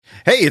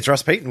Hey, it's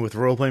Ross Payton with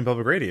Role Playing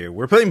Public Radio.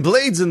 We're playing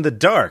Blades in the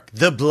Dark,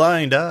 The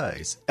Blind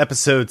Eyes,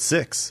 Episode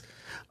 6.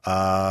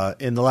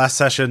 In the last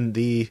session,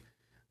 the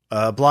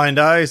Blind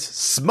Eyes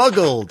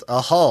smuggled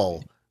a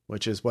hull,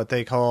 which is what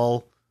they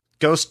call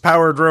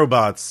ghost-powered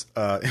robots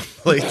in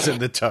Blades in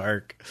the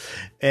Dark.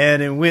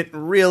 And it went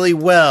really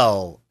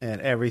well,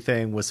 and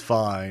everything was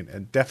fine,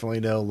 and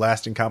definitely no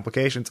lasting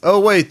complications. Oh,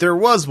 wait, there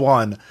was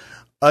one.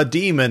 A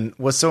demon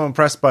was so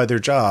impressed by their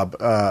job,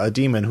 a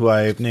demon who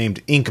I have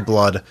named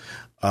Inkblood,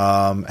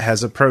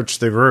 has approached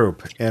the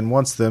group and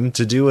wants them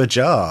to do a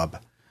job.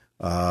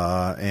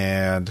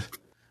 And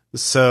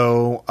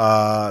so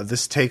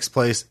this takes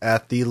place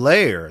at the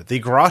lair, the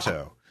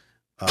grotto,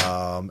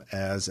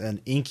 as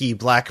an inky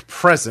black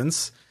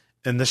presence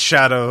in the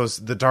shadows,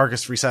 the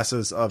darkest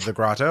recesses of the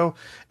grotto.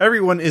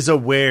 Everyone is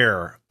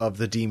aware of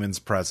the demon's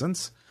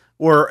presence,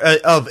 or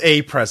of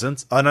a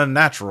presence, an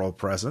unnatural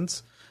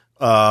presence.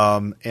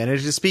 And it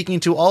is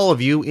speaking to all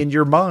of you in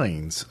your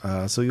minds.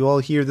 So you all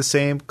hear the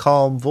same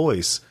calm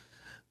voice,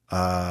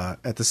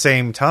 at the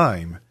same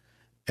time.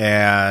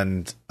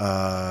 And,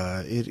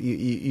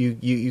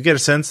 you get a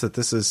sense that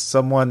this is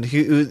someone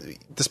who,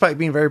 despite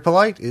being very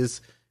polite,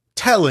 is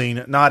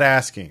telling, not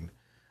asking.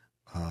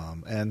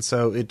 And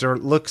so it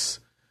looks,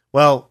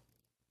 well,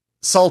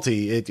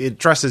 Salty, it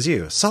addresses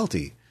you.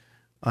 Salty,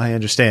 I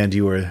understand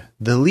you are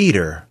the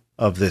leader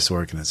of this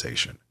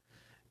organization.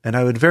 And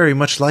I would very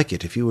much like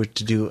it if you were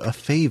to do a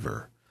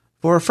favor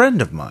for a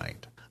friend of mine,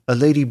 a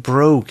Lady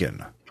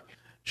Brogan.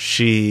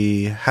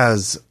 She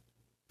has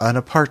an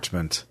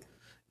apartment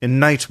in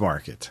Night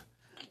Market,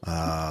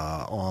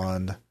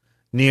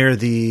 near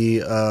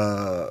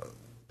the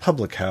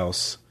public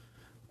house,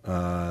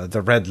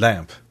 the Red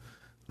Lamp.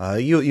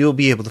 You'll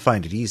be able to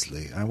find it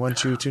easily. I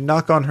want you to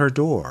knock on her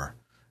door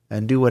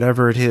and do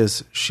whatever it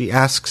is she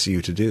asks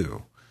you to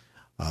do.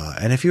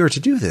 And if you were to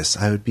do this,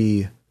 I would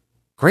be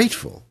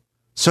grateful.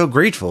 So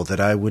grateful that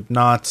I would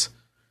not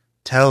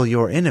tell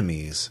your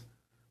enemies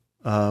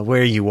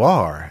where you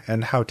are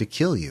and how to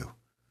kill you.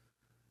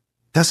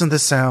 Doesn't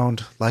this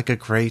sound like a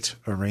great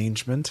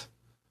arrangement?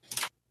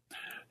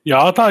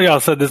 Yeah, I thought y'all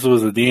said this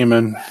was a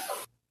demon.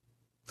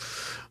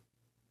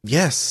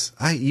 Yes,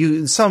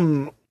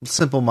 some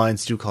simple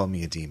minds do call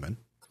me a demon.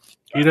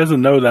 He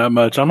doesn't know that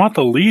much. I'm not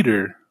the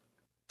leader.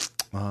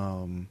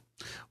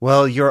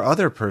 Well, your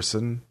other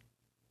person,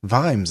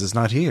 Vimes, is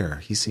not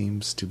here. He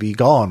seems to be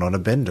gone on a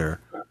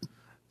bender.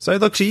 So I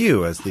look to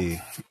you as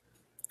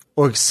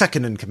or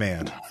second in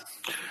command.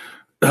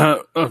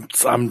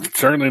 I'm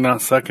certainly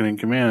not second in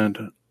command.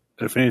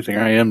 If anything,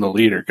 I am the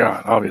leader.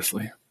 God,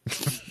 obviously.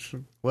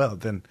 Well,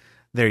 then,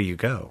 there you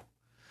go.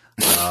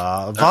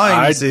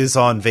 Vimes is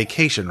on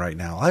vacation right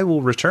now. I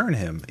will return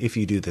him if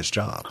you do this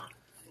job.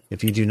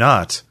 If you do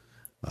not,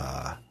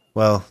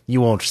 well,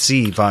 you won't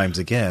see Vimes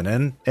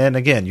again. And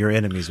again, your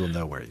enemies will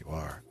know where you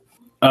are.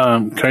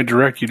 Can I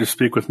direct you to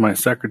speak with my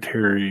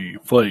secretary,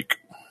 Flake?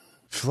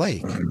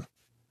 Flake?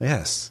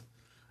 Yes.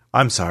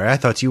 I'm sorry, I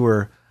thought you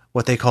were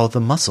what they call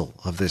the muscle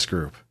of this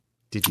group.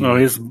 Did you? Oh,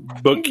 he's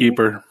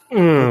bookkeeper.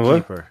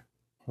 Bookkeeper.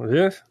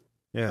 Yes?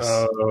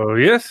 Yes.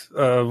 Yes?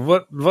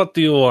 What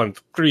do you want,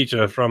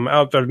 creature from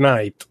outer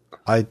night?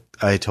 I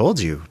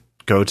told you.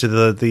 Go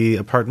to the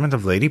apartment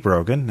of Lady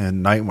Brogan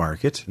in Night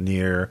Market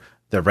near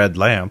the Red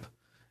Lamp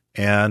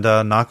and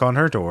knock on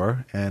her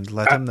door and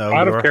let them know.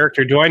 Out of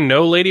character, do I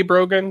know Lady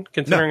Brogan,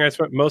 considering I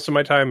spent most of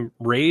my time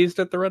raised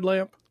at the Red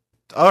Lamp?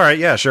 All right,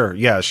 yeah, sure.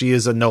 Yeah, she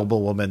is a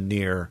noblewoman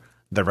near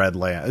the Red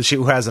Lamp.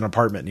 Who has an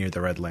apartment near the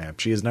Red Lamp.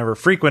 She has never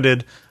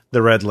frequented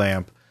the Red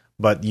Lamp,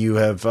 but you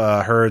have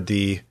heard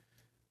the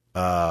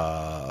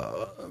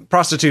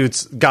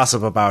prostitutes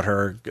gossip about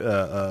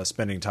her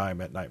spending time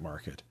at Night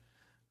Market.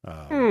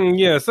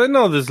 Yes, I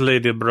know this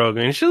Lady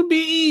Brogan. She'll be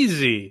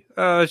easy.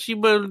 She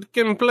will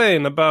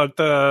complain about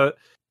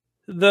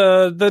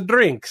the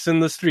drinks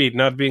in the street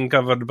not being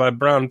covered by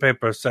brown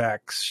paper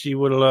sacks. She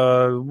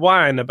will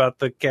whine about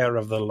the care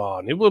of the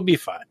lawn. It will be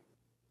fine.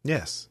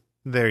 Yes,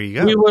 there you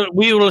go.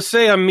 We will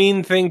say a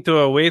mean thing to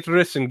a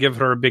waitress and give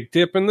her a big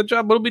tip, and the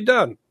job will be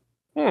done.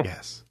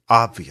 Yes,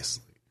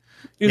 obviously.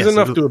 It's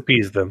enough to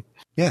appease them.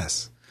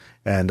 Yes,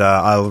 and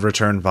I'll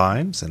return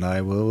Vimes, and I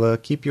will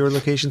keep your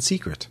location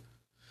secret.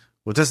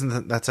 Well,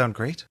 doesn't that sound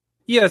great?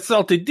 Yes,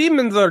 Salty,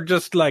 demons are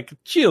just like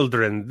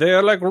children. They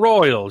are like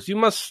royals. You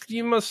must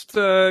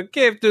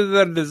cave to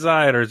their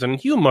desires and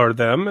humor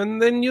them,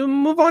 and then you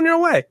move on your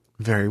way.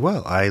 Very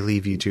well. I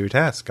leave you to your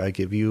task. I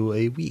give you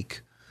a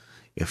week.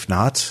 If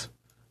not,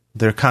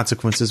 their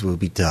consequences will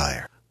be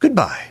dire.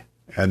 Goodbye.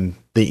 And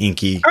the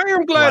inky I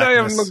am glad I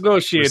have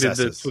negotiated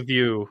this with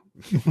you.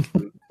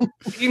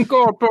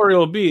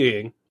 Incorporeal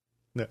being.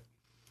 No.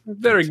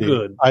 Very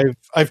good.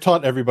 I've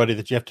taught everybody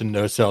that you have to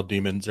no-sell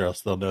demons or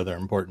else they'll know they're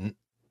important.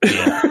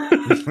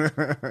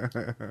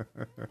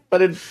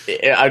 But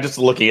I'm just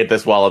looking at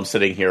this while I'm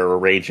sitting here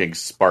arranging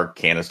spark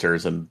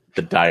canisters and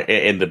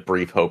in the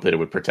brief hope that it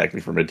would protect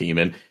me from a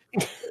demon.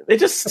 It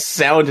just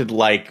sounded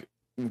like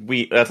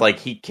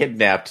he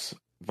kidnapped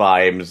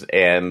Vimes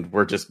and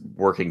we're just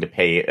working to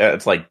pay.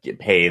 It's like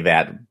pay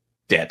that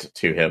debt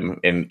to him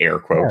in air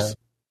quotes.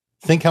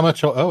 Think how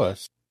much he'll owe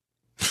us.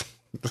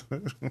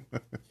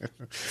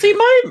 See,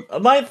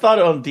 my thought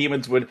on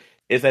demons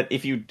is that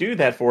if you do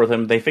that for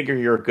them, they figure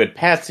you're a good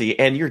patsy,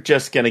 and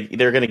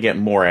they're gonna get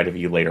more out of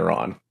you later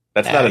on.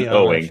 That's not an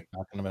owing.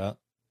 Talking about.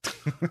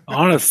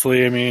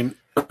 Honestly, I mean,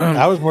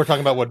 I was more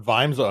talking about what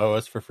Vimes will owe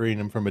us for freeing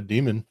him from a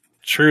demon.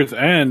 truth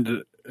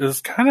end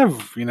is kind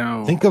of,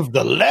 Think of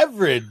the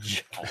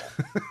leverage.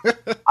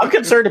 I'm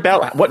concerned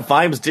about what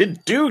Vimes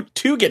did do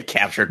to get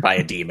captured by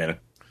a demon.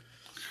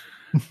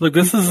 look,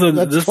 this is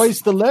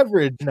Twice the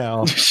leverage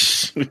now.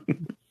 this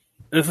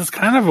is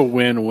kind of a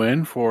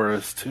win-win for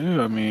us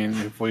too. I mean,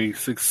 if we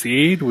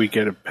succeed, we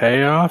get a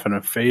payoff and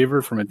a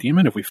favor from a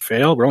demon. If we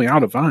fail, we're only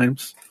out of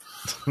Vimes.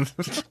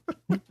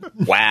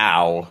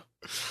 Wow.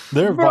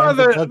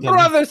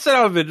 Brother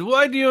Salvage,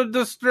 why do you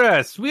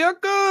distress? We are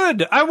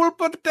good. I will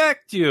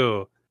protect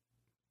you.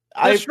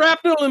 The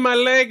shrapnel in my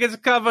leg is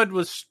covered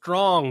with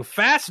strong,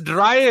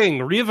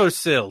 fast-drying river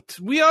silt.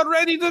 We are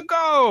ready to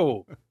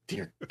go.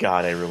 Dear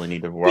God, I really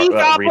need to Peak read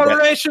that.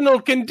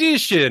 operational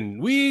condition.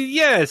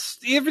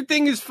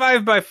 Everything is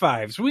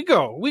 5x5s. We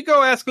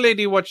go ask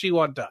Lady what she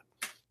want done.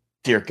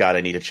 Dear God,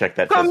 I need to check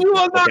that. Come, you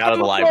will knock out of the on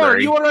the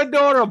library. door. You are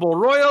adorable.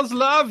 Royals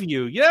love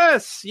you.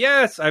 Yes.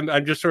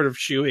 I'm just sort of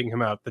shooing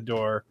him out the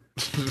door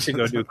to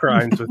go do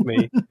crimes with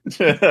me.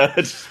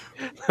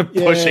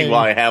 Pushing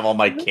while I have all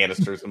my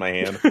canisters in my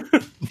hand.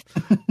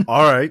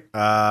 All right.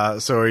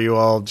 So are you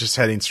all just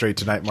heading straight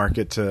to Night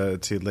Market to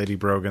Lady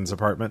Brogan's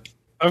apartment?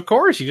 Of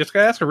course. You just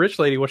got to ask a rich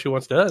lady what she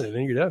wants done, and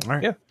then you're done. All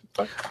right.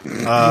 Yeah.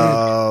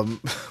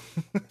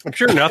 I'm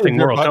sure nothing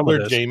more will come of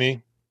Butler this.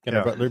 Jamie. Can Yeah.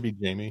 our butler be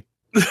Jamie?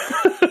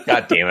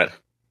 God damn it.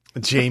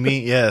 Jamie,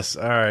 yes.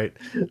 All right.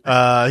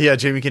 Yeah,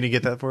 Jamie, can you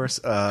get that for us?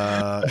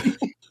 A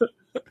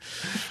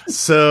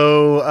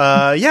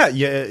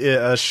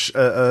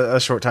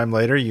short time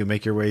later, you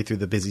make your way through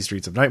the busy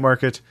streets of Night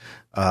Market,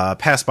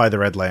 pass by the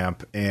Red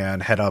Lamp,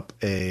 and head up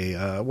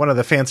one of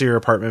the fancier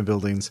apartment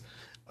buildings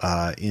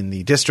in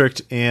the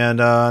district, and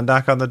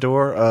knock on the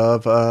door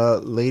of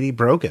Lady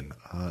Brogan.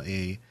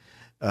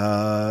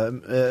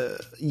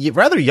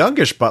 Rather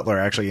youngish butler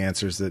actually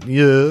answers it.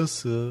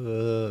 Yes.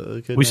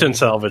 We sent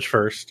Salvage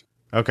first.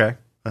 Okay.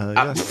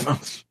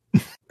 Yes.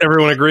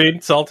 Everyone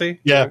agreed?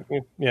 Salty? Yeah.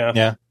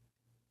 Yeah.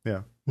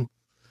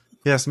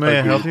 Yes, may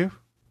I help you?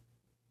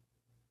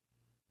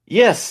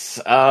 Yes,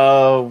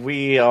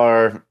 we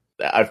are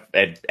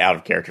out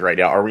of character right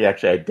now. Are we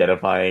actually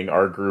identifying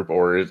our group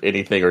or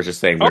anything, or just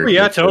saying? Oh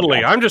yeah,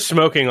 totally. I'm just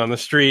smoking on the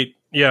street.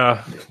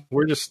 Yeah,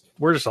 we're just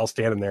all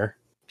standing there.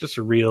 Just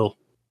a real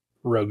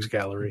rogues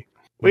gallery.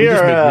 We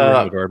just make you ring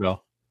are the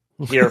doorbell.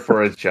 here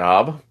for a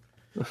job.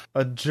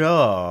 A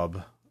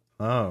job.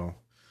 Oh.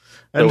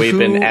 So we've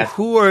been asked-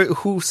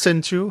 who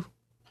sent you?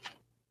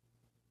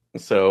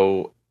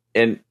 So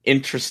an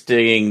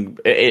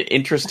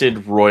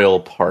interested royal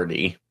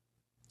party.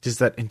 Does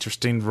that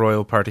interesting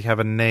royal party have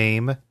a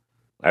name?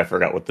 I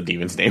forgot what the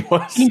demon's name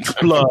was.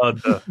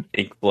 Blood.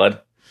 Inkblood.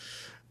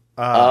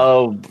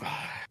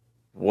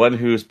 One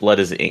whose blood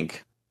is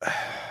ink.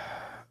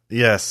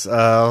 Yes.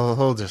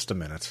 Hold just a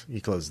minute. He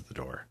closes the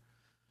door.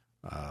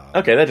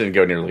 Okay, that didn't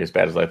go nearly as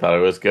bad as I thought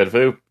it was. Good. If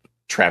a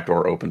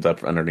trapdoor opens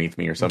up underneath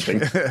me or something.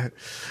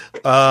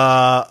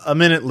 A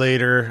minute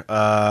later,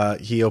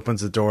 he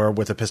opens the door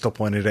with a pistol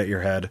pointed at your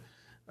head.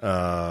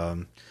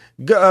 That's Right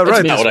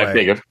not this what I way.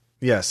 figured.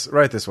 Yes,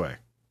 right this way.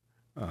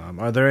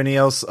 Are there any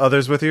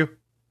others with you?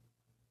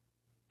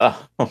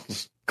 I'll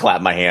just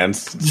clap my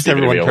hands. Just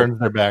everyone turns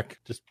their back.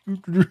 Just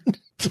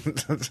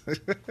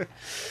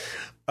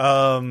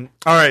All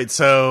right.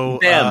 So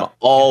them,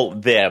 all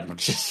them.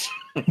 Just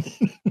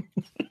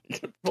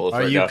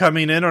are you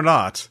coming in or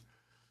not?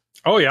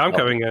 Oh yeah, I'm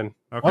coming in.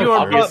 Okay. You are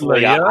Obviously, butler,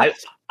 yeah?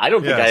 I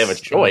don't think I have a Yes,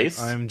 choice.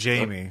 I'm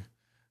Jamie,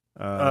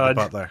 the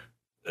butler.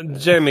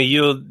 Jamie,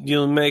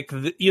 you'll make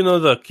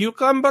the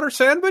cucumber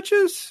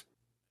sandwiches.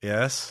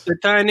 Yes. The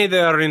tiny, they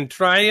are in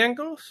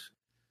triangles.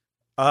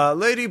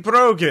 Lady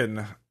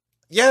Brogan.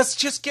 Yes,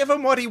 just give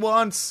him what he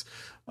wants.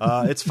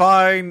 It's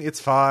fine.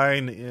 It's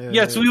fine.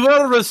 Yes, we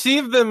will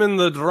receive them in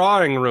the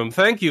drawing room.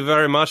 Thank you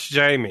very much,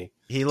 Jamie.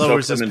 He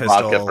lowers Soak his them in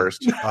pistol. vodka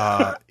first.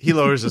 He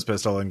lowers his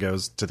pistol and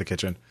goes to the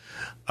kitchen.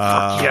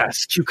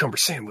 Yes, cucumber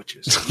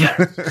sandwiches.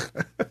 Yeah.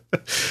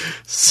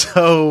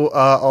 So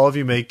all of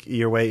you make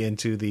your way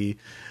into the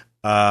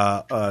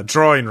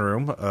drawing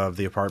room of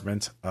the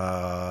apartment,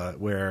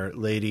 where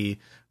Lady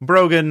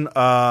Brogan,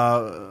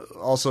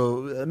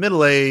 also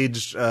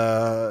middle-aged,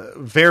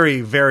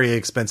 very, very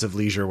expensive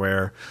leisure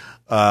wear,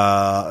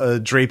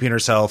 draping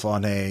herself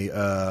on a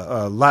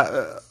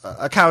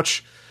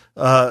couch,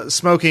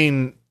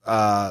 smoking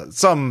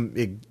some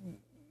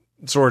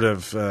sort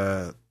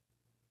of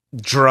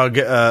drug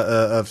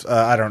of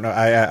I don't know.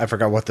 I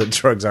forgot what the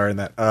drugs are in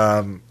that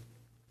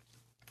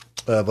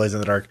Blaze in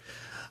the Dark.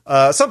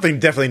 Something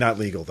definitely not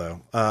legal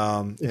though.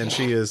 And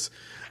she is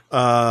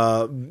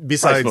besides the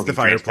smoking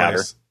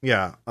fireplace.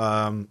 Yeah.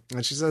 And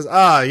she says,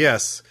 "Ah,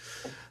 yes,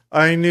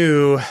 I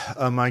knew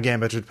my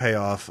gambit would pay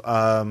off.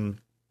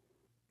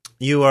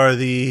 You are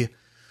the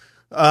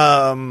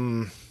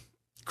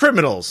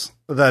criminals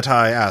that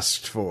I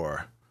asked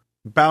for,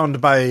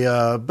 bound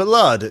by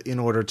blood in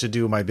order to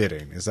do my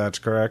bidding. Is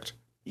that correct?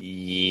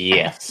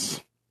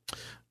 Yes.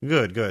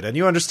 Good. And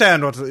you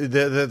understand what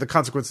the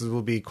consequences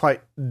will be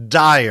quite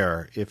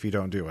dire if you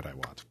don't do what I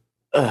want.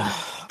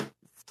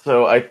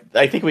 So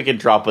I think we can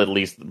drop at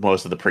least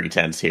most of the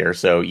pretense here.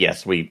 So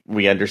yes, we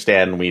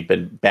understand we've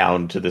been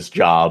bound to this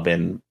job,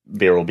 and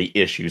there will be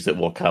issues that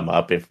will come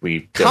up if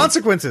we don't.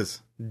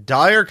 Consequences.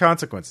 Dire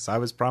consequences. I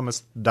was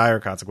promised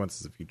dire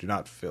consequences if you do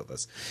not fulfill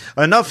this.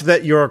 Enough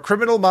that your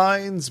criminal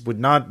minds would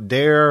not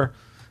dare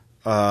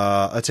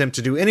attempt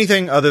to do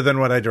anything other than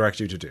what I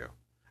direct you to do.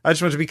 I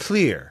just want to be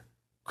clear.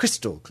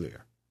 Crystal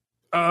clear.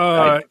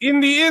 In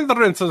the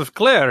interest of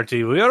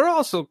clarity, we are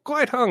also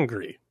quite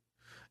hungry.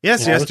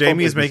 Yes, Yeah,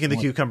 Jamie is hoping making the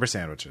this cucumber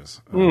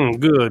sandwiches.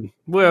 Good.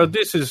 Well,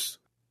 this is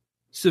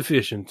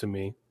sufficient to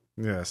me.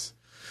 Yes.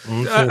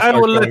 I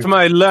will let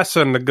my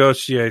lesser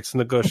negotiate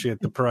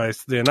the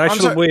price then. I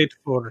shall wait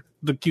for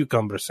the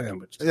cucumber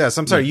sandwich. Yes,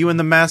 I'm sorry. You in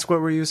the mask,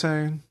 what were you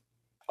saying?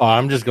 Oh,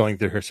 I'm just going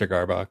through her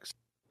cigar box.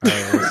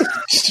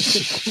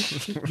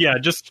 Yeah,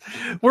 just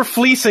we're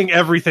fleecing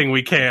everything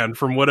we can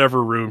from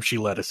whatever room she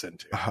let us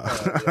into.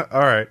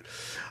 All right.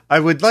 I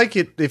would like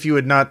it if you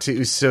would not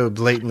to so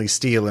blatantly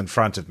steal in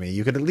front of me.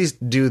 You could at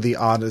least do the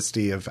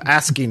honesty of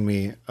asking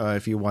me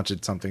if you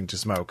wanted something to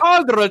smoke.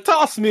 Audra,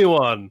 toss me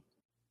one.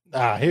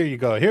 Here you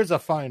go. Here's a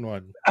fine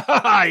one.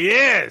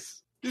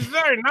 Yes. It's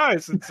very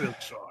nice and silk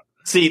short.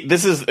 See,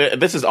 this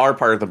is our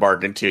part of the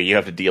bargain too. You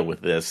have to deal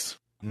with this.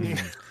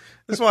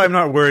 That's why I'm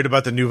not worried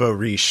about the nouveau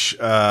riche.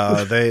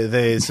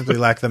 They simply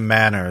lack the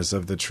manners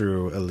of the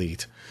true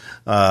elite.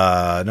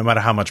 No matter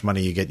how much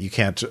money you get, you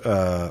can't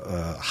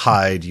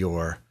hide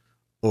your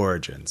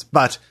origins.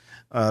 But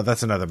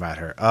that's another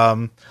matter.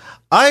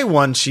 I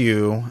want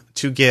you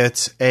to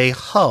get a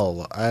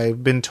hull.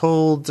 I've been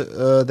told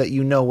that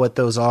you know what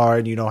those are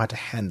and you know how to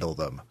handle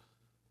them.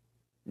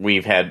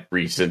 We've had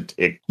recent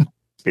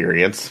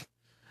experience.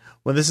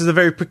 Well, this is a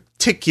very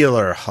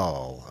particular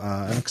hull,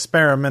 an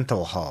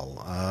experimental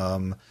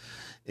hull.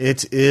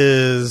 It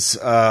is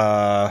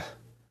Dr.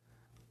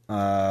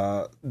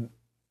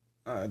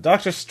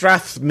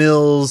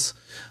 Strathmill's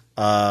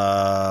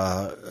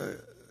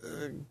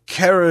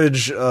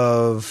carriage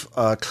of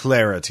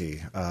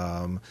clarity.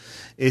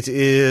 It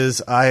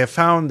is. I have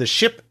found the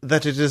ship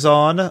that it is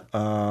on.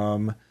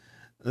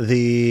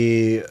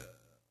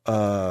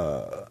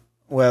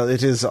 Well,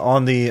 it is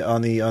on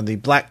the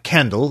Black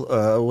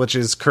Candle, which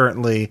is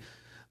currently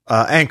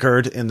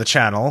anchored in the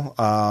channel.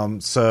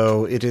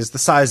 So it is the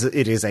size.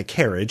 It is a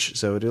carriage,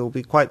 so it will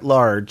be quite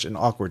large and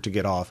awkward to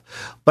get off.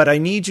 But I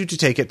need you to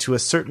take it to a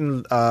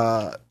certain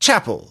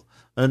chapel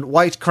and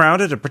White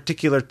Crown at a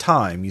particular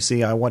time. You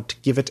see, I want to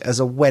give it as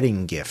a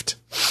wedding gift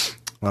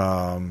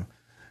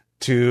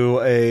to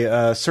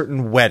a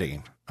certain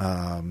wedding.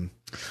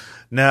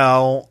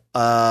 Now.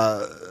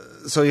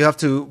 So you have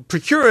to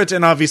procure it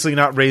and obviously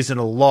not raise an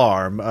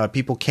alarm.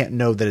 People can't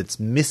know that it's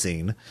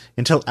missing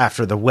until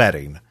after the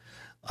wedding.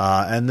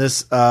 And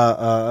this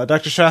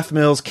Dr.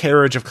 Strathmill's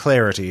carriage of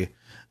clarity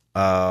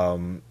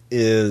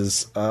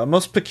is a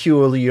most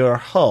peculiar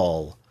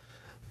hull.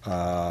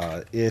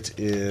 It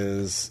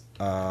is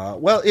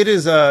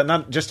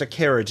not just a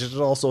carriage; it is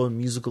also a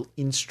musical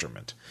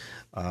instrument.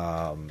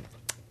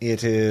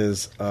 It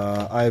is.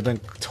 I've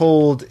been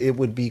told it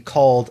would be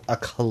called a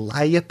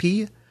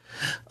calliope.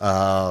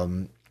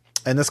 And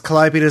this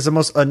calliope is the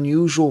most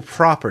unusual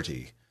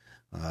property.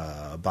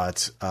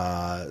 But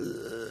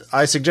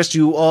I suggest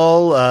you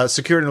all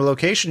secure it in a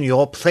location. You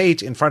all play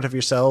it in front of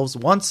yourselves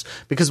once,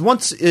 because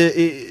once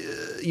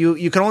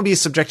you can only be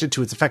subjected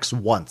to its effects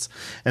once.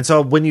 And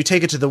so when you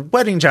take it to the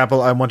wedding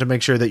chapel, I want to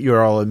make sure that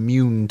you're all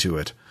immune to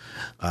it.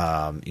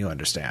 You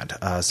understand?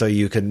 So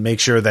you can make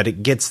sure that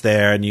it gets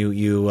there, and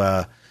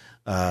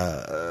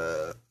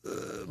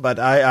but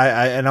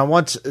I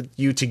want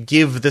you to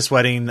give this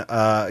wedding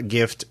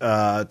gift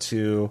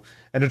to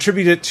and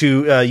attribute it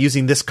to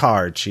using this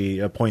card.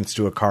 She points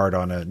to a card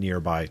on a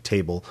nearby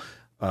table.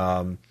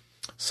 And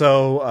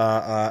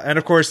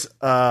of course,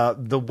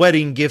 the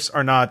wedding gifts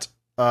are not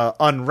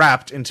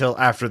unwrapped until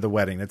after the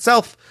wedding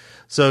itself.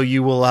 So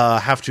you will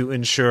have to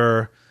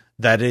ensure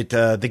that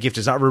the gift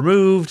is not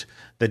removed,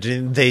 that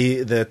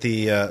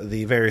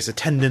the various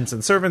attendants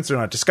and servants do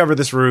not discover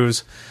this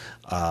ruse.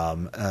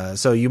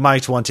 So you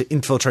might want to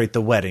infiltrate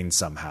the wedding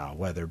somehow,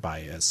 whether by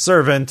a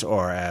servant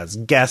or as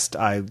guest.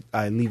 I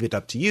leave it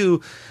up to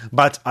you,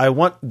 but I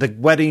want the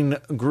wedding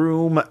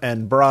groom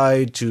and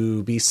bride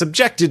to be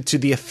subjected to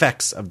the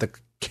effects of the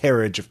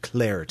carriage of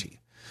clarity.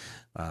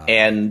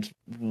 And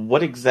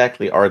what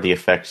exactly are the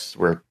effects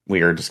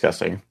we are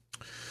discussing?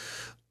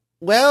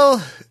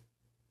 Well,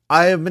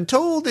 I have been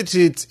told that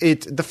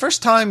the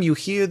first time you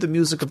hear the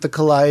music of the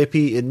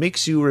calliope, it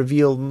makes you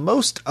reveal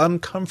most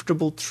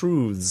uncomfortable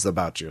truths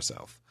about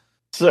yourself.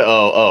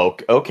 So,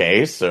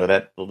 okay. So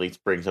that at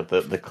least brings up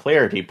the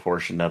clarity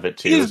portion of it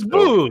too. Is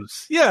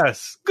booze,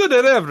 yes, good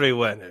at every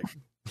wedding.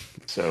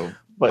 So,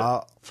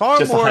 but far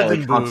just more highly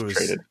than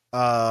concentrated. booze.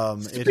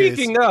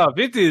 Speaking of,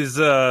 it is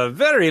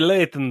very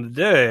late in the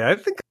day. I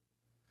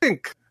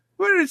think.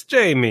 Where is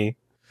Jamie?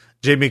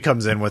 Jamie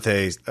comes in with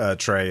a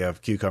tray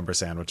of cucumber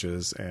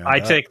sandwiches, and I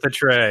take the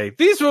tray.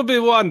 These will be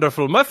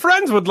wonderful. My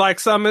friends would like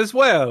some as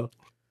well.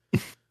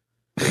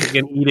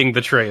 Again, eating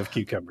the tray of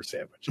cucumber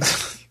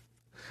sandwiches.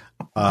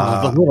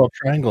 The little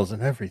triangles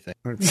and everything.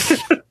 But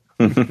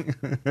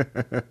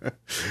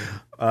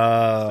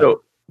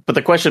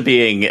the question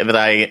being that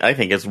I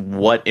think is,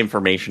 what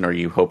information are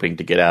you hoping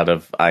to get out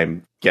of,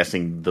 I'm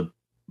guessing, the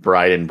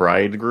bride and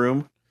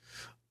bridegroom?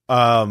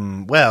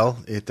 Well,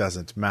 it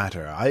doesn't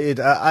matter.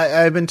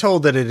 I've been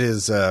told that it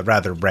is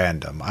rather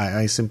random.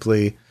 I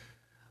simply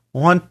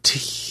want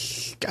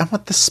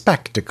the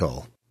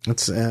spectacle.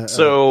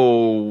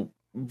 So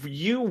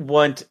you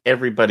want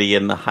everybody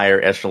in the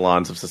higher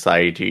echelons of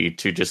society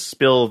to just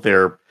spill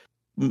their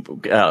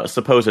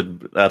supposed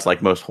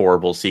most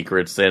horrible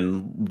secrets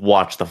and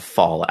watch the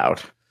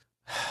fallout.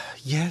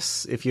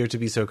 Yes, if you're to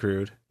be so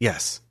crude.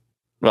 Yes.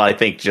 Well, I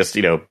think just,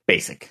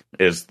 basic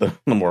is the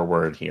more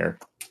word here.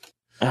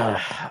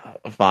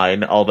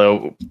 Fine.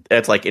 Although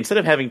it's instead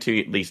of having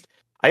to, at least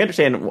I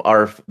understand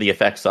the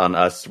effects on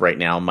us right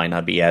now might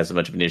not be as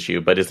much of an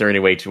issue, but is there any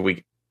way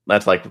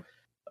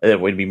it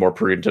would be more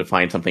prudent to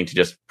find something to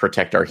just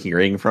protect our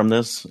hearing from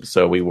this,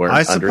 so we weren't.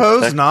 I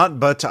suppose not,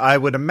 but I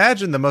would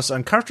imagine the most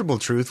uncomfortable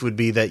truth would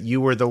be that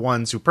you were the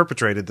ones who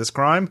perpetrated this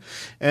crime,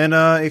 and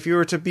if you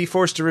were to be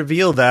forced to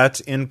reveal that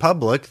in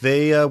public,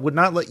 they would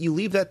not let you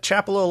leave that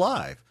chapel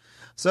alive.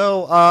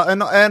 So,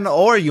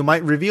 or you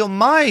might reveal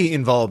my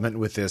involvement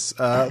with this.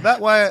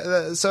 That way,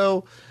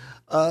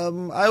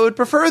 I would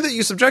prefer that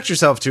you subject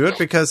yourself to it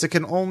because it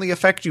can only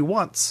affect you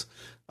once.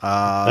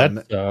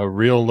 That's a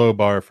real low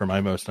bar for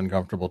my most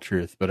uncomfortable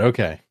truth, but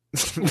okay.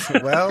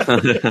 Well,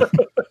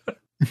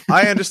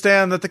 I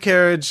understand that the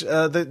carriage,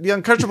 the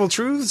uncomfortable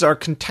truths are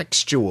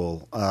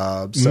contextual.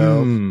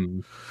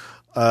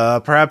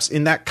 Perhaps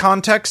in that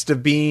context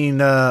of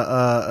being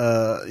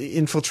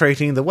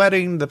infiltrating the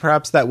wedding,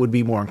 perhaps that would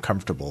be more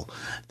uncomfortable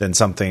than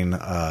something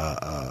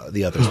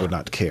the others would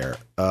not care,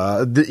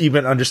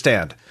 even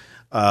understand.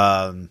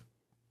 So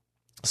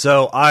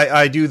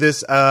I do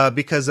this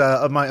because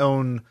of my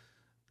own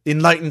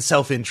enlightened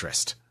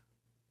self-interest,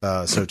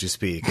 so to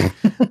speak.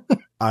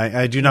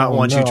 I do not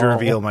want you to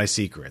reveal my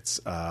secrets.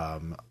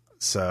 Mr.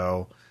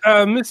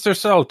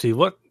 Salty,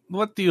 what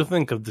do you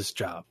think of this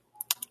job?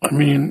 I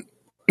mean,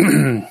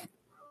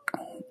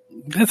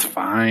 that's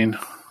fine.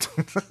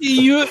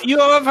 You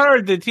have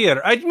heard it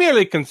here. I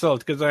merely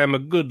consult because I am a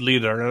good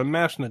leader and a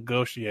mass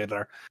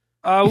negotiator.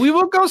 We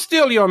will go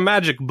steal your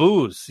magic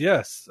booze.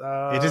 Yes,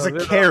 it is a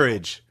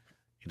carriage.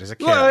 It is a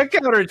carriage. Well, a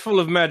carriage full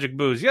of magic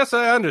booze. Yes,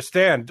 I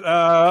understand.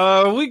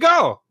 We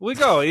go.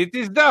 It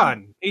is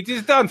done. It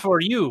is done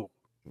for you.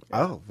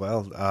 Oh,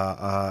 well,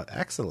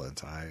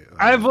 excellent.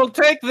 I will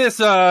take this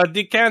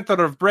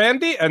decanter of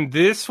brandy and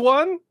this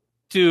one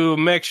to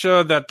make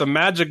sure that the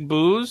magic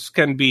booze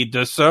can be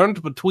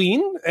discerned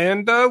between,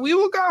 and we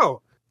will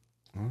go.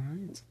 All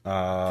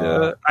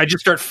right. I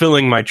just start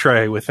filling my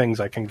tray with things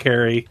I can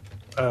carry,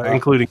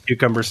 including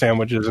cucumber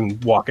sandwiches,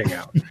 and walking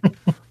out.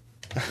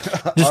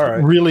 Just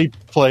really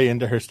play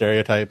into her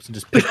stereotypes and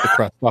just pick the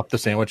crust off the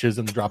sandwiches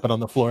and drop it on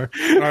the floor.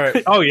 All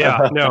right. Oh,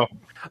 yeah. No.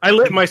 I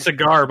lit my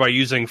cigar by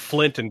using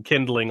flint and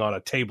kindling on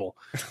a table.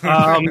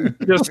 Yeah.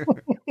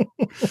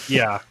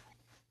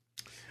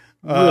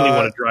 Really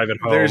want to drive it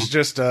home. There's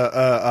just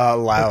a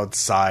loud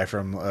sigh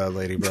from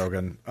Lady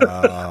Brogan.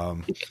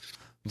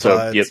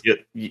 So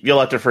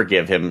you'll have to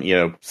forgive him,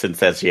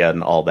 Synthesia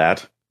and all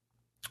that.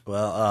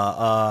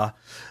 Well,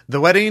 the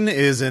wedding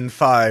is in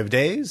 5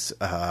 days.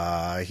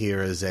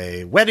 Here is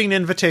a wedding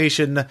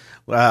invitation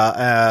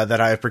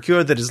that I have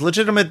procured that is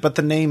legitimate, but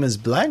the name is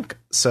blank.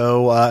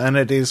 So, and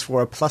it is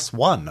for a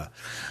 +1.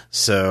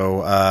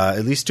 So,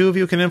 at least 2 of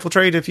you can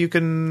infiltrate if you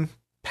can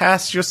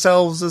pass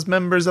yourselves as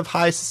members of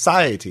high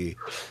society.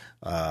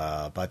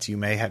 But you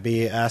may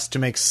be asked to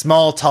make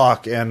small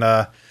talk, and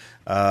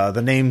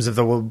the names of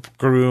the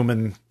groom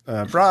and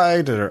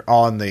bride are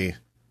on the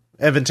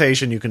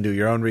invitation. You can do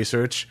your own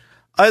research.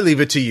 I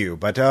leave it to you,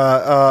 but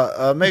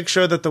make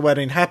sure that the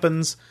wedding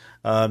happens.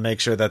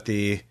 Make sure that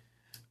the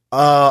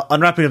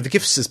unwrapping of the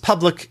gifts is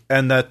public,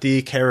 and that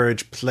the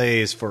carriage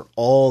plays for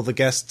all the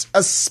guests,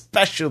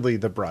 especially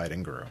the bride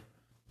and groom.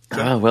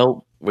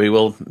 Well, we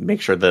will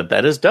make sure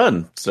that is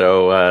done.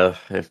 So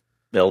if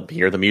they'll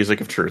hear the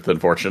music of truth,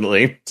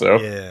 unfortunately. So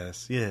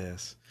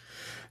yes.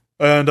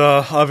 And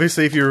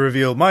obviously, if you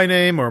reveal my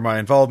name or my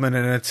involvement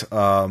in it,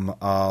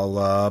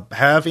 I'll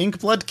have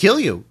Inkblood kill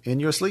you in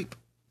your sleep,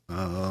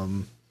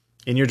 in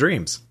your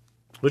dreams,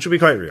 which will be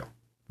quite real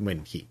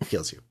when he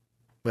kills you.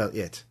 Well,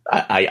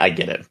 I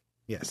get it.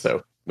 Yes.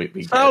 So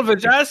we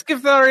Salvage, ask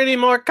if there are any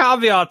more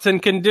caveats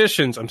and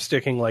conditions. I'm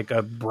sticking like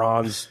a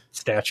bronze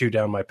statue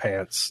down my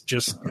pants.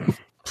 Just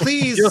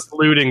please, just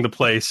looting the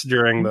place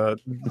during the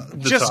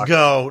just talk.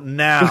 Go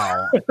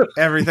now.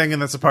 Everything in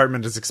this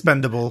apartment is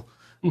expendable,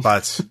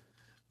 but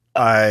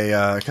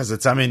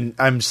because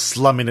I'm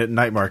slumming it in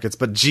night markets.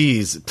 But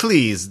geez,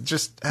 please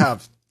just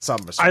have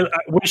Something.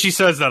 When she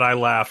says that, I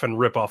laugh and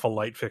rip off a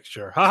light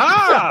fixture. Ha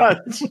ha!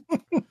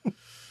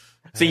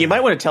 So you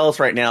might want to tell us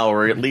right now,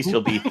 or at least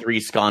you'll be 3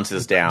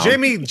 sconces down.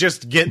 Jamie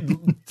just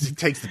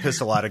takes the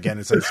pistol out again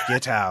and says,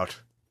 "Get out."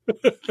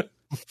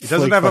 He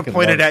doesn't have it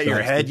pointed at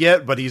your head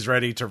yet, but he's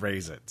ready to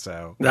raise it.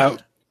 So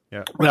that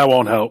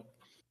won't help.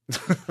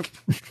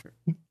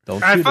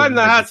 I find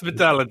the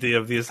hospitality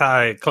of these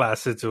high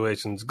class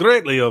situations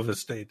greatly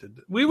overstated.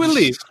 We will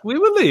leave.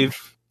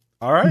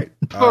 All right.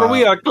 For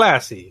we are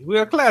classy. We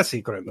are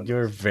classy criminals.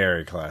 You're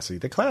very classy.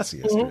 The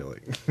classiest,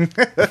 really.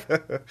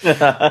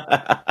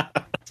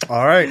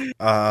 All right.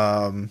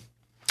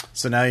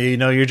 So now you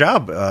know your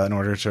job in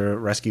order to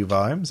rescue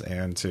Vimes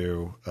and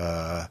to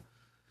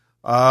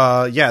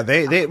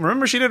they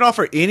remember she didn't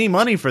offer any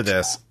money for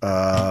this.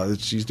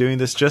 She's doing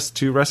this just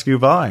to rescue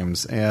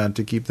Vimes and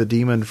to keep the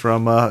demon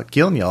from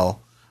killing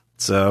y'all.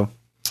 So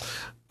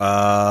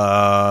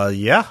how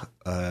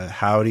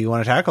do you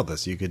want to tackle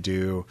this? You could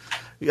do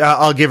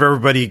I'll give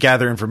everybody a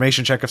gather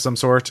information check of some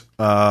sort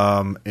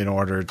in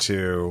order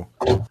to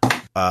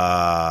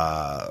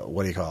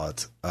what do you call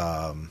it?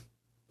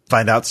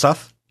 Find out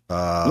stuff.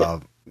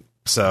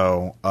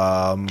 So,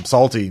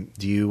 Salty,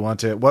 do you want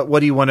to, what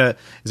do you want to,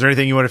 is there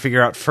anything you want to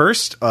figure out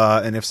first?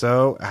 And if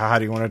so, how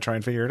do you want to try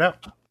and figure it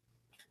out?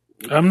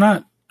 I'm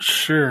not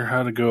sure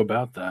how to go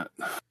about that.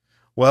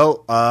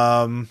 Well,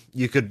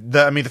 you could,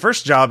 the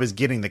first job is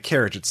getting the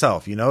carriage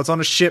itself. You know, it's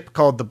on a ship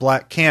called the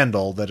Black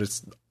Candle that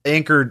is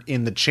anchored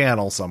in the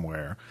channel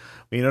somewhere.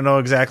 You don't know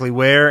exactly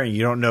where, and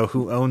you don't know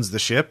who owns the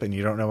ship, and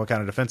you don't know what kind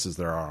of defenses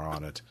there are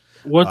on it.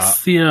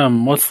 What's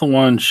the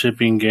one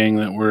shipping gang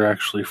that we're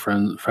actually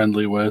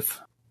friendly with?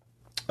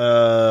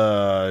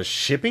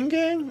 Shipping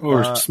gang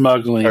or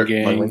smuggling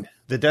gang?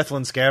 The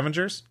Deathland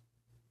Scavengers.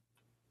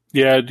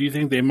 Yeah, do you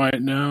think they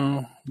might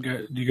know?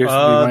 Do you guys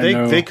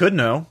know? They could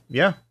know.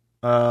 Yeah.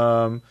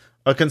 A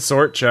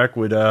consort check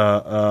would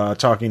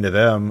talking to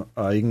them.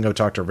 You can go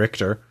talk to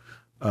Richter.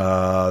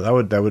 That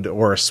would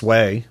or a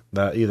sway.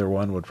 That either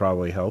one would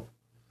probably help.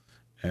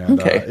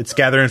 And it's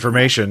gather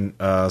information,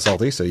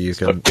 Salty, so you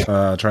can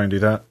try and do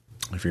that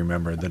if you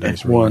remember the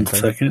dice. 1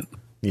 second.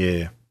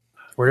 Yeah.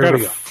 Where got,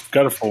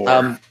 got a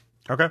 4.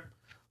 Okay.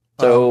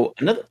 So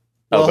another.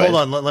 Well, hold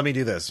on. Let me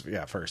do this.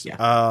 Yeah, first.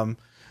 Yeah.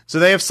 So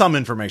they have some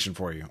information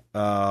for you.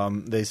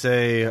 They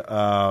say,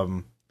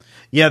 the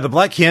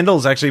Black Candle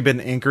has actually been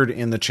anchored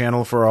in the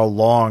channel for a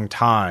long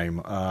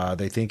time.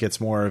 They think it's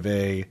more of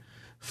a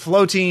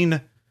floating.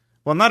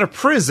 Well, not a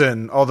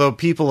prison, although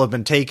people have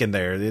been taken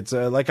there. It's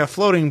like a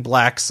floating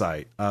black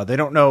site. They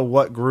don't know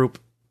what group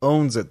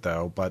owns it,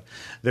 though, but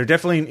they're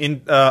definitely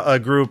in a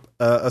group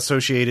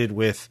associated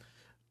with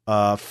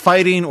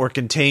fighting or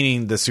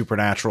containing the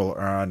supernatural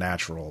or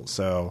natural.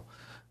 So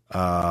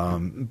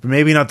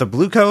maybe not the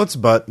Bluecoats,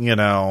 but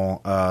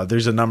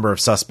there's a number of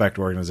suspect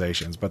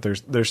organizations. But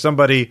there's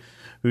somebody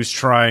who's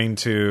trying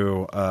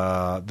to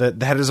that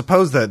has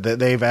opposed that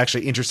they've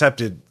actually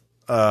intercepted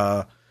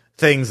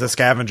things the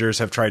scavengers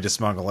have tried to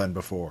smuggle in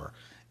before,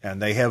 and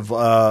they have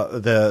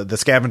the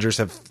scavengers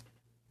have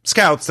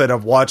scouts that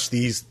have watched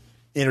these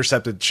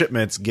intercepted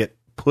shipments get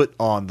put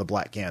on the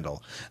Black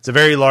Candle. It's a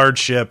very large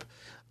ship.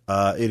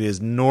 It is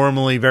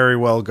normally very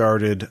well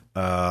guarded.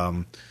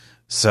 There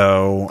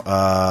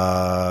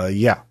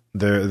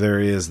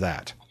is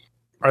that.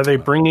 Are they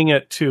bringing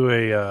it to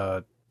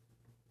a?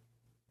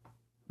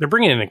 They're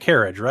bringing in a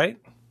carriage, right?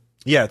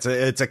 Yeah,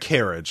 it's a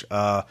carriage.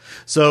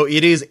 So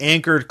it is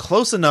anchored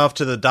close enough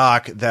to the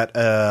dock that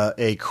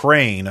a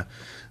crane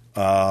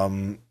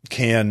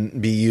can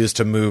be used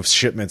to move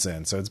shipments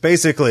in. So it's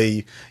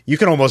basically you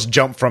can almost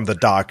jump from the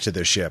dock to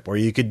the ship, or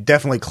you could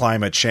definitely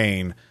climb a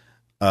chain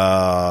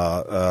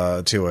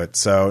to it.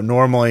 So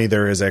normally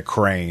there is a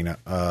crane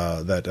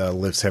that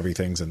lifts heavy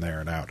things in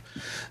there and out.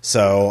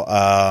 So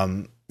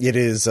it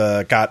is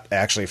got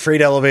actually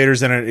freight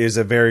elevators in it. It is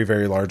a very,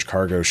 very large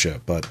cargo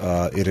ship, but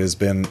it has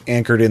been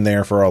anchored in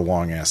there for a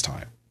long ass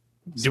time.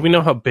 Do we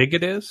know how big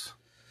it is?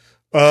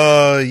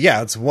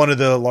 It's one of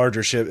the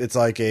larger ships. It's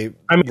like the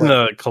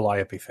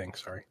Calliope thing.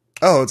 Sorry.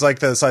 Oh, it's like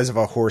the size of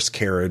a horse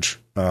carriage.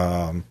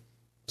 About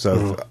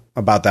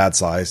that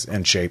size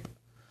and shape.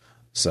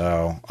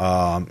 So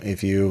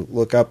if you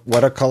look up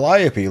what a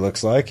Calliope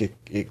looks like,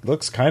 it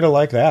looks kind of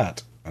like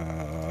that.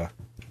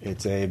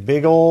 It's a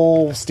big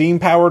old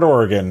steam-powered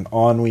organ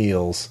on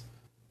wheels.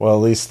 Well,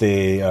 at least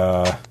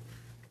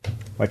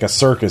like a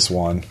circus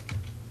one.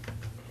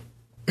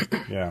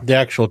 Yeah. The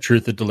actual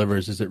truth it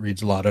delivers is it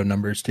reads lotto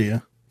numbers to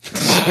you.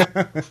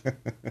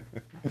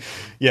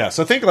 Yeah,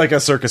 so think like a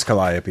circus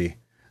Calliope.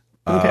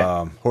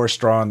 Okay.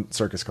 Horse-drawn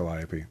circus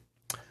Calliope.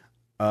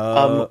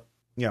 Yeah.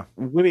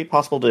 Would it be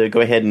possible to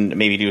go ahead and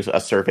maybe do a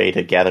survey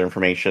to gather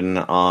information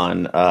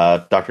on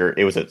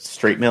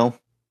Strathmill?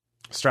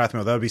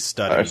 Strathmill, that would be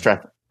study.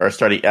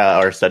 Study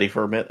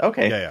for a bit.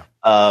 Okay. Yeah.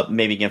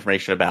 Maybe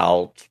information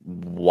about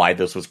why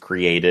this was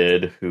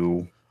created,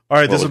 who. All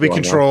right, this will be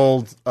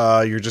controlled.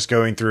 You're just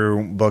going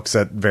through books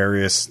at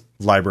various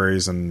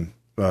libraries and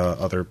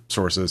other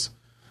sources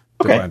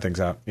to find things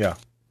out. Yeah.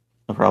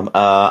 No problem.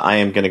 I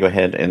am going to go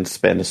ahead and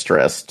spend a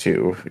stress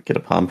to get a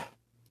pump.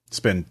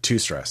 Spend 2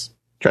 stress.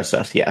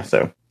 Stress, yeah.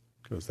 So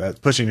because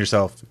that pushing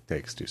yourself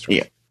takes 2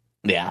 stress.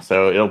 Yeah.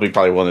 So it'll be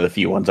probably one of the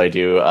few ones I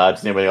do.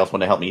 Does anybody else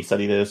want to help me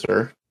study this,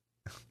 or?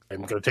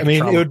 I'm going to take.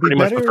 It would be pretty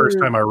much the first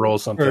time I roll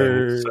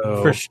something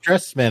for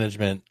stress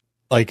management.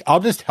 Like, I'll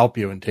just help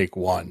you and take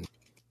 1.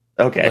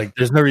 Okay. Like,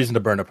 there's no reason to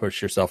burn a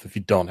push yourself if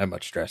you don't have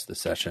much stress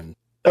this session.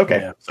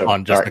 Okay. Yeah, so,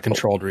 on just a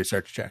controlled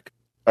research check.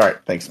 All right.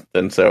 Thanks.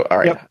 Then all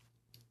right. Yep.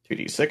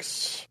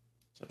 2d6.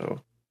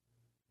 So.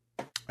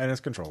 And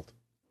it's controlled.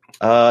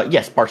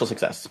 Yes, partial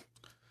success.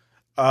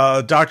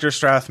 Dr.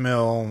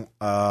 Strathmill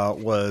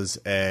was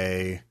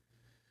a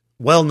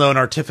well-known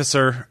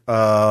artificer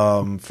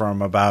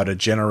from about a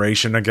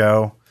generation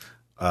ago.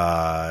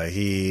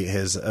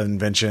 His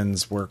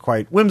inventions were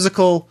quite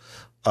whimsical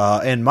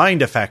and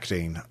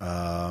mind-affecting.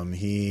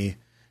 He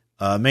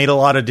made a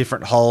lot of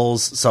different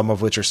hulls, some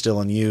of which are still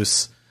in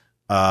use,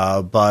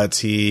 but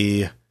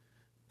he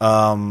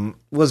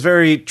was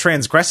very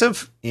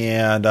transgressive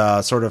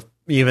and sort of,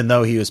 even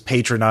though he was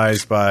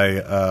patronized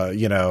by,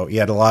 he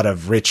had a lot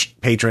of rich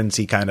patrons,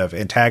 he kind of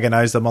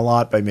antagonized them a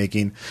lot by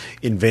making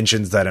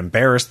inventions that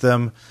embarrassed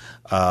them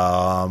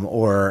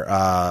or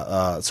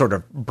sort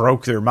of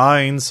broke their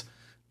minds.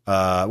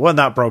 Well,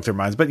 not broke their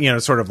minds, but,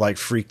 sort of like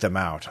freaked them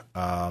out.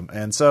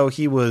 And so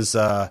he was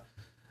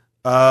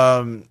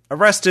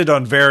arrested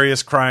on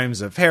various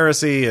crimes of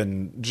heresy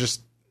and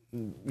just,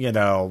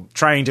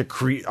 trying to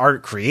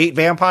create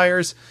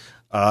vampires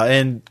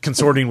and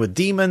consorting with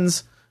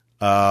demons.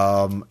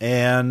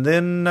 And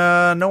then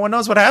no one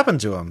knows what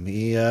happened to him.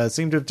 He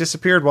seemed to have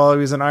disappeared while he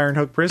was in Iron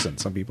Hook prison.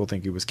 Some people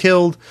think he was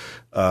killed.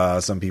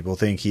 Some people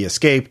think he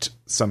escaped.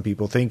 Some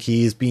people think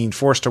he's being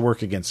forced to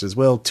work against his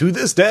will to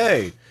this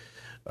day.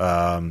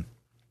 No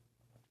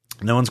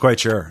one's quite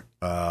sure.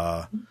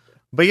 But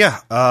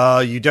yeah,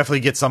 you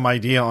definitely get some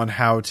idea on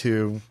how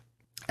to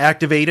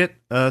activate it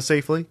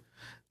safely.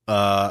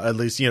 At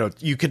least,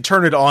 you can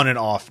turn it on and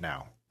off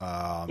now.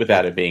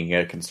 Without it being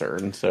a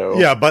concern. So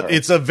yeah, but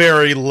it's a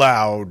very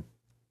loud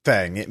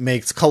thing. It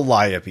makes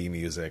calliope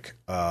music.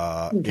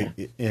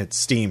 It's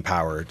steam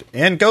powered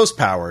and ghost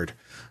powered.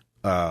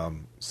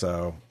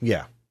 So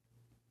yeah.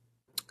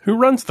 Who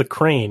runs the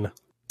crane?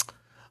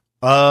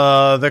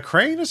 The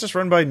crane is just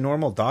run by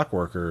normal dock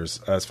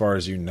workers, as far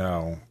as you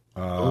know.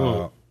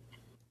 Although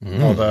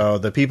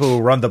the people who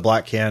run the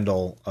Black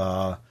Candle,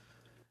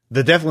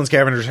 the Deathland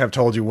Scavengers have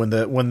told you when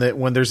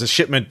there's a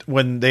shipment,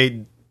 when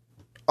they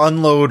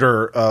unload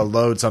or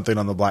load something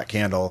on the Black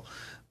Candle,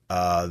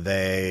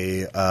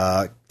 they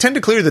tend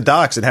to clear the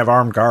docks and have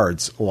armed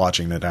guards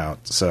watching it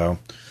out. So,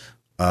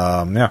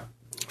 yeah.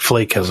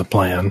 Flake has a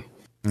plan.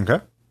 Okay.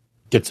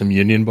 Get some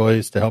Union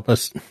boys to help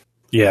us.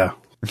 Yeah.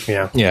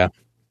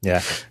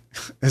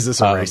 Is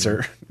this a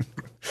racer?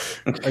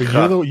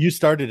 You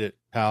started it,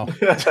 pal. You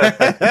put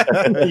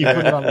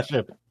it on the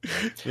ship.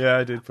 Yeah,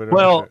 I did put it on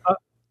the ship.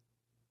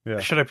 Yeah.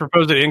 Should I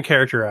propose it in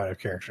character or out of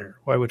character?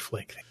 Why would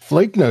Flake think?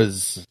 Flake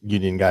knows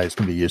Union guys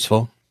can be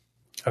useful.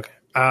 Okay.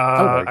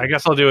 I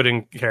guess I'll do it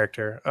in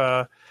character.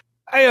 I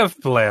have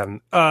a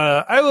plan.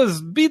 I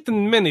was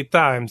beaten many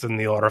times in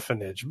the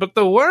orphanage, but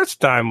the worst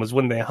time was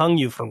when they hung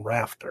you from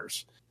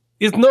rafters.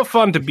 It's no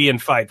fun to be in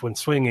fight when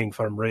swinging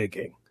from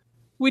rigging.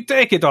 We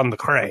take it on the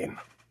crane.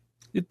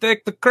 You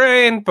take the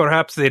crane,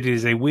 perhaps it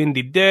is a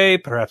windy day,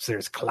 perhaps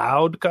there's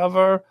cloud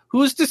cover.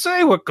 Who's to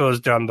say what goes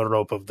down the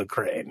rope of the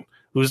crane?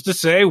 Who's to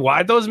say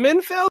why those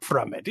men fell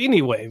from it?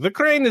 Anyway, the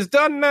crane is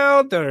done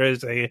now. There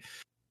is a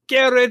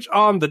carriage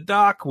on the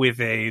dock with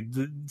a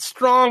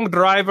strong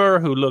driver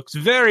who looks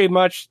very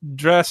much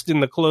dressed in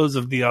the clothes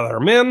of the other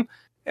men.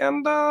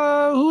 And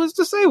who is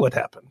to say what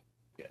happened?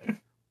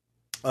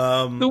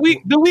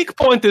 The weak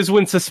point is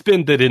when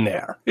suspended in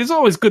air. It's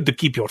always good to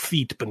keep your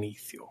feet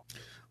beneath you.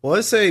 Well,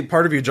 let's say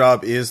part of your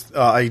job is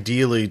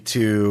ideally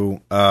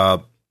to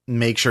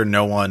make sure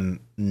no one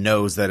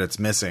knows that it's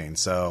missing.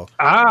 So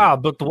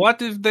but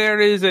what if there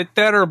is a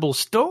terrible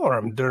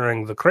storm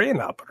during the crane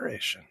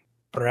operation?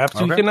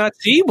 Perhaps we cannot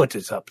see what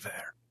is up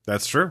there.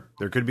 That's true.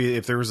 There could be,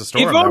 if there was a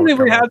storm. If only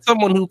we had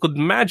someone who could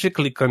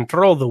magically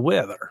control the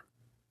weather.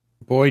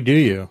 Boy, do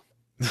you.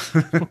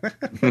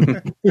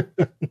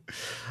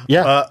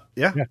 Yeah,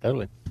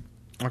 totally.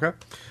 Okay.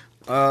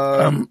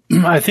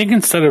 I think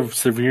instead of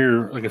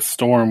severe, like a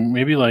storm,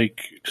 maybe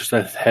like just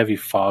a heavy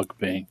fog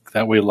bank.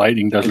 That way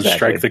lightning doesn't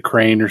strike the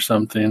crane or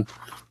something.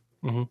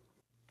 Mm-hmm.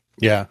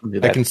 Yeah,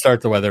 I can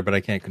start the weather, but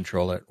I can't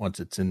control it once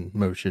it's in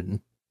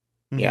motion.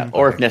 Yeah,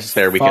 or if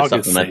necessary, we can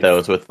supplement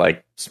those with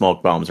like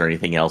smoke bombs or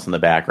anything else in the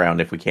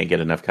background if we can't get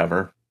enough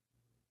cover.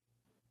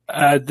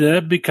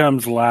 That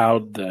becomes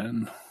loud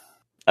then.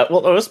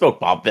 A smoke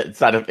bomb. It's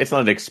not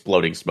an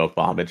exploding smoke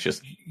bomb. It's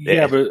just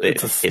but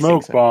it's a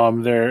smoke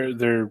bomb.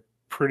 They're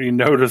pretty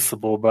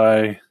noticeable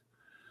by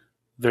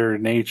their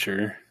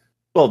nature.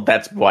 Well,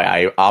 that's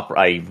why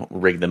I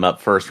rig them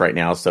up first right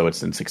now, so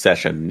it's in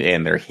succession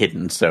and they're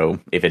hidden. So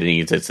if it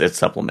needs, it's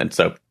supplement.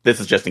 So this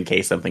is just in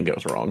case something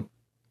goes wrong.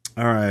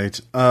 All right.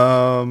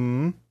 I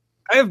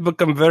I have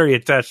become very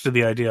attached to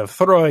the idea of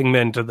throwing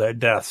men to their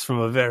deaths from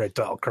a very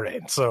tall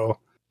crane. So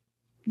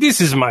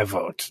this is my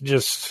vote.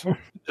 Just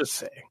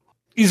saying.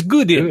 He's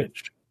good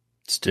image.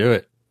 Let's do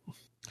it.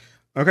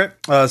 Okay,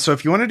 so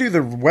if you want to do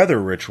the weather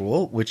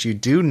ritual, which you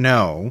do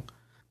know,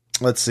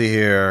 let's see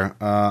here.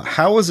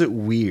 How is it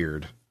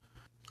weird?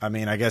 I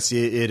mean, I guess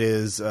it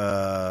is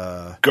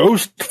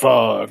Ghost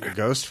fog.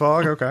 Ghost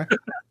fog. Okay,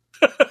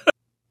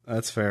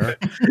 that's fair.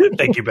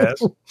 Thank you,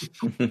 Baz.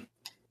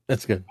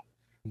 That's good.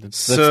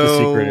 That's the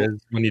secret.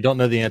 Is when you don't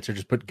know the answer,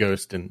 just put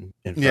ghost in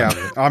front of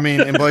it. I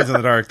mean, in Blades in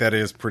the Dark, that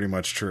is pretty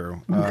much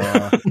true.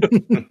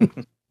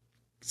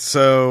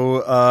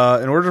 So,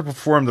 in order to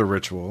perform the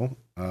ritual,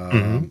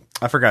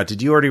 I forgot.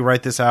 Did you already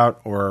write this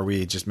out, or are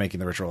we just making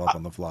the ritual up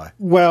on the fly?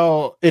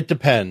 Well, it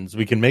depends.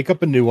 We can make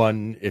up a new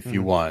one if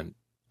you want,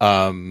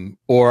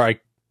 or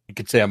you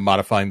could say I'm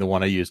modifying the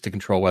one I used to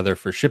control weather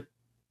for ship,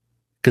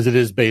 because it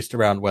is based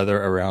around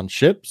weather around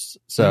ships.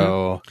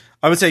 So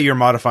I would say you're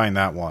modifying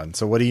that one.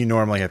 So, what do you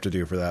normally have to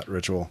do for that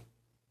ritual?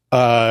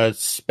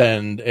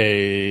 Spend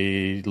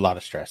a lot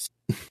of stress,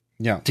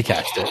 to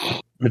cast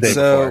it the day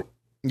before.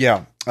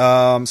 Yeah.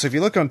 So if you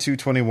look on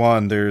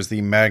 221, there's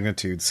the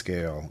magnitude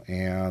scale,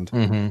 and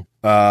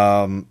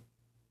so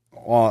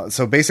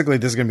basically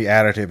this is going to be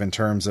additive in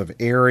terms of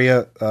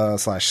area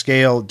 /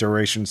 scale,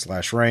 duration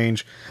 /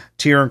 range,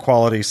 tier and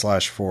quality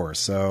 / force.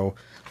 So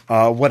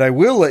what I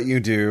will let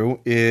you do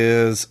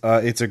is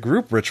it's a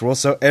group ritual,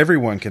 so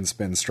everyone can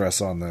spend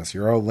stress on this.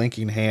 You're all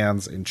linking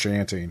hands and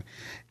chanting.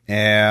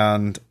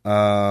 And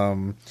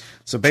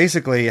so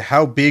basically,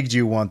 how big do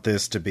you want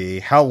this to be?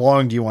 How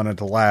long do you want it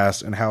to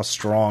last? And how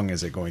strong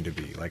is it going to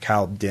be? Like,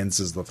 how dense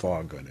is the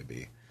fog going to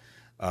be?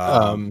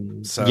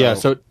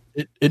 So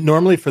it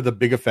normally, for the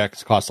big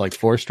effects, costs like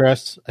 4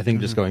 stress. I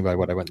think just going by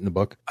what I went in the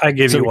book. I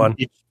gave you one.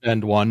 Each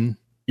spend 1,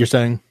 you're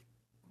saying?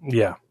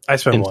 Yeah, I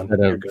spend Instead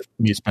 1. Of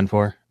you spend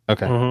 4?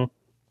 Okay.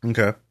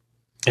 Okay.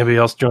 Anybody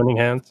else joining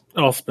hands?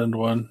 I'll spend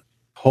 1.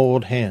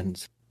 Hold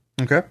hands.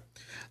 Okay.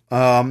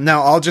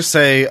 Now I'll just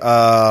say,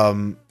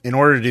 in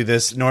order to do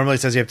this, normally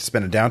it says you have to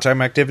spend a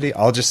downtime activity.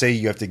 I'll just say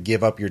you have to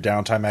give up your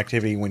downtime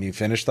activity when you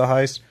finish the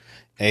heist.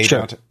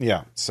 Sure.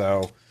 Yeah.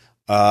 So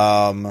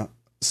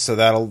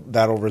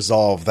that'll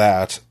resolve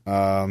that.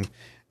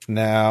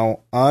 Now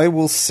I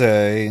will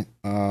say,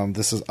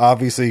 this is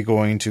obviously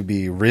going to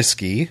be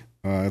risky.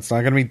 It's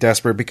not going to be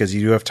desperate because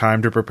you do have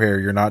time to prepare.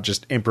 You're not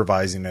just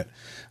improvising it.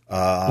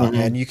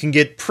 And you can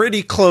get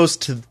pretty close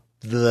to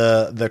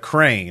the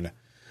crane.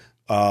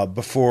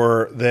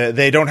 Before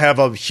they don't have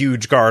a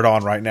huge guard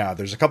on right now.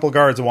 There's a couple of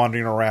guards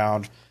wandering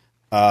around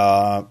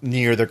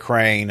near the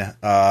crane.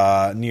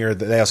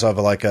 They also have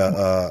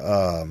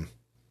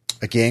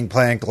a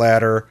gangplank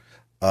ladder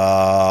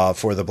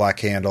for the Black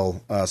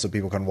Candle, so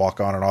people can walk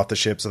on and off the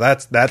ship. So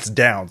that's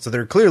down. So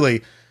they're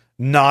clearly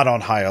not on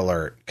high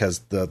alert because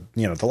the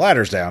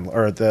ladder's down,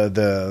 or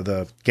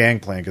the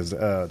gangplank is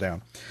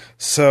down.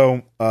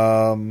 So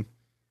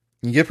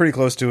you get pretty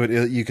close to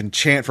it. You can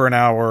chant for an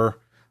hour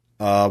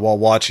while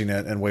watching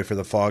it and wait for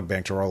the fog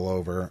bank to roll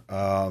over.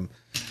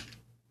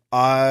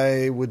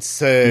 I would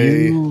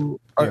say...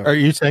 Are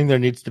you saying there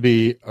needs to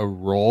be a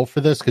roll for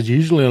this? Because you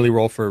usually only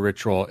roll for a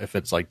ritual if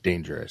it's like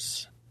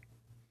dangerous.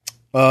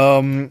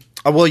 Well,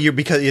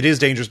 because it is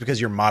dangerous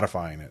because you're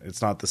modifying it.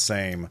 It's not the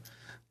same.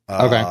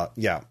 Okay.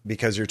 Yeah,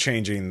 because you're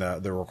changing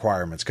the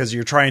requirements. Because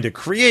you're trying to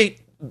create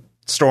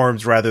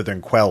storms rather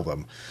than quell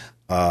them.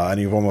 And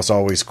you've almost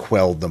always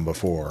quelled them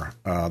before.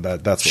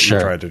 That's what you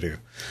tried to do.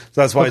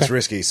 So that's why it's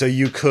risky. So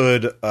you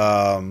could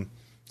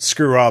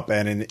screw up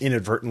and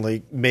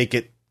inadvertently make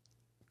it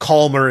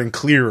calmer and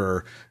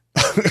clearer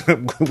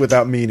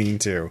without meaning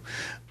to.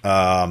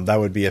 That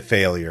would be a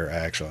failure,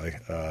 actually,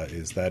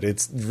 is that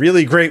it's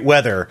really great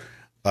weather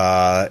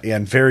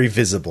and very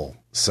visible.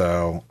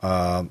 So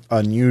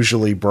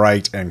unusually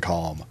bright and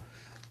calm.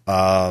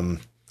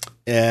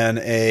 And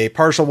a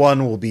partial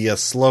one will be a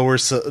slower,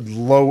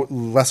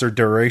 lesser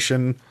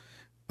duration.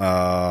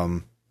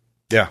 So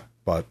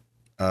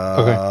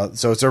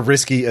it's a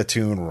risky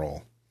attune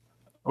roll.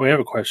 We have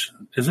a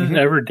question. Is it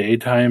ever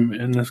daytime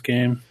in this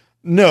game?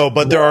 No,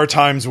 but there are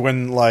times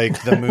when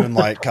like the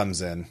moonlight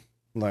comes in.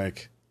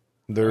 Like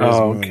there is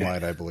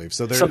moonlight, I believe.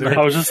 So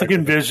I was just like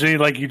envisioning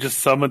like you just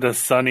summoned a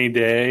sunny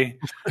day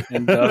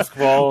in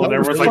Duskfall, and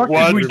everyone's like,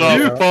 "What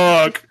the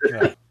fuck?"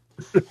 Yeah.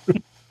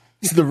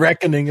 The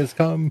reckoning has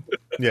come.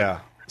 Yeah.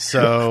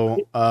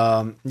 So,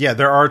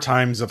 there are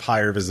times of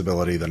higher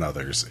visibility than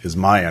others, is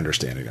my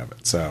understanding of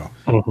it. So,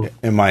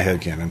 in my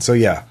headcanon. So,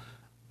 yeah.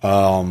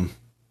 Do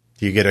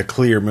you get a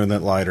clear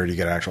moonlit light or do you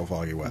get actual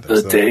foggy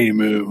weather? The day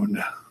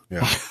moon.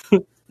 Yeah.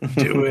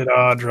 Do it,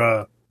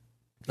 Audra.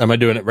 Am I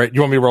doing it right?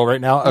 You want me to roll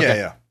right now? Okay.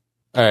 Yeah.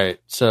 All right.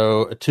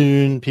 So,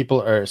 attune,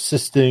 people are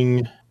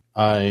assisting.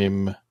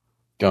 I'm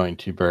going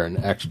to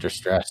burn extra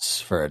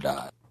stress for a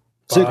die.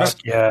 6.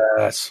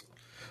 Yes.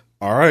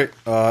 All right.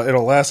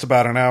 It'll last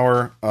about an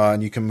hour,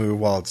 and you can move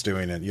while it's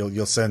doing it.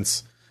 You'll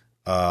sense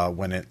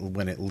when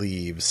it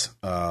leaves,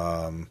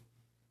 when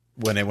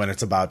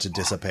it's about to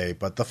dissipate.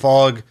 But the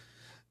fog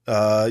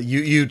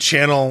You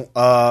channel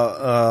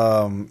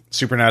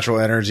supernatural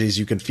energies.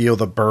 You can feel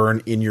the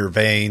burn in your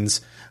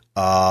veins,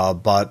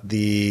 but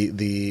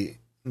the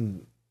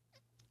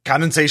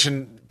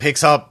condensation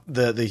picks up.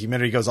 The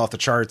humidity goes off the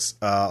charts.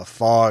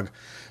 Fog.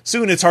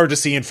 Soon it's hard to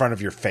see in front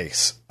of your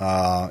face.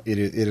 It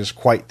is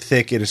quite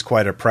thick. It is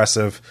quite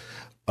oppressive.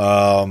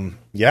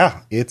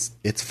 Yeah,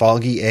 it's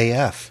foggy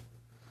AF.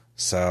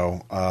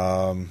 So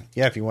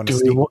yeah, if you want to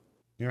sneak.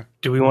 Yeah.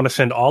 Do we want to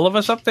send all of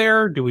us up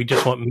there? Do we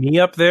just want me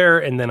up there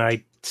and then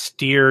I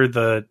steer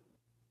the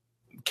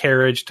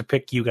carriage to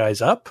pick you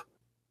guys up?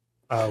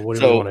 What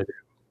do we want to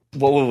do?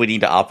 What would we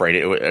need to operate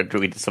it? Do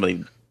we do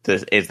something?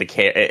 Is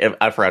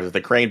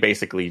the crane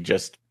basically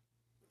just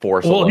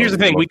force? Well, here's the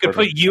thing: we could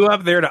put you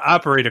up there to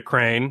operate a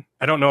crane.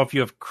 I don't know if you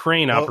have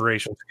crane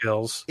operation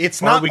skills.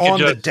 It's not on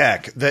the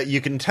deck. That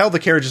you can tell the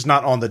carriage is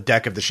not on the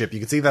deck of the ship. You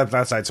can see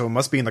that side, so it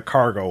must be in the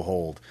cargo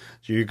hold.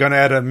 So you're going to,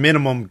 at a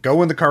minimum,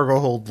 go in the cargo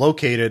hold,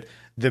 locate it,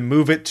 then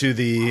move it to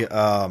the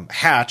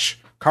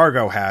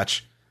cargo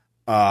hatch,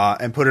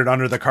 and put it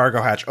under the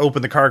cargo hatch.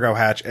 Open the cargo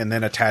hatch, and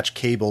then attach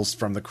cables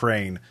from the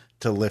crane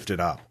to lift it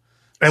up.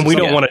 And we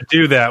don't want to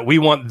do that. We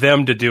want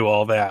them to do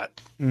all that.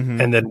 Mm-hmm.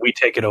 And then we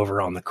take it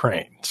over on the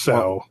crane.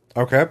 So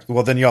okay.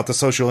 Well, then you have to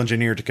social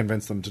engineer to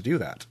convince them to do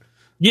that.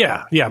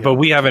 Yeah. But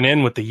we have an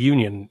in with the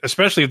union,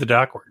 especially the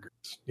dock workers.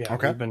 Yeah.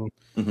 Okay.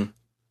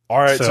 All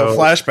right. So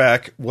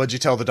flashback. What'd you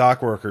tell the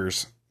dock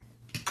workers?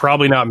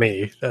 Probably not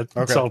me.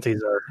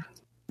 Salty's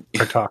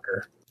our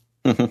talker.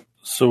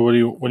 So what do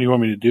you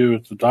want me to do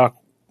with the dock?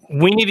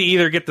 We need to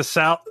either get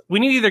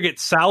get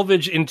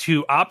salvage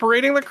into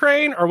operating the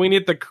crane, or we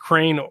need the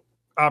crane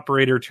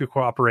operator to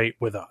cooperate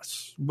with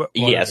us.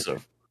 Yes.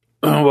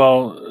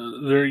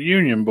 Well, they're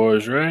union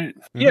boys, right?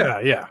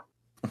 Yeah.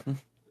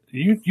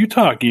 You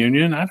talk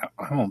union. I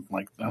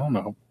don't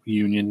know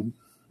union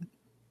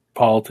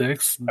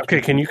politics.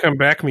 Okay, can you come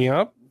back me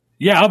up?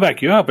 Yeah, I'll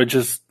back you up. But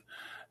just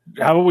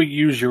how about we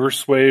use your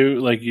sway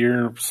as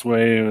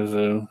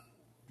a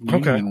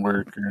union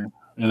worker,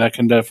 and that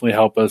can definitely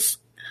help us.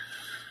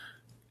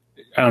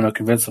 I don't know,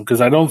 convince them, because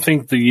I don't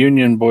think the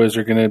union boys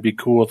are going to be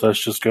cool with us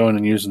just going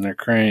and using their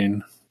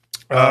crane.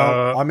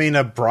 I mean,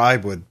 a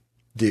bribe would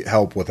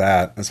help with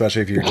that,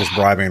 especially if you're just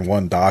bribing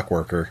one dock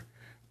worker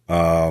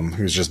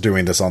who's just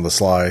doing this on the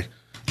sly,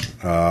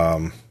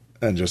 and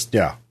just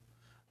you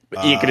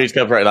could just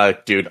go right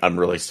like, dude, I'm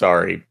really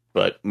sorry,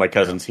 but my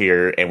cousin's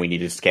here and we need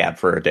to scab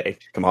for a day.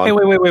 Come on. Hey,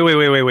 wait.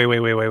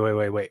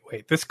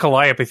 This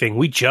Calliope thing,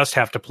 we just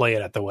have to play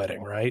it at the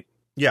wedding, right?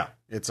 Yeah,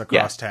 it's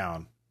across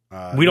town.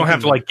 We don't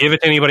have to give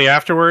it to anybody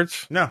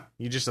afterwards? No,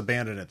 you just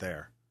abandon it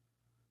there.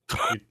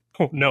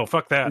 No,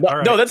 fuck that. No, all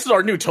right. No, this is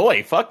our new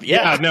toy. Fuck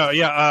yeah.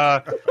 Okay.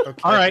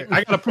 All right,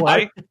 I got to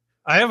play.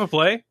 I have a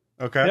play.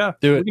 Okay. Yeah,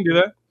 do it. We can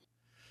do that.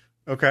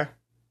 Okay.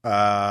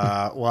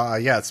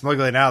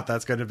 Smuggling out,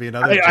 that's going to be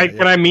another.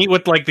 Can I meet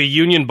with the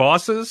union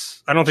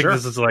bosses? I don't think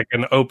this is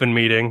an open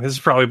meeting. This is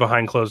probably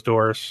behind closed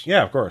doors.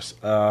 Yeah, of course.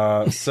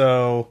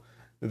 So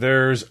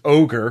there's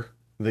Ogre,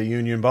 the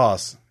union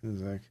boss.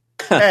 He's like,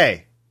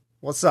 hey,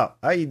 what's up?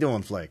 How you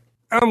doing, Flake?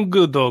 I'm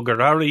good, Ogre.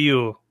 How are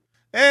you?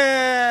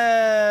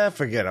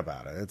 Forget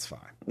about it. It's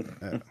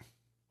fine.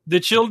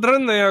 The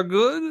children, they are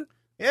good?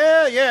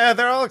 Yeah,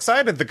 they're all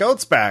excited. The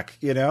goat's back.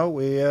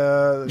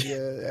 Everyone's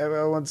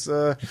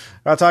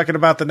talking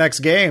about the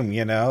next game.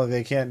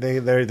 They can't.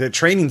 Their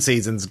training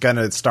season's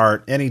gonna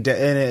start in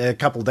a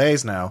couple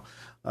days now.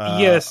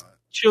 Yes,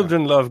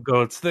 children love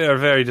goats. They are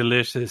very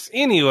delicious.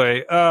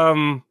 Anyway,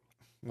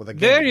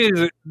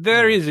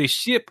 there is a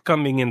ship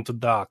coming into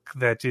dock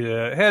that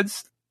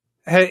is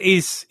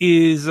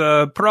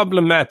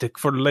problematic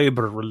for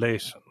labor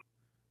relation.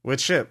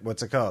 Which ship?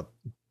 What's it called?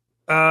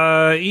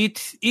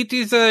 It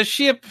is a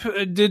ship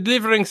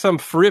delivering some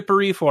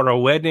frippery for a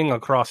wedding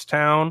across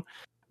town,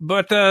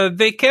 but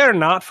they care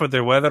not for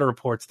their weather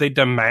reports. They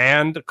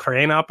demand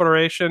crane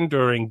operation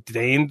during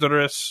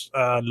dangerous,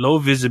 low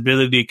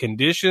visibility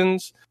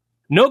conditions.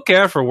 No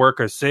care for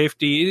worker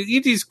safety.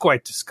 It is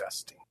quite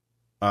disgusting.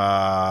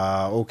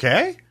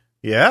 Okay.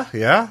 Yeah.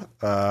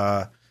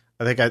 I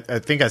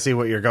think I see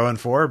what you're going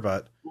for,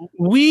 but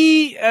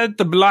we at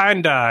the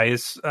Blind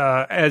Eyes,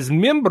 as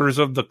members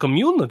of the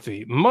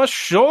community, must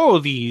show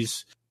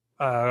these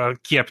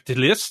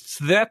capitalists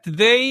that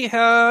they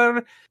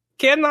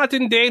cannot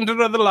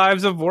endanger the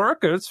lives of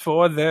workers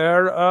for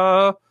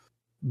their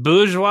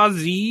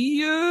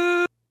bourgeoisie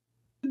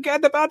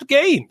gadabout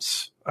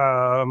games.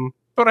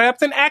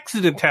 Perhaps an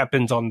accident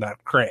happens on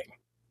that crane.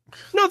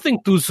 Nothing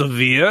too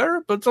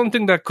severe, but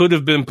something that could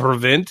have been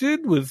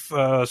prevented with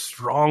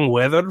strong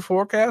weather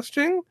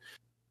forecasting.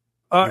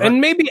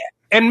 And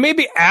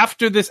maybe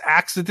after this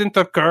accident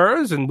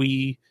occurs and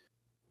we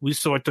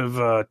sort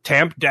of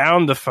tamp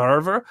down the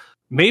fervor,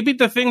 maybe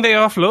the thing they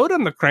offload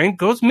on the crane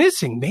goes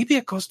missing. Maybe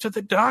it goes to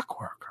the dock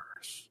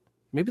workers.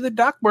 Maybe the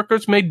dock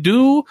workers may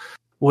do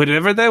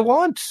whatever they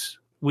want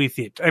with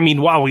it. I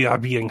mean, while we are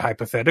being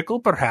hypothetical,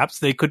 perhaps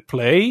they could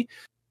play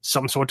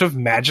some sort of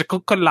magical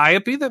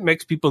calliope that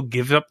makes people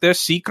give up their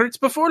secrets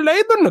before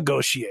labor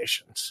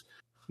negotiations.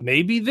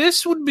 maybe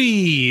this would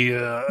be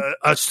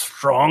a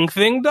strong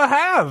thing to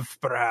have,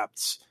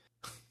 perhaps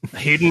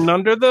hidden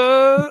under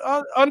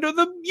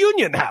the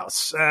Union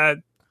House.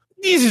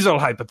 This is all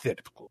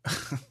hypothetical.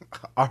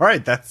 All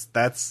right, that's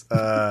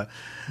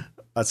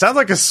it sounds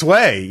like a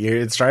sway.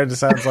 It's trying to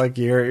sound like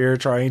you're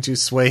trying to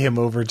sway him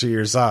over to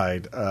your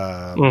side.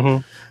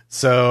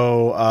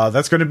 So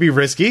that's going to be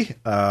risky.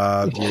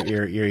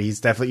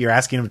 You're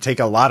asking him to take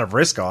a lot of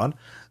risk on.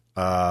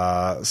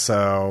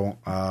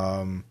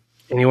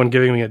 Anyone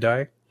giving me a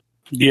die?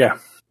 Yeah.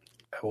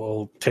 I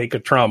will take a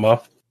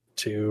trauma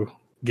to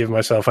give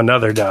myself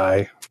another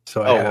die.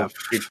 So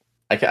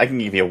I can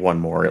give you one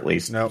more at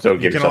least. No, so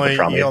give yourself a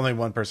trauma. Only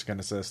one person can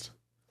assist.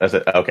 That's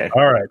it. Okay.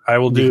 All right. I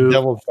will do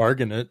devil's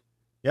bargain it.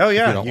 Oh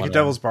yeah, you can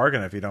devil's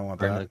bargain if you don't want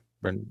that.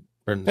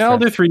 Yeah, I'll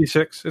do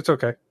 3d6. It's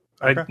okay.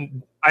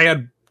 I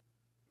had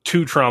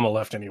 2 trauma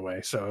left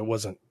anyway, so it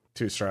wasn't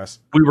too stressed.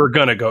 We were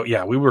gonna go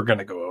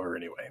over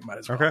anyway. Might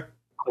as well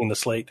clean the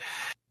slate.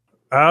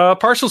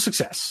 Partial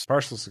success.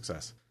 A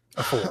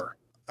 4.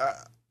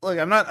 Look,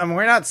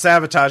 we're not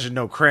sabotaging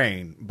no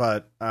crane,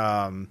 but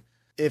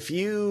if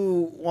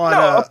you want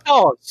a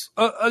pause,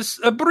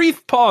 a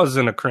brief pause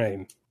in a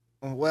crane.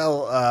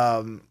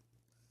 Well,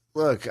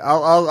 look,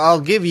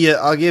 I'll give you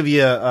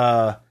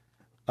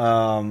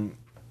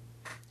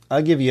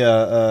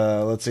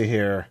let's see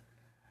here.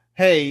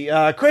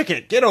 Hey,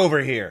 Cricket, get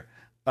over here.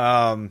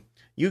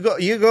 You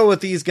go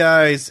with these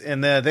guys,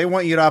 and they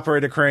want you to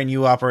operate a crane.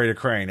 You operate a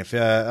crane. If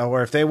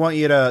they want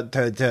you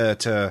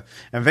to,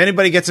 and if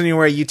anybody gets in your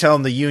way, you tell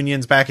them the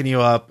union's backing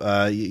you up.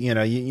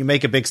 You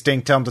make a big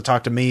stink. Tell them to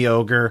talk to me,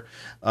 Ogre.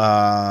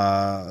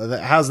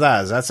 How's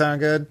that? Does that sound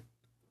good?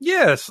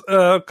 Yes,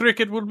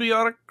 Cricket will be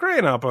our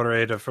crane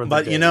operator for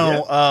the day. Put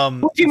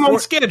him on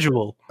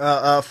schedule.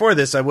 For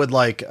this, I would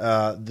like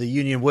the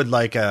union would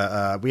like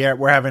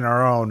we're having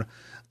our own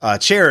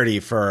charity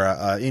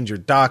for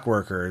injured dock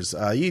workers.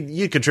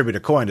 You'd contribute a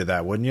coin to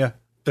that, wouldn't you?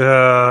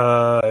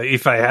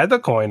 If I had the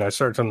coin, I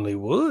certainly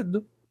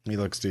would. He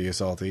looks to you,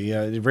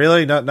 Salty.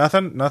 Really,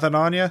 nothing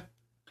on you.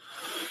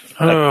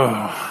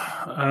 A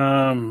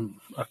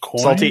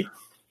coin.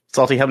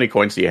 Salty. How many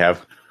coins do you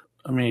have?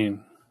 I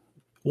mean.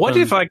 What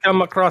if I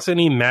come across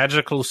any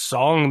magical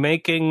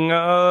song-making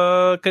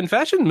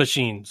confession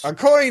machines? A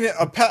coin,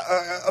 a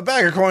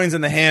bag of coins in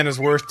the hand is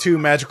worth 2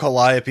 magical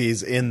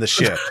Calliopes in the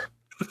ship.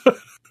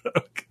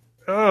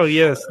 Oh,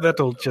 yes,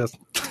 that'll just...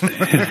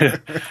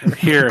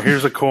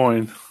 Here's a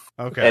coin.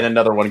 Okay. And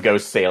another one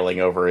goes sailing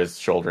over his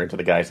shoulder into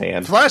the guy's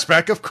hand.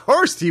 Flashback, of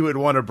course he would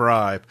want a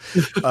bribe.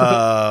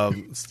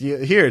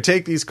 Here,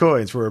 take these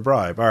coins for a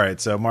bribe. All right,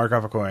 so mark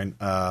off a coin.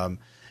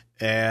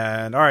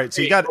 And all right,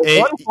 so you got a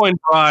 1 coin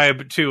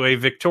bribe to a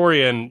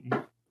Victorian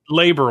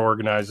labor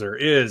organizer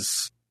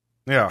is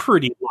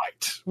pretty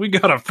light. We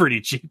got a pretty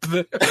cheap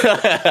there.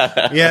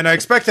 Yeah, and I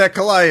expect that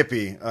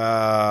Calliope.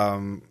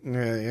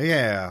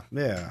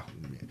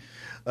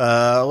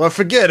 Well,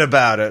 forget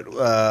about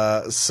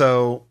it.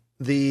 So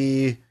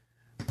the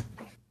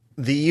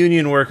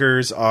union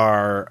workers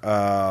are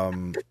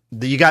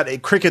you got a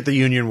Cricket, the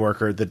union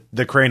worker,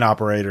 the crane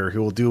operator,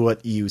 who will do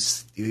what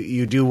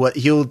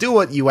he'll do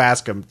what you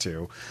ask him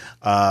to,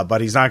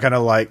 but he's not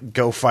gonna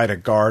go fight a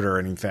guard or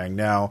anything.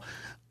 Now,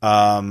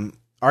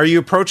 are you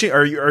approaching?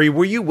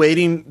 Were you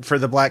waiting for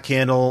the Black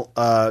Candle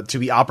to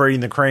be operating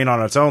the crane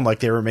on its own, like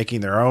they were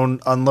making their own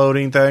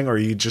unloading thing, or are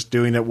you just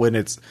doing it when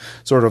it's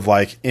sort of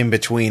in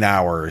between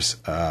hours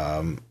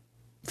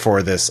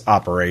for this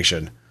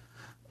operation?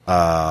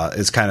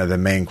 Is kind of the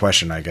main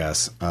question, I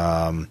guess.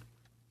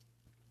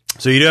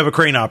 So you do have a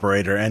crane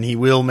operator, and he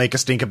will make a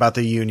stink about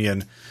the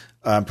union,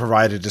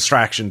 provide a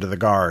distraction to the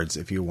guards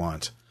if you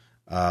want.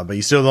 But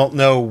you still don't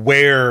know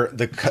where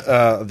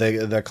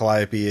the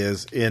Calliope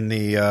is in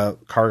the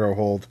cargo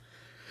hold,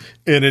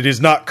 and it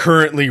is not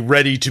currently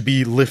ready to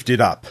be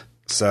lifted up.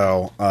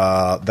 So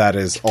that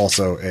is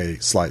also a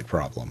slight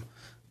problem.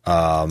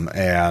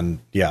 And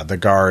yeah, the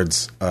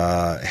guards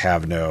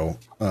have no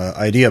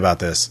idea about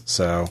this.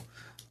 So.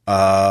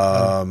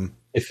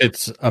 If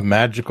it's a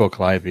magical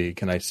Calliope,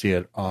 can I see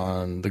it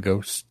on the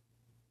ghost?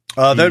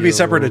 That would be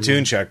separate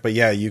attune check, but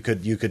yeah, you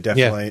could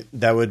definitely.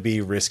 That would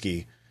be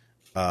risky.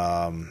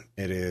 It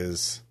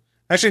is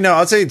actually no.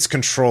 I'd say it's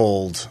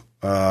controlled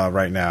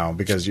right now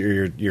because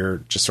you're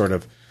just sort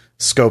of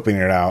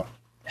scoping it out,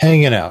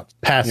 hanging out,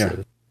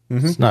 passive. Yeah.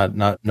 Mm-hmm. It's not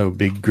no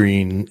big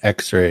green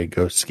X-ray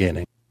ghost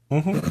scanning.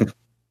 Mm-hmm. Is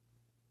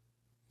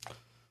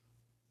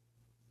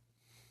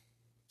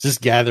this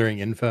gathering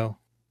info?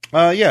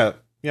 Yeah.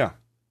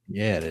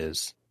 Yeah, it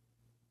is.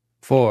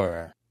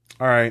 4.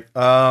 All right.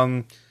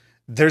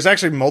 There's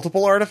actually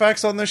multiple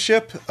artifacts on this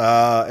ship,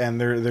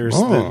 and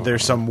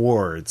there's some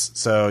wards.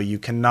 So you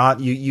cannot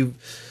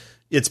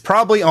it's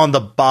probably on the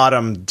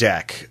bottom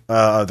deck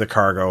of the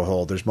cargo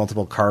hold. There's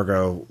multiple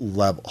cargo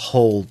level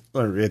hold,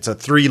 or it's a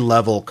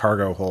 3-level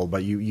cargo hold,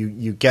 but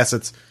you guess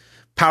it's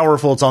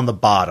powerful. It's on the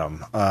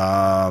bottom.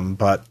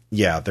 But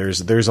yeah, there's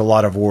a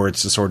lot of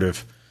wards to sort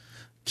of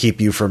keep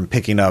you from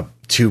picking up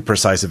too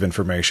precise of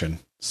information.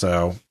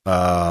 So,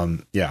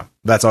 yeah,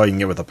 that's all you can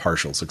get with a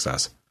partial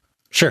success.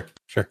 Sure.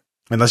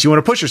 Unless you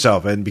want to push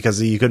yourself, and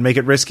because you could make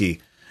it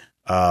risky.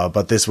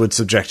 But this would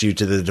subject you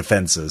to the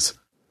defenses.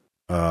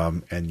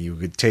 And you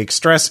could take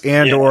stress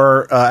and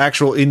or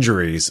actual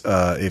injuries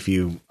if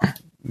you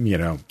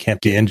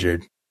can't be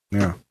injured.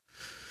 Yeah.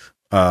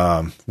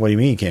 What do you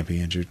mean you can't be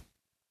injured?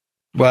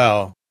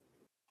 Well,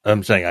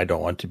 I'm saying I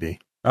don't want to be.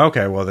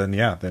 Okay, well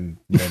then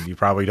you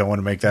probably don't want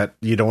to make that.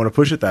 You don't want to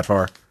push it that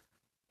far.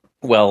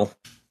 Well,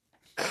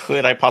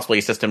 could I possibly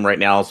assist him right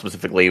now,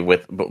 specifically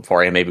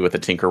before I maybe with a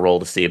tinker roll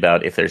to see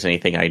about if there's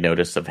anything I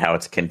notice of how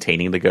it's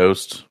containing the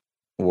ghost,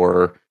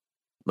 or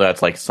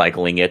that's like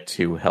cycling it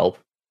to help?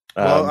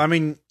 Well, I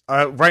mean,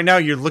 right now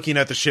you're looking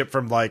at the ship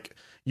from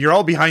you're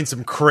all behind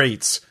some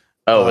crates.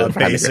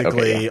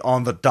 Basically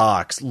on the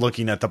docks,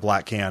 looking at the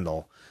Black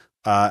Candle.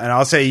 And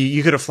I'll say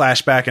you could have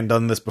flashed back and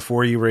done this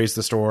before you raised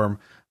the storm,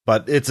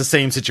 but it's the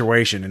same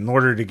situation. In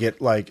order to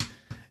get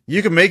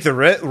you can make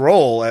the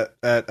roll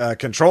at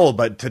control,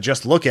 but to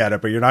just look at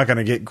it, but you're not going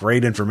to get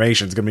great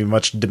information. It's going to be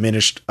much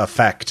diminished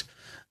effect,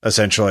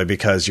 essentially,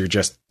 because you're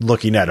just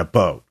looking at a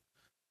boat.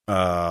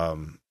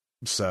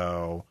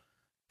 So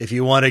if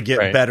you want to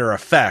get better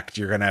effect,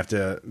 you're going to have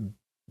to,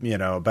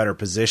 a better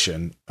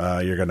position.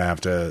 You're going to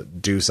have to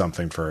do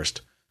something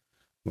first,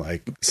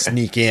 like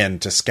sneak in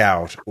to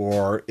scout,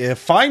 or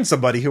find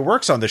somebody who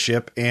works on the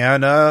ship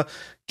and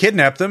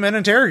kidnap them and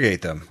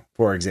interrogate them,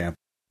 for example.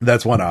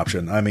 That's one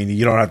option. I mean,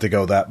 you don't have to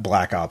go that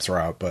Black Ops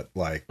route, but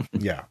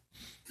yeah.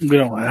 We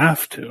don't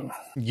have to.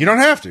 You don't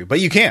have to,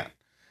 but you can.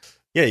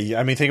 Yeah,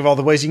 I mean, think of all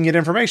the ways you can get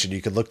information.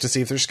 You could look to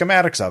see if there's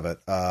schematics of it.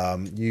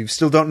 You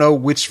still don't know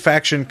which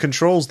faction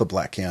controls the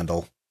Black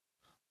Candle.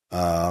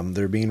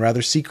 They're being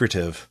rather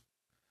secretive.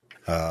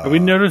 Have we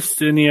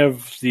noticed any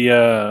of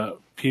the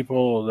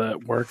people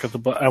that work at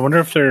the I wonder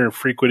if they're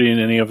frequenting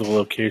any of the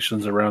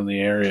locations around the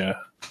area.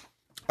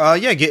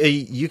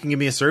 You can give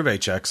me a survey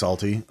check,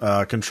 Salty,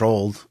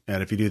 controlled.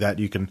 And if you do that,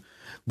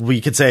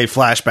 we could say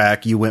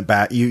flashback. You went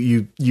back,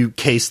 you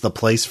cased the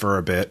place for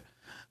a bit,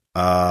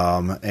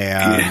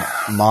 and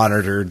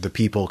monitored the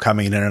people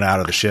coming in and out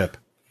of the ship.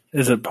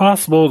 Is it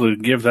possible to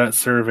give that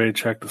survey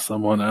check to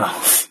someone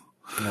else?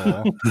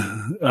 No.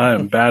 I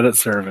am bad at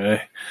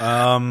survey.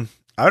 I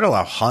would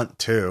allow hunt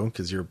too,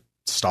 because you're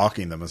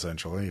stalking them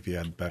essentially. If you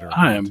had better,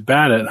 I am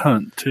bad at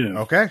hunt too.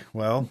 Okay,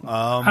 well,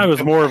 I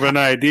was more of an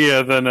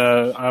idea than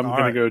I'm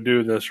going to go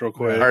do this real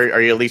quick.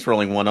 Are you at least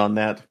rolling one on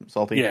that,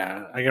 Salty?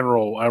 Yeah, I can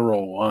roll. I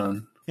roll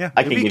one. Yeah,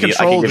 I can give you a dice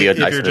if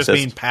you're just assist.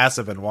 being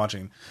passive and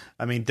watching.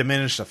 I mean,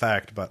 diminished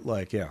effect, but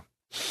yeah.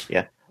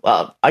 Yeah.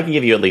 Well, I can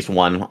give you at least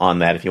one on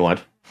that if you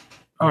want.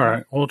 All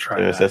right, we'll try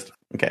that. Assist.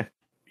 Okay.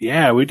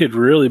 Yeah, we did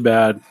really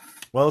bad.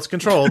 Well, it's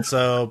controlled,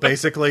 so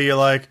basically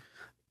you're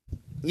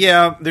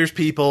yeah, there's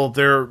people.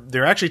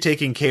 They're actually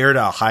taking care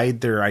to hide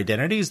their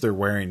identities. They're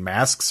wearing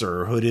masks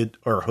or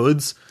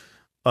hoods.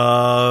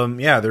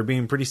 Yeah, they're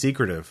being pretty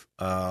secretive.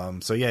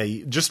 So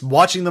yeah, just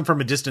watching them from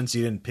a distance,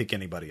 you didn't pick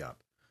anybody up.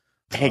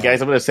 Hey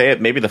guys, I'm going to say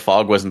it. Maybe the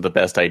fog wasn't the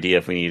best idea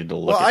if we needed to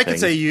look. Well, at I could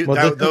say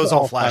those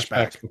all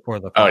flashbacks before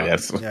the. Oh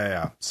yes.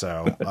 Yeah.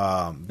 So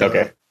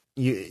okay.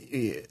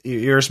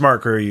 You're a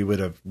smart crew. You would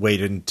have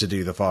waited to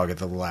do the fog at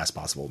the last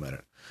possible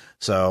minute.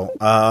 So,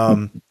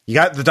 you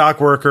got the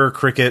dock worker,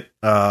 Cricket,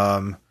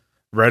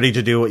 ready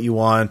to do what you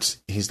want.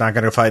 He's not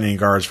going to fight any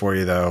guards for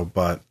you though,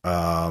 but,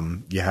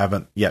 you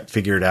haven't yet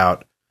figured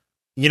out,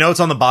 it's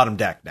on the bottom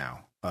deck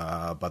now.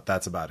 But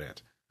that's about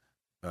it.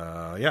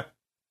 Yeah.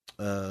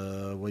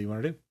 What do you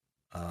want to do?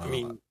 I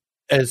mean,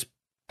 as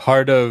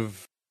part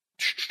of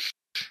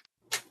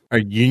our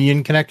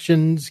union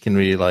connections, can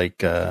we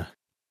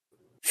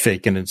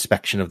fake an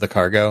inspection of the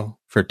cargo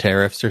for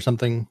tariffs or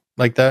something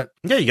like that?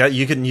 Yeah,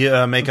 you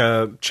can make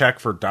a check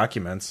for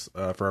documents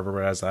for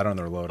everyone has that on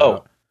their loadout.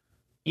 Oh,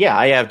 yeah,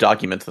 I have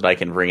documents that I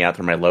can bring out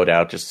from my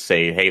loadout. Just to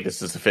say, hey,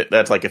 this is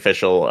that's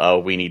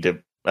official. We need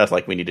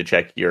to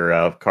check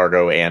your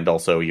cargo and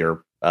also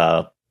your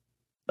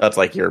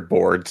that's your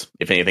boards.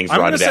 If anything's I'm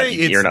rotted out,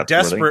 you're not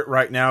desperate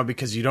right now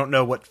because you don't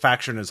know what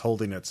faction is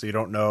holding it, so you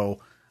don't know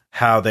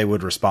how they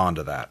would respond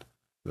to that.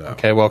 So.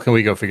 Okay, well, can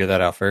we go figure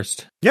that out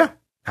first? Yeah.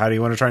 How do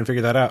you want to try and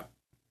figure that out?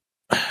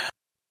 I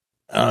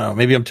don't know.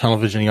 Maybe I'm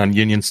televisioning on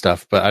union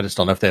stuff, but I just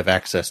don't know if they have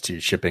access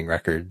to shipping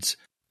records.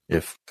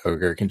 If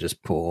Ogre can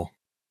just pull,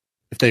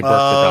 if they work the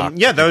dock,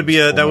 yeah,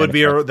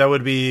 that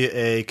would be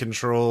a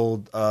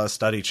controlled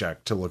study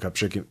check to look up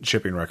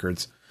shipping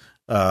records.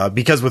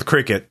 Because with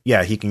Cricket,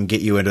 yeah, he can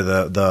get you into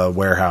the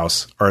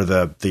warehouse or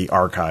the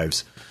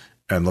archives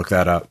and look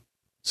that up.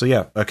 So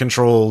yeah, a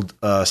controlled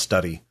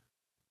study.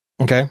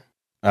 Okay.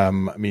 I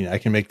mean, I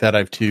can make that. I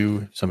have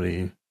two.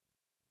 Somebody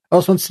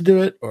else wants to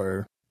do it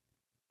or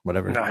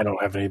whatever. No, I don't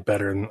have any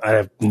better. I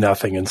have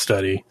nothing in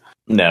study.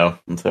 No,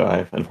 so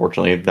I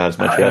unfortunately not as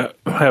much yet.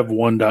 I have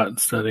one dot in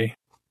study.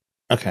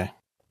 Okay.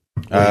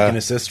 Well, you can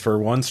assist for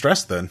one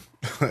stress then.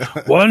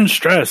 One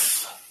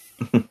stress.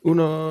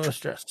 Uno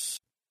stress.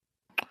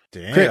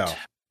 Damn. Crit.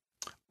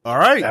 All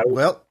right.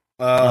 Well,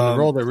 on a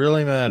roll that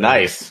really mattered.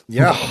 Nice.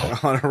 Yeah,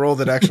 on a roll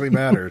that actually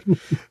mattered.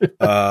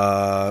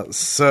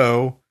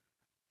 So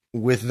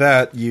with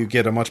that, you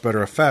get a much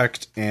better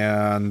effect,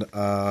 and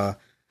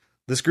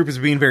this group is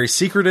being very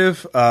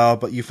secretive,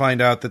 but you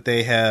find out that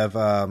they have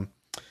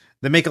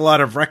they make a lot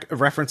of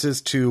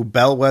references to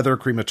Bellwether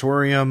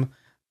Crematorium,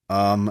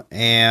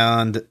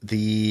 and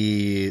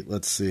the,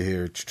 let's see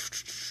here,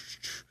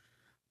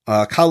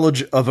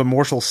 College of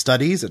Immortal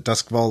Studies at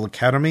Duskfall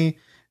Academy,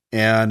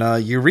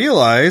 and you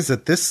realize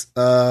that this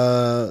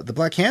the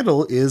Black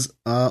Candle is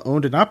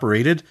owned and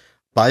operated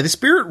by the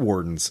Spirit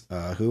Wardens,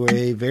 who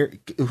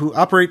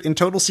operate in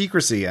total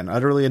secrecy and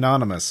utterly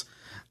anonymous.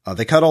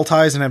 They cut all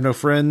ties and have no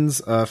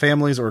friends,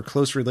 families, or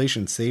close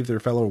relations save their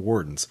fellow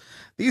wardens.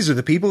 These are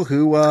the people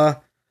who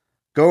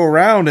go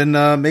around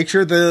and make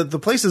sure the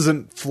place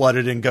isn't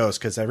flooded in ghosts,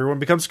 because everyone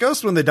becomes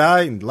ghosts when they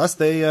die, unless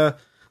they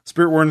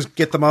Spirit Wardens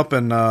get them up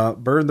and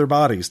burn their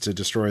bodies to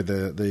destroy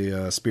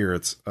the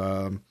spirits.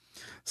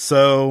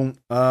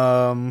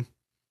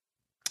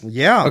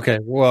 Yeah. Okay,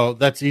 well,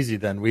 that's easy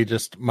then. We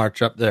just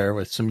march up there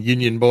with some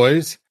Union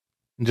boys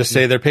and just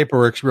say their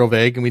paperwork's real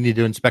vague and we need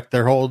to inspect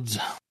their holds.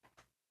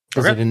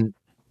 Because they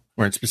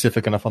weren't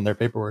specific enough on their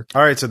paperwork.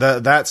 All right, so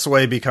that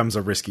sway becomes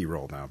a risky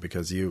roll now,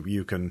 because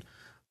you can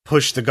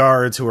push the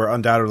guards, who are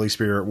undoubtedly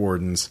Spirit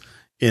Wardens,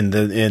 in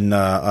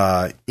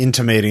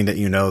intimating that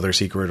you know their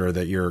secret or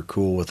that you're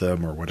cool with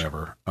them or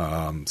whatever.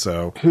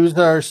 So who's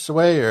our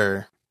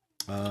swayer?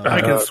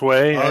 I can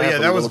sway. Oh yeah,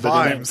 that was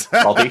Vimes.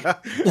 Salty.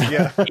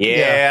 Yeah.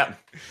 Yeah.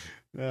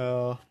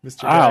 Oh,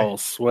 Mr. I'll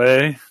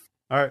sway.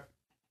 All right.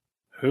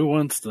 Who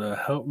wants to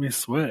help me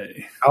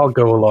sway? I'll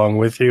go along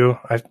with you.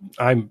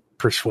 I'm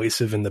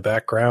persuasive in the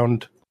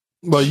background.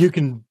 Well, you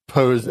can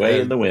pose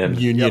Way in the wind.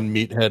 Union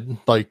meathead.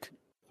 Like,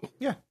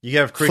 Yeah, you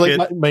have Flake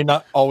Cricket. may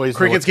not always.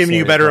 Cricket's giving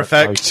you better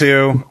effect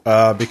too,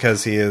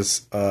 because he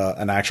is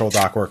an actual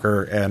dock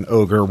worker, and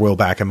Ogre will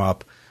back him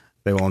up.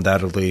 They will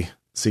undoubtedly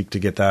seek to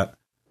get that.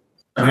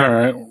 All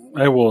right,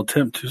 I will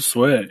attempt to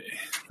sway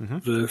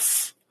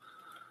this.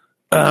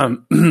 Are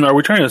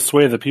we trying to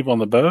sway the people on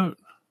the boat?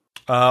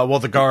 Well,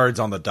 the guards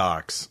on the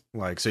docks,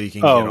 so you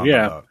can get on the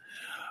boat.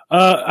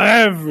 I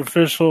have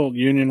official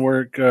union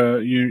work.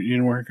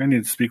 Union work. I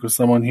need to speak with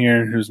someone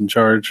here who's in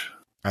charge.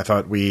 I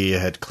thought we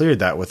had cleared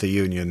that with the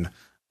union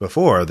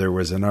before. There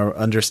was an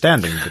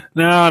understanding.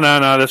 No.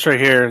 That's right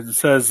here. It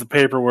says the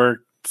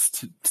paperwork.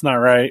 It's not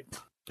right.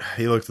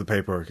 He looked at the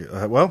paperwork.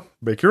 Well,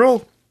 make your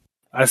roll.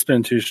 I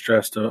spend too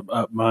stressed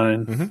up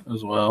mine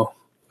as well.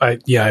 I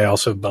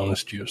also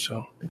bonused you,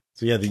 so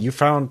yeah, you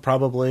found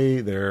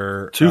probably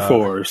their 2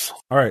 4s.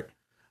 All right,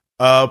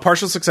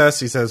 partial success.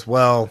 He says,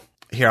 "Well,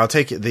 here, I'll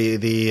take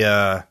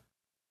the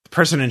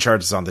person in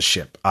charge is on the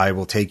ship. I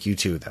will take you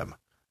to them,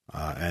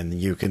 and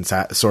you can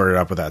sort it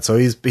up with that." So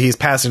he's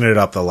passing it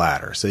up the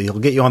ladder. So he'll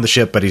get you on the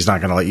ship, but he's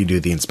not going to let you do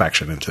the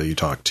inspection until you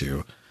talk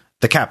to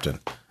the captain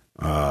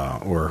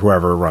or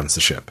whoever runs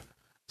the ship.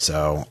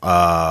 So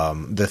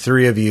the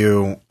three of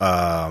you,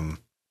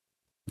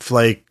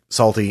 Flake,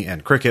 Salty,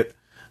 and Cricket,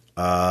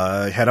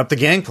 head up the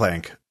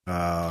gangplank.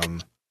 Now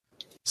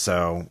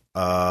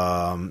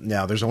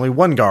there's only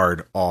one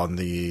guard on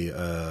the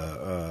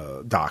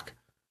dock.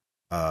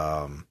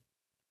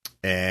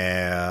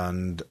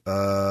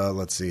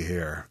 Let's see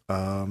here.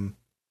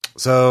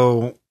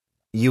 So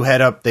you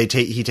head up. He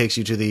takes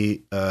you to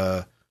the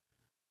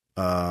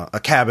a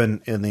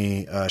cabin in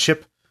the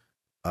ship,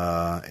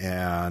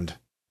 and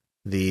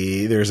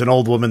there's an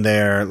old woman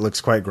there.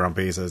 Looks quite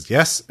grumpy. Says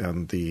yes,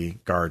 and the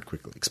guard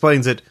quickly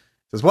explains it.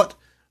 Says what?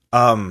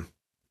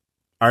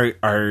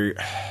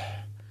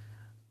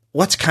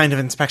 What kind of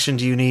inspection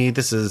do you need?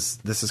 This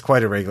is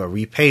quite irregular.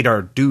 We paid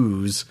our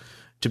dues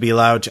to be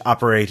allowed to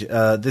operate.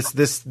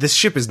 This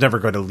ship is never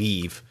going to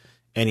leave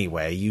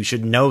anyway. You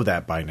should know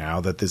that by now.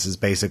 That this is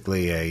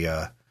basically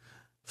a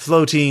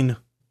floating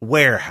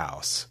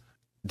warehouse.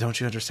 Don't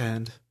you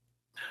understand?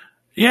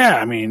 Yeah,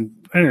 I mean,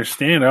 I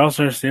understand. I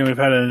also understand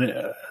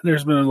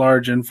there's been a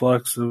large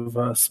influx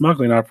of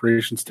smuggling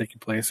operations taking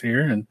place here,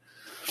 and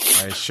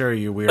I assure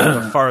you, we are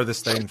the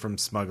farthest thing from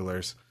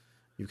smugglers.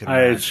 You can.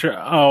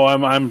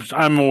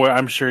 I'm aware.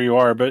 I'm sure you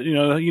are, but you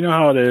know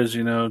how it is.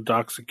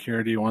 Dock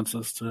security wants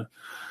us to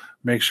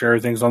make sure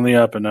everything's on the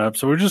up and up.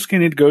 So we're just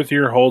going to need to go through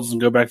your holds and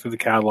go back through the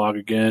catalog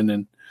again,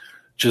 and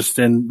just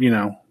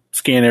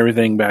scan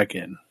everything back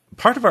in.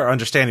 Part of our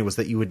understanding was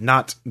that you would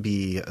not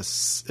be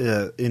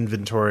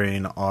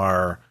inventorying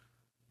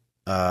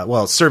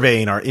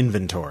surveying our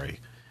inventory.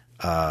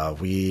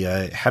 We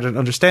had an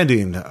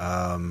understanding.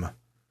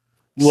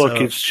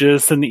 It's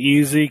just an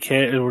easy.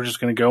 We're just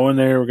going to go in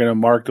there. We're going to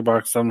mark the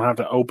box. I don't have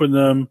to open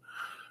them.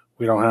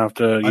 We don't have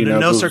to. Under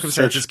no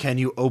circumstances can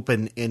you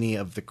open any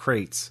of the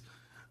crates.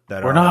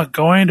 We're not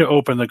going to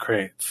open the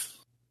crates.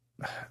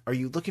 Are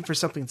you looking for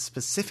something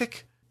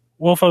specific?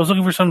 Well, if I was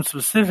looking for something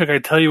specific,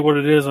 I'd tell you what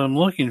it is I'm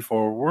looking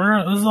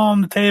for. This is all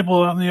on the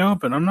table out in the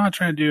open. I'm not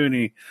trying to do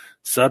any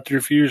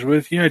subterfuge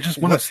with you. I just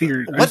want to see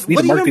your. I just need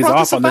to mark these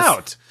off on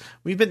this.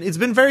 It's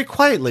been very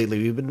quiet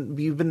lately.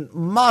 We've been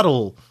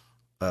model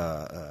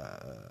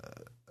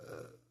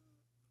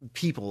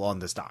people on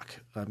this dock.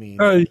 I mean,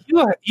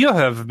 you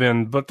have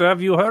been, but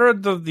have you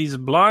heard of these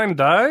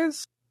blind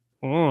eyes?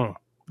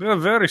 They're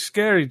very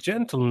scary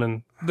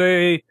gentlemen.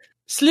 They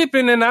slip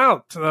in and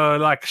out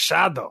like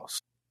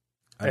shadows.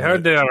 I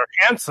heard they are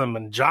handsome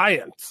and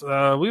giant.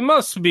 We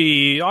must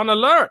be on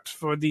alert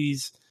for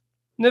these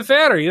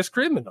nefarious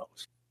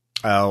criminals.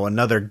 Oh,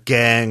 another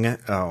gang.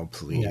 Oh,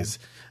 please.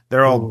 Yeah.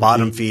 They're all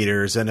bottom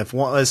feeders. And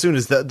as soon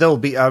as they'll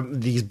be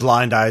these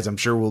blind eyes, I'm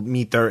sure will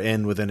meet their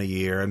end within a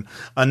year. And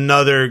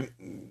another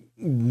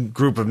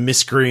group of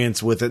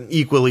miscreants with an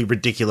equally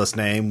ridiculous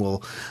name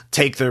will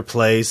take their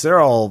place.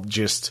 They're all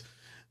just...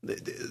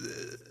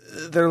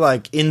 They're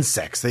like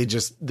insects. They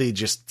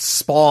just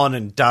spawn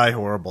and die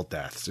horrible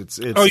deaths. It's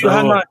you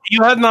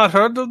had not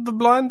heard of the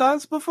blind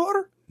eyes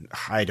before?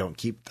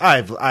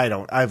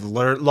 I've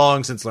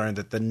long since learned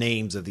that the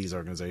names of these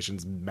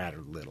organizations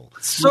matter little.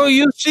 So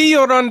you see,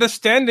 your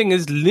understanding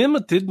is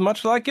limited,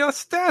 much like your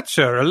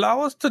stature.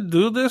 Allow us to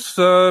do this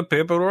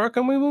paperwork,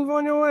 and we move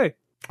on your way.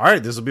 All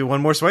right, this will be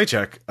one more sway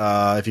check.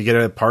 If you get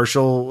a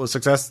partial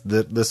success,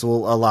 this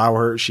will allow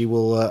her. She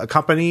will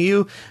accompany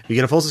you. If you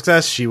get a full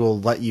success, she will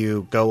let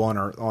you go on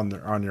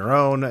your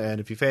own.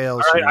 And if you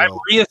fail, I'm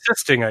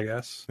re-assisting, I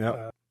guess.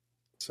 Yep.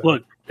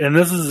 Look, and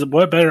this is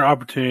what better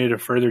opportunity to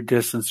further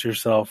distance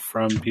yourself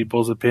from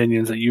people's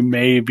opinions that you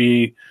may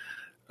be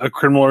a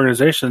criminal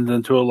organization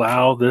than to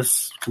allow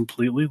this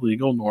completely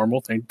legal,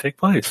 normal thing to take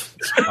place.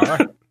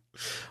 All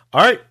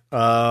right.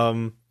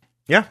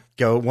 Yeah,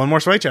 go one more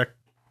sway check.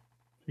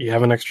 You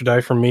have an extra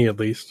die from me, at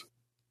least.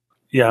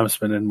 Yeah, I'm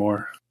spending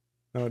more.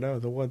 Oh, no,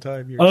 the one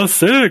time you're... Oh,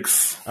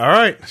 6. All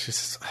right. She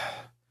says,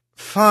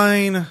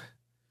 fine.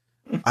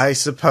 I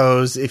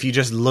suppose if you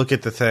just look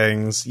at the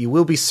things, you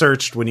will be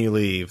searched when you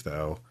leave,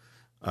 though.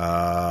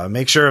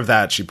 Make sure of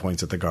that, she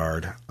points at the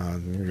guard.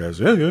 You guys,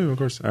 yeah, of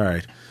course. All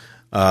right.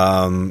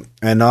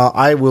 And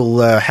I will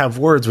have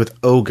words with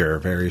Ogre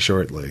very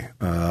shortly.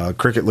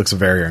 Cricket looks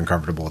very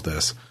uncomfortable with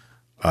this.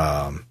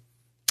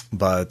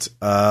 But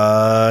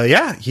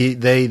yeah,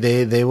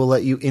 they will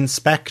let you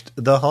inspect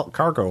the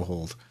cargo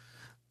hold.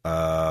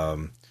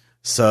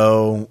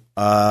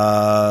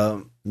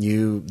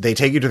 They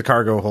take you to the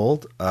cargo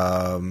hold.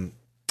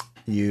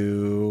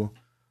 You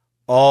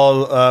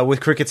all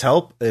with Cricket's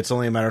help. It's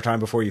only a matter of time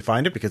before you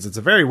find it because it's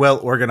a very well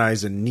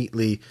organized and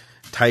neatly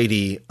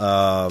tidy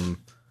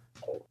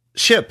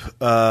ship.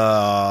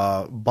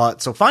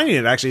 But so finding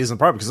it actually isn't a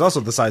problem because it's also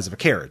the size of a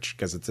carriage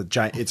because it's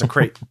a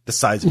crate the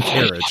size of a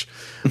carriage.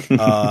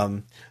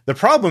 The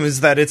problem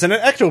is that it's in an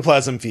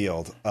ectoplasm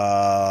field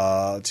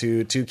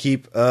to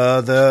keep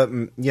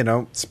the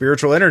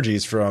spiritual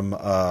energies from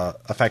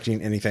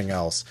affecting anything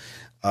else.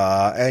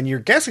 And you're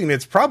guessing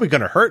it's probably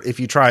going to hurt if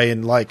you try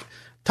and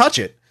touch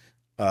it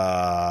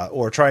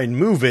or try and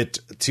move it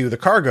to the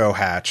cargo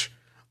hatch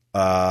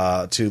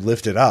to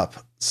lift it up.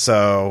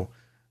 So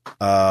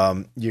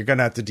you're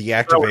gonna have to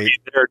deactivate. That would be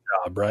their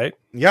job, right?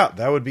 Yeah,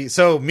 that would be.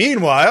 So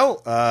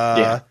meanwhile,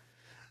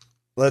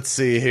 let's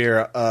see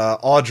here.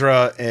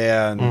 Audra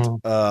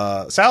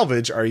and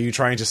Salvage, are you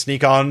trying to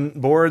sneak on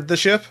board the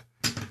ship?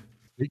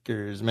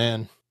 Sneakers,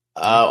 man.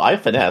 I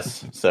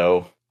finesse,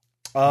 so.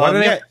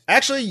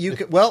 Actually, you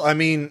could. Well, I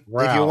mean,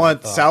 if you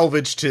want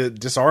Salvage to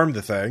disarm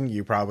the thing,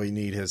 you probably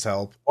need his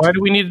help. Why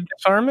do we need to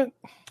disarm it?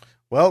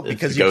 Well,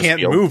 because you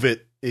can't move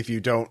it if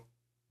you don't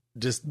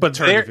just turn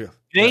the field.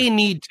 They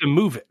need to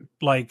move it.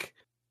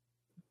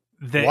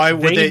 Why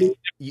would they?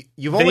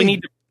 They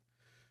need to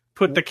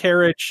put the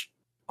carriage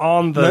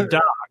on the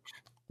dock.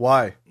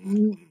 Why?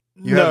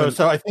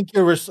 So I think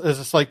there's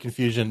a slight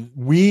confusion.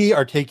 We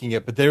are taking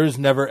it, but there is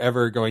never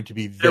ever going to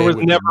be. There was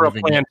never a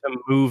plan to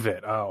move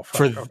it. Oh,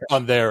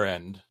 on their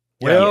end.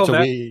 Well,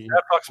 that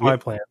fucks my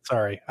plan.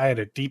 Sorry, I had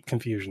a deep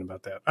confusion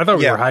about that. I thought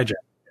we were hijacking it.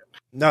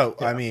 No,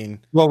 I mean,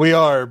 well, we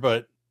are,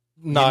 but.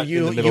 Not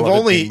you've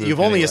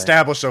only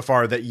established so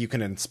far that you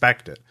can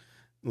inspect it.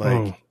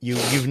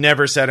 You've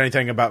never said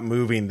anything about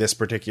moving this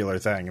particular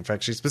thing. In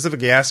fact, she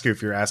specifically asked you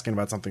if you're asking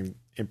about something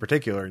in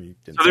particular, and you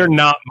didn't. So they're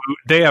not.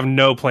 They have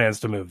no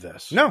plans to move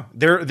this. No,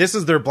 this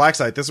is their black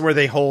site. This is where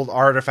they hold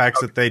artifacts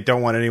that they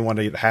don't want anyone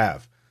to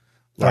have.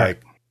 You're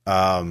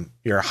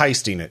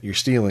heisting it. You're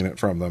stealing it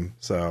from them.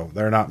 So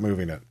they're not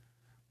moving it.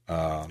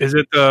 Is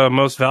it the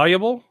most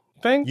valuable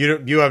thing?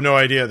 You have no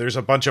idea. There's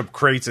a bunch of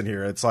crates in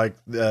here. It's like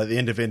the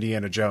end of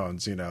Indiana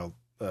Jones,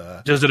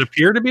 Does it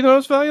appear to be the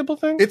most valuable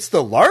thing? It's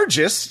the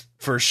largest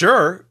for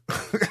sure.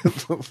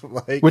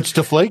 Which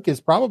to Flake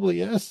is probably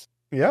yes.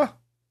 Yeah.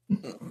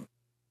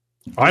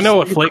 I know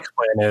what Flake's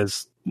plan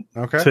is.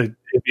 Okay.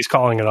 If he's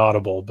calling it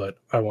audible, but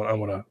I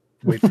want to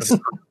wait for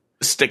the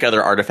stick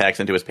other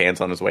artifacts into his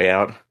pants on his way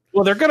out.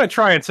 Well, they're going to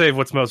try and save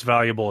what's most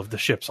valuable if the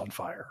ship's on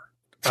fire.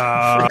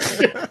 Well,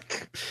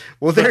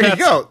 there you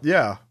go.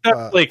 Yeah,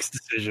 that's Blake's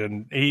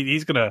decision.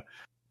 He's gonna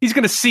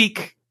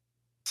seek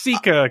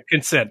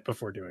consent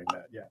before doing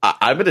that. Yeah,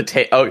 I'm gonna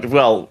take. I'm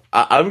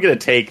gonna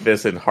take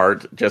this in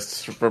heart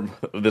just from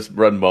this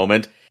run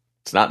moment.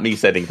 It's not me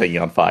setting things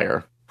on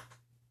fire.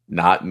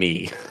 Not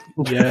me.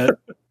 Yeah,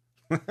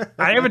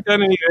 I haven't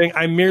done anything.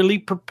 I merely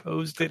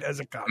proposed it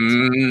as a concept.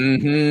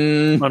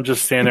 Mm-hmm. I'm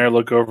just standing there,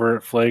 look over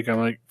at Flake. I'm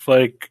like,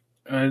 Flake,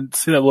 I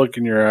see that look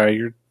in your eye.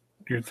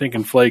 You're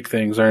thinking Flake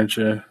things, aren't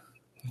you?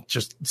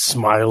 just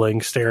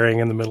smiling, staring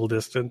in the middle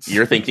distance.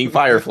 You're thinking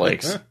fire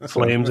flakes.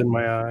 Flames in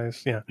my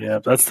eyes. Yeah. Yeah,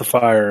 that's the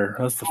fire.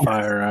 That's the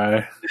fire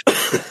eye.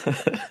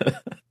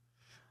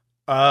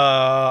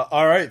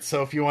 All right.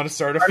 So if you want to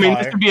start a fire, I mean,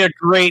 this would be a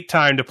great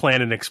time to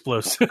plant an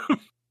explosive.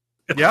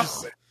 yeah.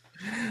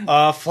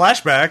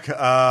 Flashback.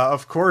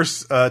 Of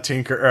course,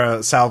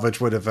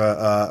 Salvage would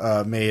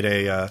have made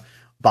a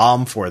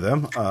bomb for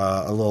them,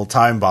 a little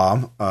time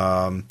bomb.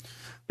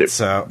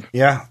 So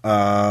yeah,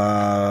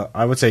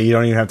 I would say you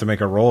don't even have to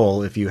make a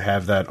roll if you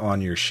have that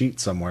on your sheet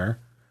somewhere.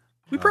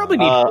 We probably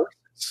need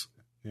horses.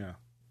 Yeah.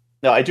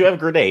 No, I do have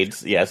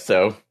grenades. Yes,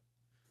 so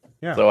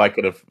yeah. So I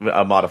could have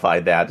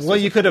modified that. Well,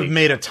 you could have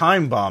made a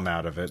time bomb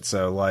out of it.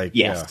 So like,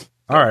 yes.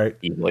 Yeah. All right.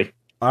 Easily.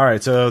 All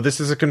right. So this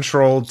is a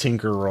controlled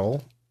tinker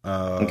roll.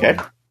 Okay.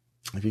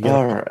 If you get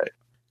all right.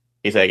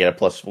 You say I get a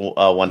plus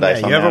one dice.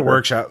 Yeah, on you have that, a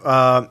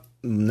workshop.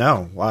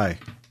 No, why?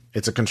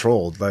 It's a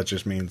controlled. That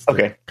just means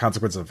the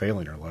consequences of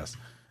failing are less.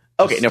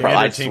 Okay, no problem.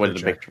 I just Standard wanted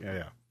to tinker make. check.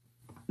 Yeah.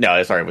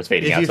 No, sorry, it was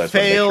fading out. If you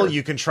fail,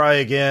 you can try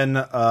again.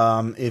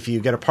 If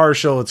you get a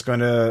partial, it's going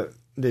to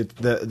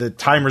the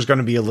timer's going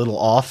to be a little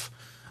off.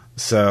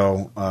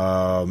 So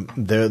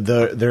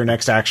their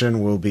next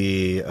action will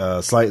be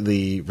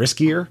slightly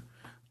riskier.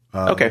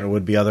 Okay, it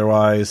would be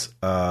otherwise.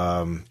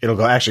 It'll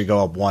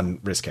go up one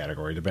risk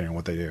category depending on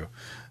what they do.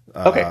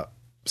 Okay.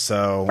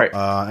 So right.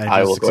 And if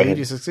I you will succeed,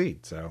 you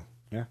succeed. So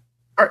yeah.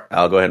 All right,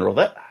 I'll go ahead and roll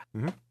that.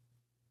 Mm-hmm.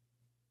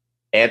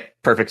 And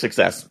perfect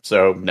success.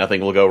 So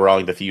nothing will go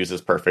wrong. The fuse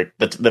is perfect.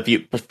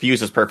 The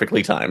fuse is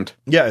perfectly timed.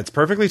 Yeah, it's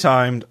perfectly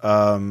timed.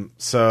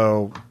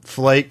 So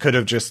Flake could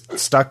have just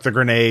stuck the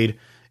grenade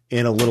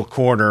in a little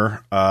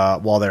corner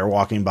while they were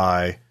walking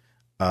by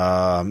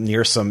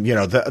near some,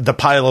 the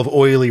pile of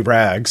oily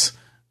rags.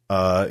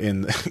 Tossed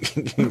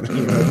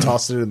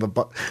it in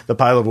the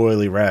pile of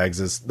oily rags.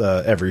 Is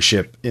every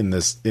ship in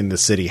this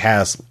city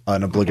has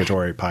an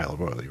obligatory pile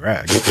of oily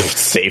rags.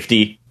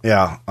 Safety.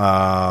 Yeah.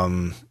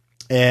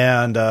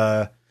 And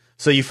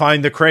so you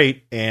find the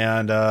crate,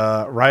 and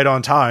right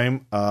on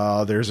time,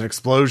 there's an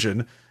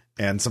explosion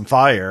and some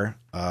fire,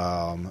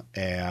 and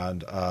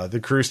the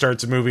crew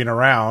starts moving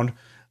around.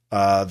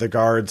 The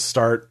guards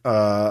start.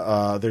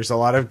 There's a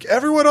lot of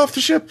everyone off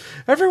the ship.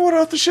 But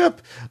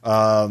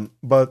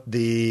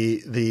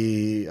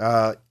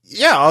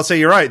I'll say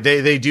you're right.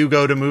 They do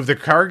go to move the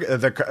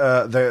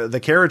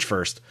carriage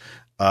first.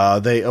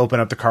 They open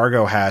up the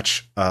cargo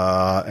hatch,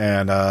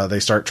 and they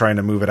start trying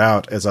to move it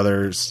out as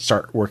others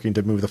start working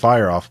to move the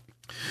fire off.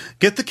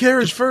 Get the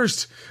carriage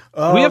first.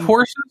 We have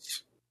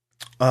horses.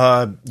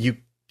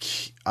 Actually,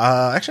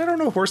 I don't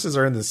know if horses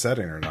are in this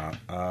setting or not.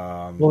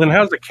 Well, then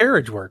how's the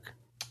carriage work?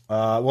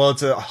 Well,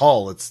 it's a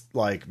hull. It's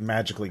like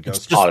magically ghost.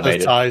 It's just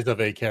automated. the size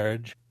of a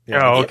carriage.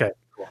 Yeah. Oh, okay.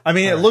 I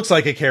mean, it looks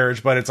like a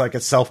carriage, but it's like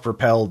a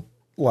self-propelled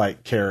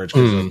like carriage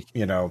because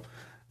of,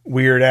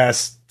 weird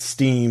ass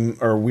steam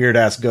or weird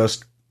ass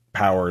ghost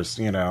powers.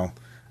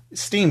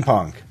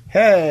 Steampunk.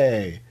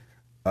 Hey.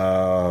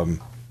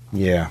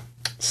 Yeah.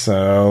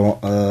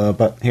 So,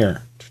 but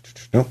here.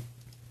 Nope.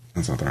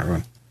 That's not the right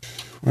one.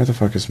 Where the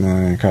fuck is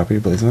my copy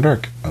of Blades in the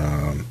Dark?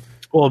 Well,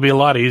 it'll be a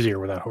lot easier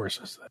without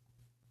horses.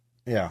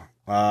 Yeah.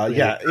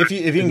 If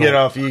you can get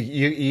off, if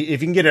you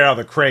can get it out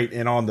of the crate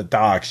and on the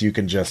docks, you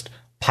can just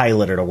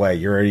pilot it away.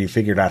 You already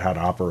figured out how to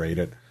operate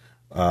it.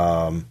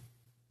 No,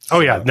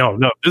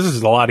 this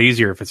is a lot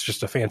easier if it's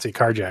just a fancy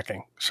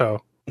carjacking.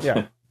 So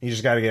yeah, you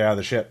just got to get out of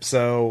the ship.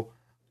 So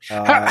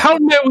how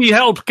may we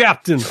help,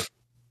 Captain?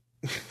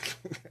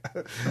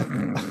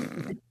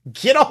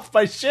 Get off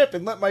my ship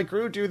and let my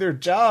crew do their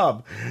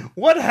job.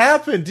 What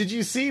happened? Did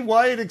you see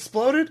why it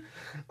exploded?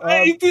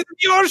 It is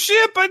your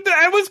ship.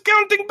 I was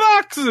counting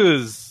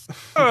boxes.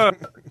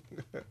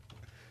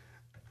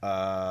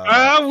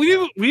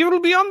 We will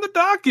be on the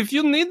dock if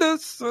you need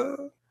us.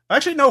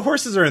 Actually, no.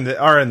 Horses are in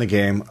the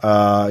game.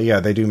 Yeah,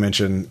 they do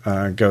mention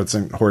goats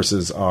and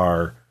horses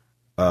are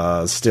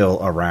still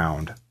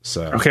around.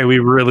 So okay, we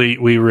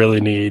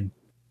really need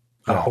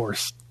a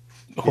horse.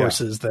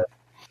 Horses that.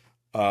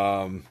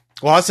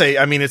 Well, I'll say,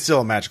 I mean, it's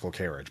still a magical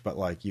carriage, but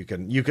like you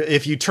can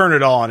if you turn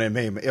it on,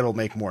 it'll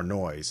make more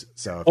noise.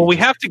 So we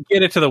have to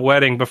get it to the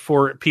wedding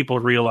before people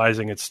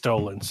realizing it's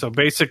stolen. So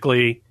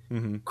basically,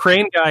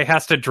 Crane Guy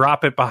has to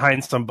drop it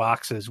behind some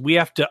boxes. We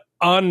have to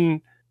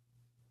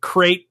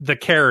uncrate the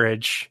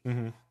carriage,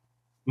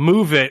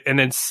 move it, and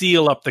then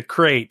seal up the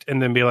crate,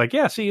 and then be like,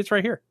 "Yeah, see, it's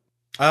right here."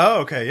 Oh,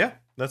 okay, yeah,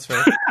 that's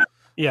fair.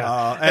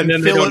 Yeah, and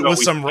then fill it with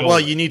some.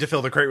 Well, you need to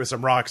fill the crate with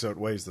some rock so it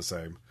weighs the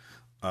same.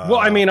 Well,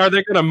 I mean, are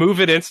they going to move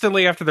it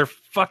instantly after their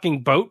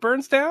fucking boat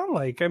burns down?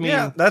 Like, I mean,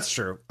 yeah, that's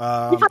true. We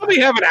probably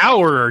have an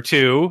hour or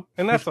two,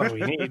 and that's all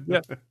we need.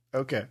 Yeah.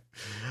 Okay.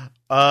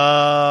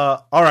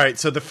 All right.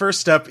 So the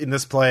first step in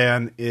this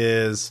plan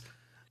is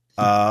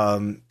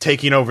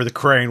taking over the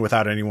crane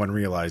without anyone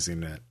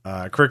realizing it.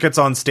 Cricket's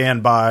on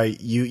standby.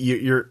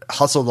 You're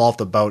hustled off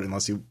the boat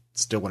unless you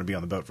still want to be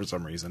on the boat for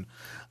some reason.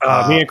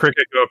 Me and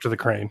Cricket go up to the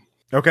crane.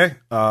 Okay.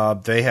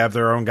 They have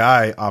their own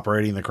guy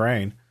operating the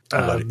crane.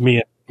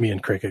 Me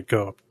and Cricket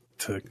go up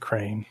to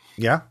crane.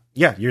 Yeah,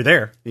 you're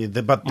there,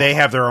 but they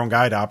have their own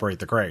guy to operate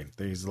the crane.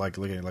 He's like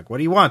looking like, "What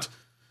do you want?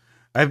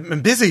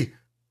 I'm busy."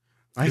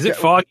 Is it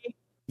foggy?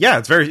 Yeah,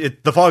 it's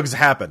the fogs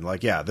happen.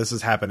 Like, yeah, this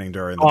is happening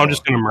during. I'm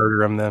just gonna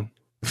murder him then.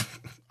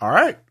 All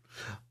right.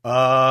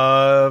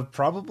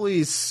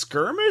 Probably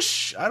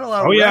skirmish. I don't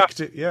know. Oh yeah,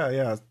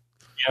 yeah.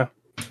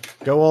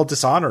 Go all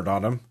Dishonored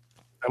on him.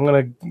 I'm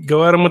gonna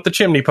go at him with the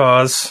chimney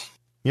paws.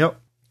 Yep.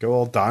 Go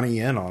all Donnie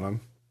in on him.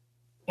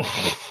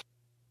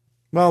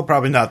 Well,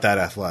 probably not that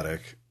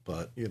athletic,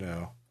 but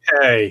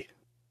Hey,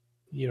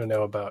 you don't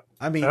know about.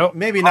 I mean,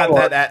 maybe not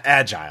that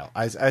agile.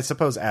 I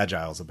suppose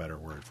agile is a better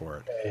word for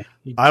it. Okay.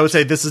 I would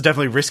say this is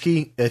definitely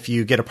risky. If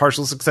you get a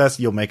partial success,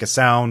 you'll make a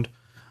sound.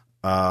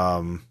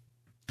 But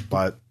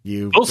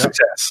full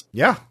success.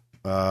 Yeah.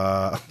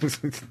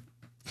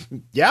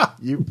 Yeah.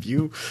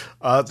 You.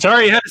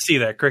 Sorry, you had to see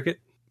that, Cricket.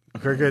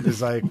 Cricket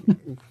is like.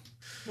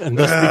 And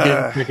thus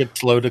begin Cricket's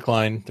slow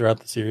decline throughout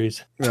the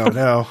series. Oh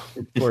no,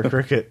 poor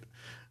Cricket.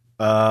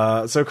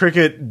 So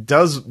Cricket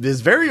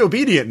is very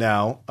obedient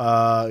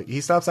now.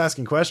 He stops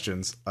asking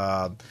questions.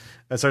 And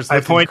starts.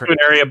 I point to an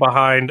area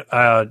behind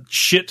a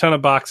shit ton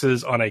of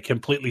boxes on a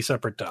completely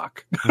separate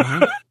dock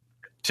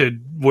to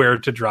where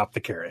to drop the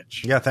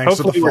carriage. Yeah, thanks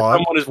Hopefully to the fog.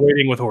 Someone is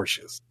waiting with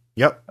horses.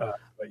 Yep.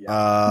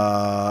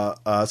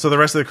 Yeah. So the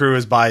rest of the crew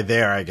is by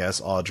there, I guess.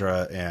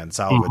 Audra and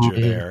Salvage are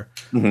there.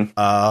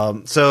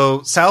 Mm-hmm.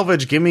 So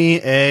Salvage, give me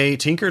a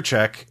tinker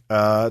check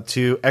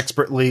to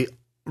expertly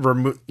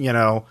remove.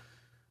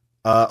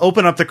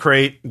 Open up the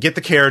crate, get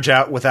the carriage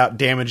out without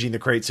damaging the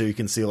crate, so you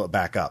can seal it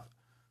back up.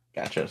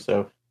 Gotcha.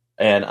 So,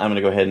 and I'm going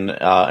to go ahead and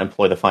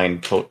employ the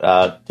fine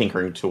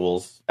tinkering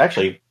tools.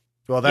 Actually,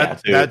 well,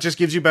 that just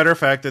gives you better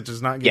effect. It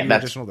does not give you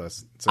additional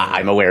dust. So,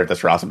 I'm aware of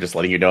this, Ross. I'm just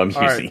letting you know I'm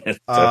using it.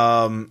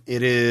 So.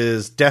 It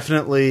is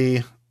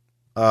definitely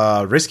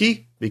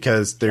risky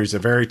because there's a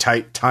very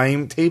tight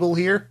timetable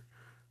here.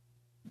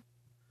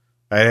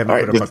 I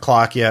haven't put up a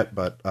clock yet,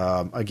 but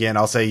again,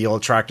 I'll say you'll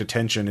attract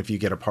attention if you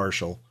get a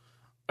partial.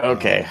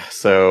 Okay,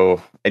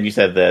 so, and you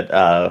said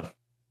that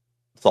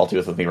Salty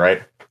was with me,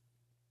 right?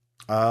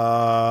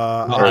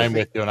 I'm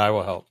with you, and I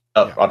will help.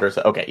 Oh, yeah. Audra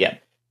said, okay, yeah.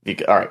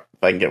 All right,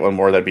 if I can get one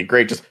more, that'd be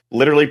great. Just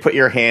literally put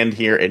your hand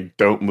here and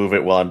don't move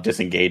it while I'm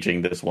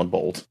disengaging this one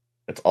bolt.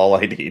 That's all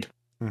I need.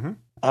 Mm-hmm.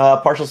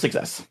 Partial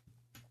success.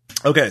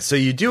 Okay, so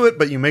you do it,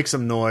 but you make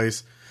some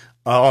noise,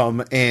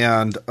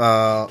 and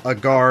a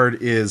guard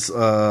is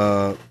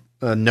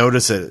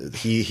notice it.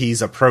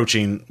 He's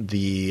approaching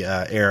the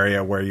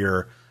area where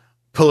you're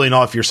pulling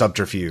off your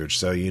subterfuge,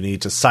 so you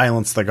need to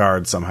silence the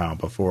guard somehow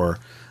before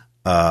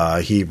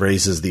he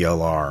raises the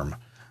alarm.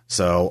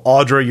 So,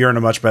 Audra, you're in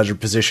a much better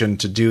position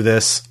to do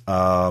this.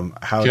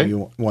 How do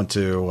you want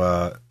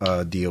to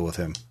deal with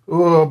him?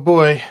 Oh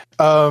boy.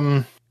 I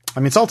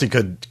mean, Salty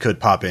could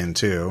pop in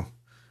too.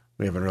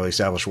 We haven't really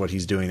established what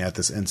he's doing at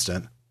this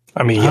instant.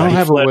 I mean, I don't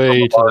have a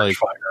way to like.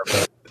 Fire,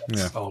 but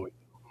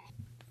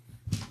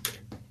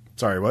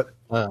Sorry, what?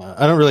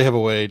 I don't really have a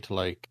way to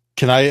like.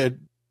 Can I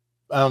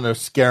don't know,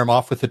 scare him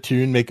off with a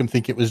tune, make him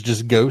think it was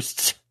just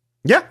ghosts?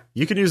 Yeah,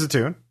 you could use a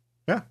tune.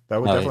 Yeah,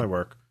 that would definitely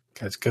work.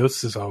 Because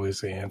ghosts is always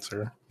the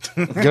answer.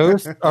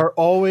 Ghosts are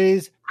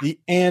always the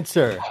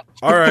answer.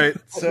 All right,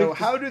 so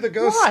how do the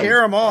ghosts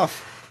scare him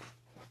off?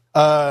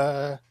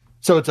 So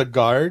it's a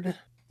guard.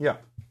 Yeah.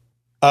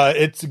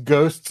 It's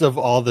ghosts of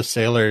all the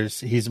sailors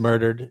he's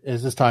murdered.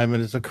 Is this time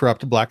it is a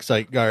corrupt black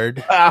site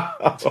guard.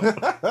 All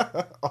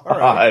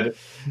right.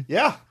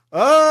 Yeah.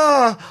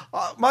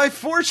 My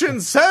fortune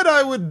said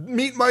I would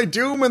meet my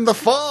doom in the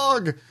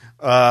fog.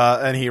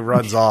 And he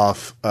runs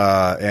off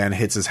and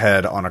hits his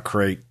head on a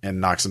crate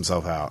and knocks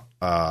himself out.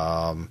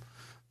 Well,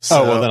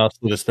 then I'll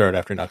slit his throat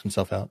after he knocks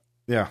himself out.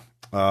 Yeah.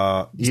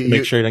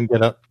 Make sure he doesn't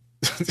get up.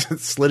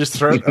 Slit his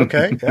throat.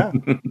 Okay. Yeah.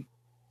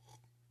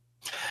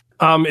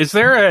 Is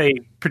there a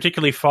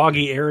particularly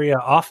foggy area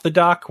off the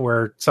dock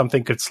where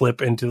something could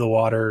slip into the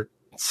water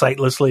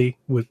sightlessly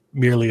with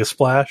merely a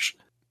splash?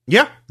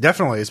 Yeah,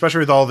 definitely. Especially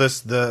with all this,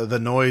 the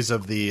noise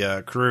of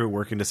the crew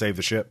working to save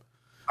the ship.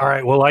 All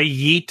right. Well, I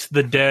yeet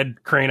the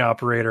dead crane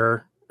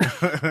operator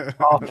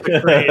off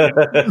the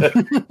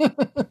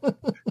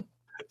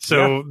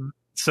crane.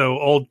 So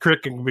old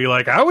Crick can be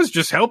like, I was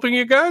just helping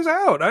you guys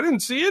out. I didn't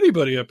see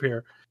anybody up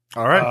here.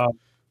 All right.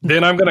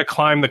 Then I'm going to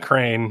climb the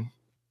crane.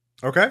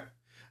 Okay.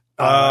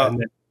 And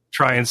then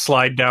try and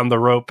slide down the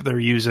rope they're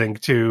using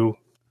to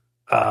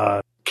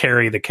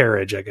carry the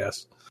carriage, I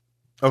guess.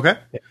 Okay.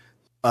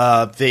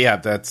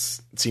 That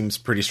seems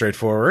pretty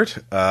straightforward.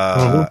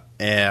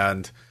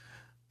 And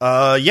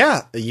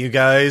you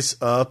guys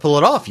pull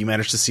it off. You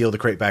manage to seal the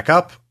crate back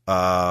up.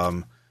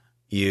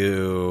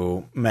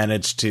 You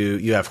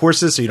have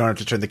horses, so you don't have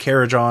to turn the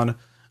carriage on.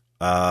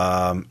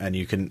 And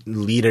you can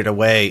lead it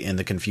away in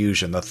the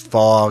confusion. The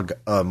fog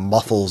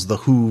muffles the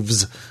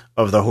hooves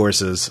of the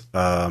horses,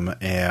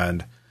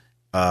 and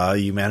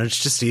you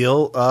manage to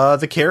steal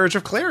the carriage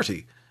of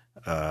clarity.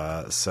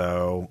 Good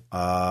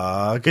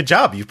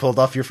job. You pulled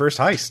off your first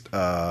heist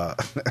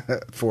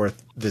for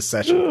this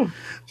session.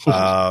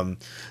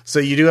 So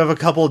you do have a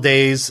couple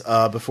days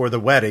before the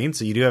wedding,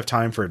 so you do have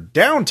time for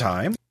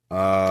downtime.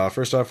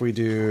 First off, we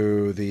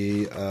do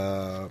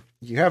the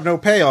you have no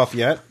payoff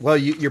yet. Well,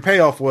 your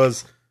payoff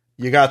was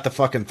you got the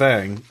fucking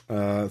thing.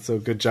 So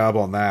good job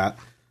on that.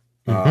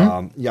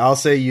 Yeah, I'll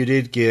say you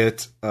did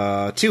get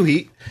 2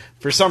 heat.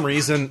 For some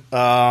reason,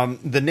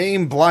 the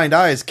name Blind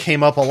Eyes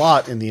came up a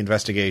lot in the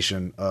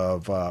investigation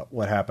of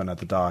what happened at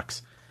the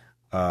docks.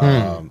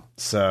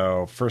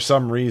 So for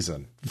some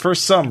reason,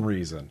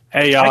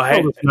 hey y'all, I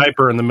killed a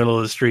sniper in the middle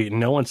of the street, and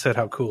no one said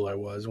how cool I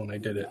was when I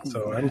did it.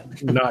 So I'm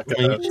not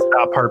going to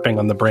stop harping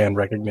on the brand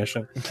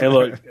recognition. Hey,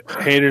 look,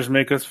 haters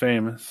make us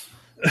famous.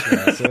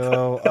 Yeah,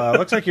 so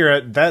looks like you're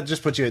at that.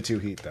 Just put you at 2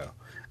 heat though.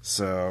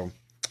 So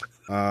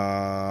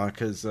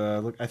because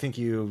look, I think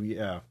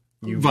you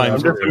I'm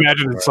just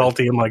imagining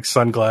Salty in like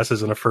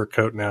sunglasses and a fur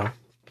coat now.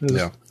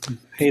 Yeah,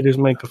 haters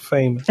make us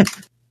famous.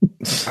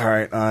 All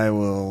right, I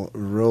will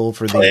roll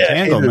for the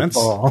entanglements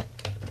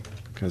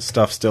because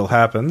stuff still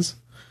happens.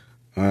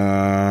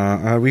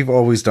 We've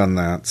always done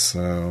that,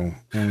 so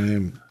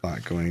I'm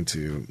not going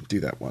to do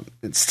that one.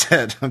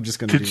 Instead, I'm just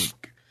going to do.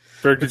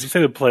 Berg, did you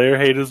say the player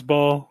hate his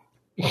ball?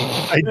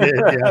 I did,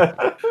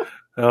 yeah.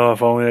 Oh,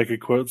 if only I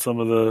could quote some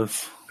of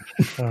those.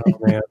 Oh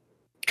man,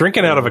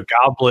 drinking out of a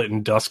goblet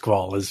in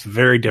Duskfall is a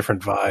very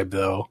different vibe,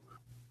 though,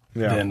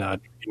 than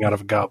drinking out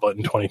of a goblet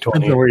in 2020.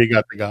 Depends on where you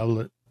got the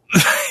goblet.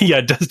 Yeah,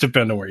 it does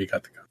depend on where you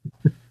got the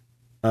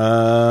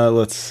goblet.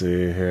 Let's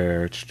see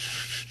here.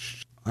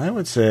 I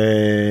would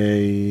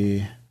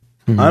say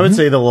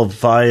the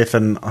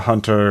Leviathan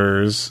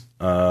Hunters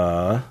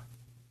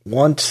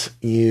want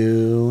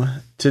you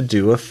to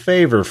do a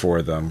favor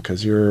for them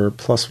because you're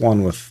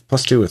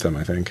 +2 with them,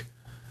 I think.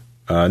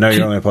 No,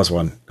 you're only a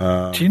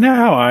 +1. Do you know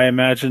how I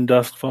imagine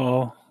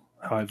Duskfall?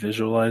 How I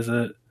visualize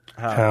it?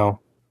 How?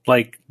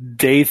 Like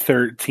day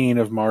 13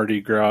 of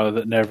Mardi Gras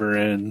that never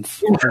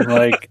ends.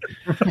 Like,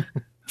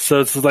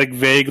 so it's like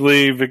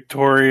vaguely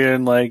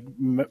Victorian, like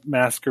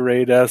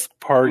masquerade-esque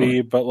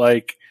party, but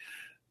like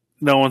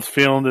no one's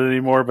feeling it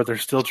anymore, but they're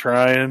still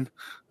trying.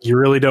 You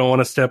really don't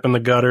want to step in the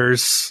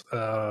gutters.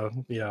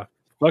 Yeah.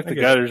 Fuck the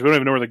gutters. We don't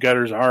even know where the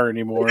gutters are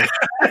anymore.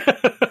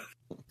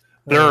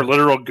 There are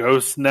literal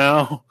ghosts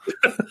now.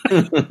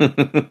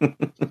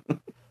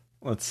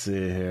 Let's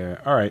see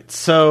here. All right,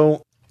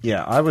 so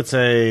yeah, I would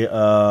say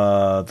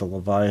the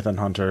Leviathan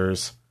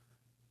Hunters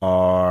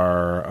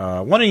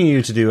are wanting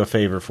you to do a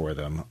favor for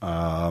them.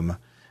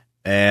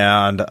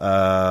 And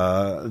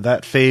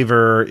that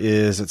favor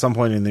is at some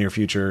point in the near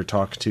future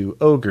talk to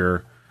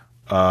Ogre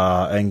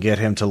and get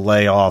him to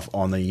lay off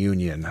on the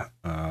Union.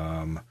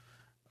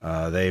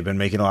 They've been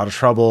making a lot of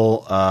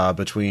trouble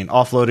between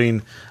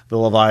offloading the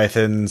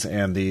Leviathans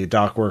and the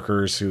dock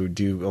workers who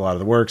do a lot of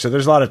the work. So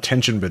there's a lot of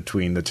tension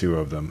between the two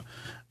of them,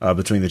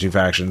 between the two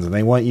factions, and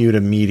they want you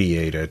to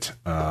mediate it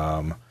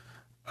and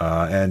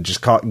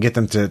just get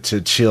them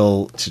to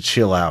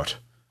chill out.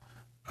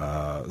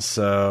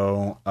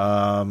 So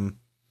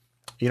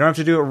you don't have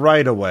to do it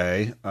right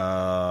away.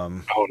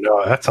 Oh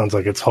no, that sounds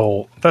like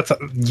that's a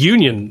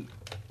union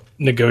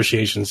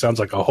negotiation. Sounds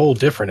like a whole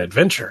different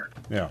adventure.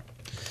 Yeah.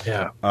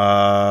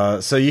 Yeah.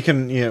 So you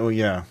can,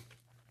 yeah.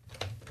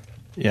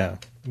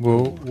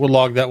 We'll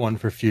log that one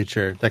for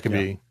future. That could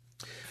be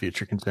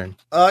future concern.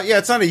 Yeah,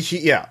 it's not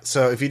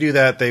so if you do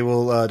that, they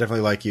will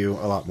definitely like you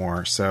a lot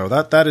more. So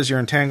that is your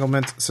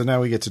entanglement. So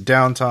now we get to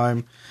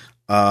downtime.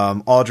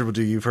 Audra will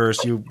do you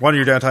first. One of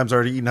your downtime's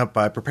already eaten up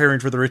by preparing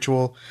for the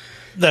ritual.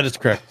 That is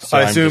correct. So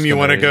I assume you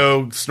want to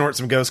go snort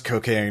some ghost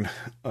cocaine.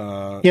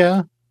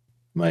 Yeah.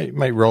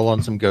 Might roll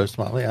on some ghost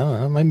molly. I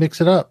don't know. Might mix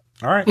it up.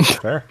 All right,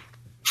 fair.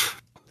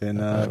 Then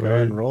go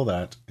ahead and roll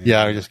that.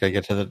 Yeah, we just gotta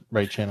get to the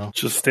right channel.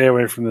 Just stay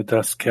away from the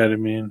dust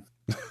ketamine.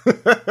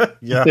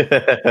 Yeah.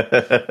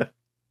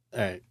 All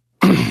right.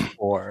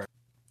 4.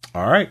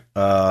 All right.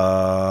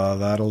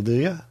 That'll do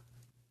you.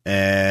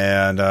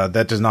 And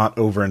that does not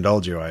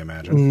overindulge you, I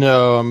imagine.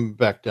 No, I'm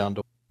back down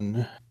to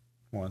 1.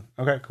 1.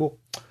 Okay, cool.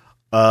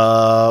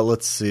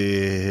 Let's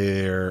see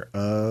here.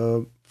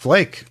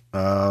 Flake,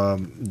 what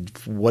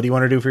do you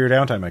want to do for your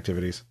downtime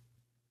activities?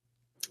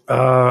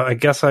 I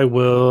guess I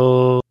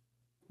will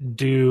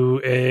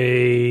do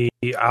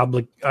I'll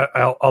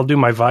do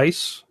my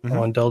vice. Mm-hmm.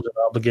 I'll indulge an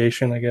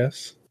obligation, I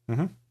guess.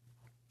 Mm-hmm.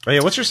 Oh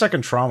yeah, what's your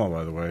second trauma,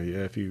 by the way?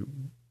 If you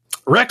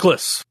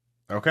reckless.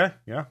 Okay,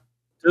 yeah.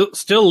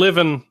 Still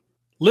living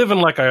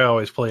like I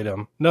always played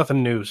him.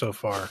 Nothing new so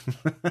far,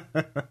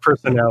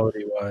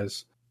 personality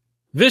wise.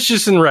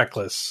 Vicious and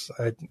reckless.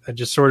 I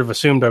just sort of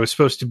assumed I was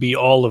supposed to be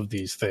all of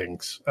these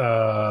things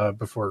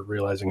before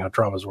realizing how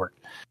traumas work.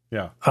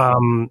 Yeah.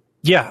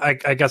 Yeah,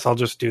 I guess I'll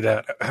just do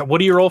that. What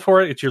do you roll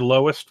for it? It's your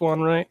lowest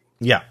one, right?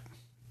 Yeah.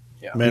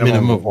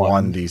 Minimum of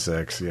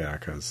 1d6. Yeah,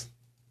 because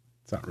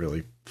it's not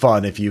really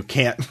fun if you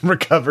can't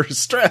recover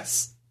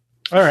stress.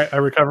 All right, I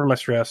recover my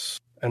stress.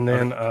 And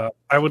then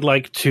I would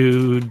like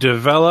to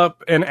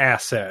develop an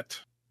asset.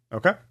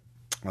 Okay.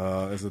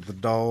 Is it the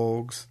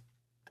dogs?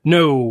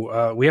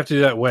 No, we have to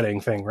do that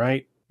wedding thing,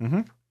 right?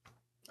 Mm-hmm.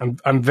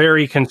 I'm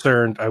very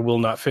concerned I will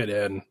not fit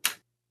in.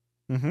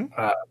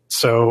 Mm-hmm.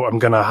 So I'm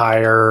going to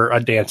hire a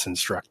dance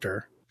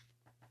instructor.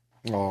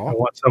 I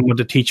want someone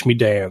to teach me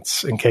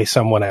dance in case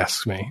someone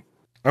asks me.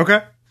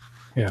 Okay.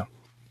 Yeah.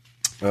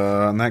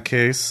 In that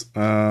case,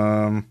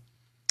 roll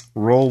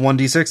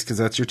 1d6 because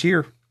that's your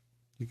tier.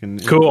 You can.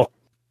 Cool.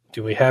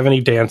 Do we have any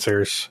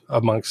dancers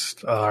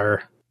amongst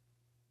our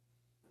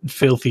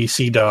filthy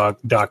sea dog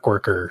dock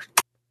worker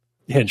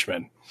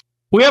henchmen?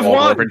 We have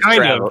one,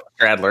 kind of.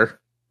 Stradler.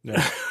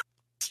 Yeah.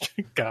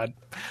 God,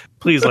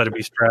 please let it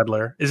be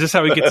Stradler. Is this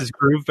how he gets his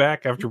groove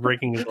back after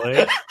breaking his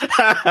leg?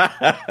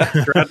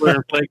 Stradler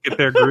and Flake get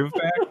their groove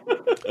back?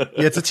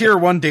 Yeah, it's a tier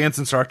 1 dance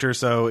instructor,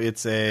 so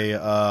it's a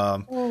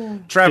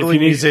traveling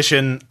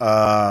musician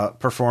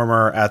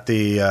performer at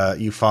the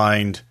you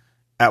find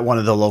at one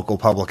of the local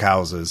public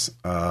houses.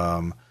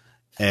 They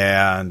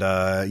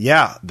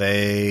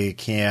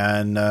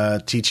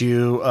can teach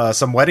you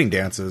some wedding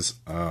dances.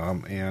 You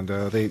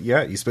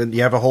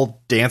have a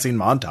whole dancing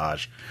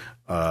montage.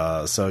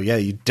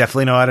 You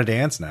definitely know how to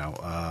dance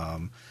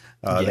now.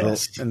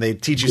 Yes. And they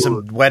teach you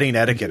some wedding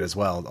etiquette as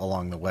well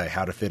along the way,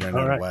 how to fit in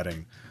a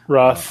wedding.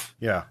 Ross,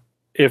 Yeah.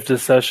 if the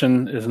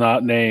session is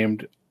not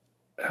named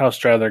how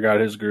Stradler got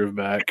his groove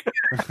back,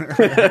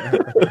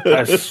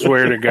 I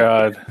swear to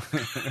God,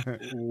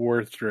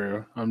 we're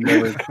through. I'm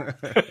never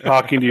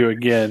talking to you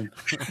again.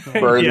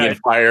 Burn the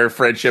entire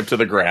friendship to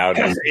the ground.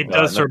 It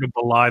does sort of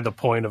belie the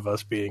point of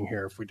us being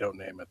here if we don't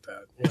name it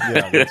that.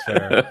 Yeah, that's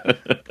fair.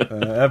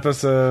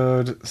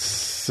 Episode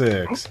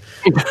 6.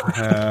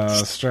 How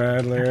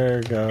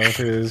Stradler got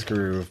his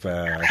groove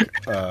back.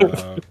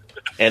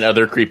 And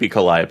other creepy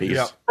calliopes.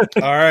 Yeah.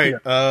 All right.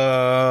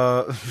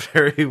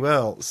 Very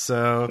well.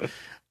 So,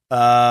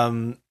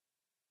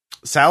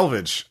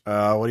 salvage.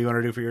 What do you want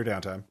to do for your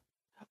downtime?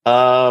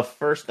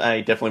 First,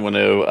 I definitely want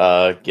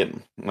to get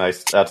my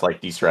that's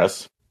like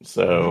de-stress.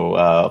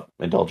 So,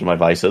 indulge in my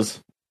vices.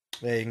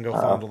 Yeah, you can go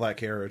fondle that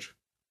carriage.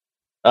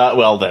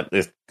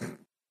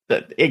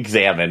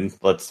 Examine.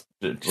 Let's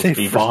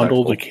say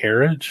fondle the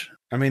carriage.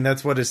 I mean,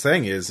 that's what his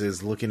thing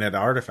is looking at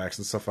artifacts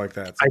and stuff like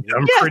that. So,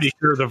 I'm pretty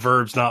sure the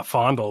verb's not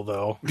fondle,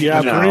 though. Yeah,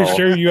 I'm pretty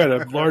sure you had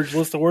a large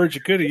list of words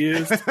you could have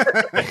used.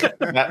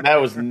 that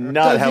was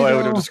not how I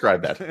would have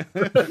described that.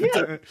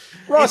 Yeah.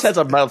 Ross has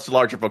a much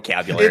larger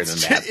vocabulary than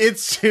that.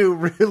 It's to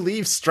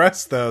relieve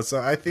stress, though, so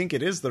I think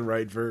it is the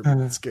right verb in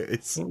this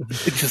case.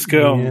 Just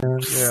go.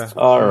 Yeah.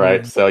 All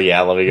right, so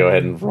let me go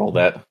ahead and roll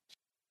that.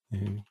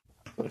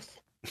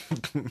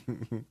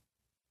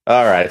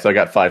 All right, so I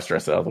got 5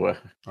 stress out of the way.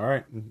 All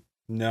right.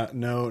 No.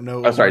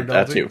 Oh, sorry, 2.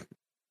 I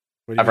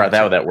forgot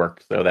that would that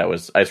work. So that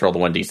was I just rolled the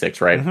 1d6,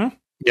 right? Mm-hmm.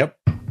 Yep.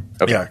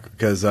 Okay. Yeah,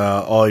 because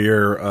all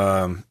your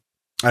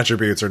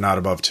attributes are not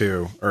above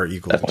 2 or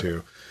equal to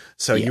 2.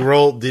 So you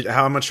rolled.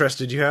 How much stress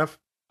did you have?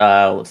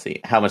 Let's see.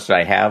 How much did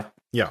I have?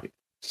 Yeah,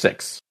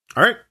 6.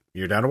 All right,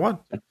 you're down to 1.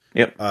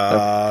 Yep.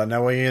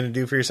 Now what are you going to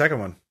do for your second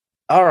one?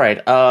 All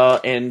right.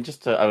 And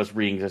just I was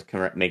reading just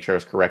to make sure I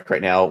was correct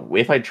right now.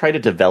 If I try to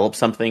develop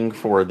something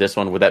for this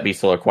one, would that be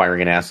still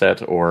acquiring an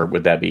asset, or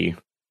would that be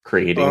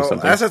creating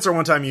something? Assets are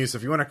one-time use.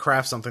 If you want to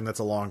craft something, that's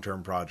a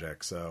long-term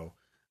project. So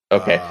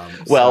okay.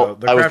 The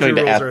I was going crafting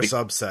to rules ask are a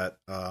subset.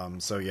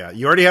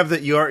 You already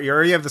have you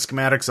already have the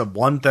schematics of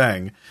one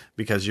thing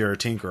because you're a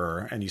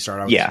tinkerer and you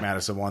start out with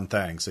schematics of one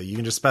thing. So you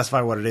can just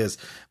specify what it is.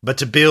 But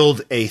to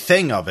build a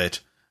thing of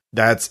it,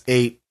 that's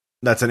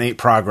an 8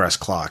 progress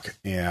clock,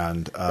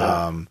 and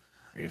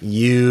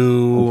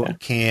you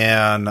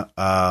can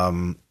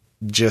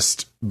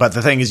but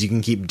the thing is you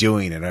can keep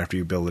doing it after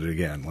you build it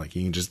again. Like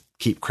you can just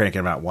keep cranking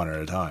them out one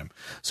at a time.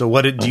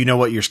 So do you know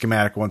what your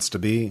schematic wants to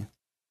be?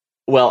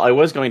 Well, I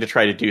was going to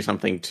try to do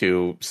something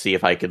to see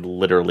if I could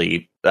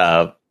literally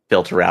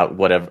filter out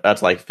whatever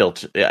that's like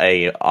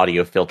a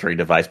audio filtering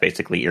device,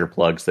 basically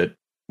earplugs that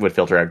would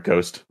filter out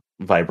ghost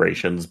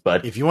vibrations.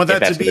 But if you want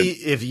that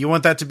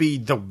to be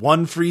the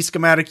one free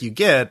schematic you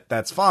get,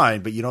 that's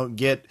fine, but you don't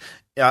get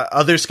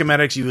other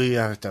schematics you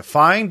have to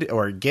find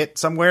or get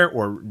somewhere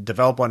or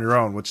develop on your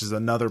own, which is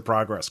another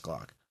progress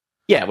clock.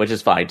 Yeah, which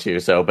is fine too.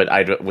 So, but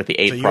with the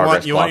 8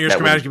 progress you clock, want your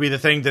schematic to be the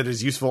thing that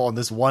is useful on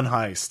this one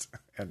heist.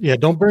 Yeah,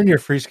 don't burn your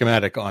free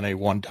schematic on a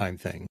one-time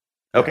thing.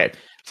 Okay,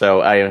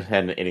 so I haven't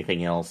had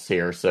anything else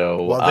here.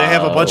 So, they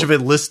have a bunch of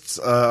lists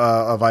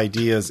of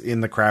ideas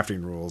in the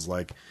crafting rules.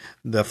 Like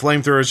the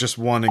flamethrower is just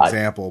one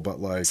example,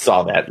 but like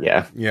saw that,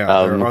 yeah.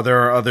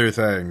 There are other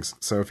things.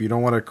 So if you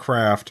don't want to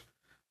craft,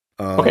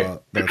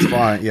 that's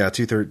fine. Yeah,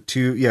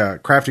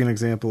 crafting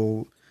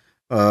example.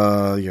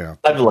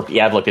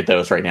 I've looked at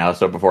those right now.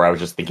 So before I was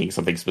just thinking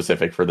something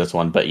specific for this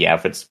one, but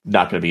if it's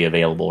not going to be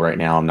available right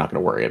now, I'm not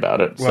going to worry about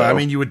it. Well, I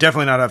mean, you would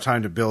definitely not have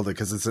time to build it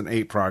because it's an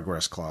 8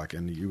 progress clock,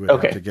 and you would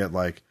have to get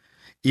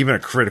even a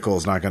critical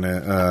is not going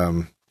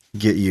to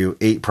get you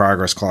 8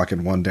 progress clock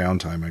in one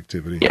downtime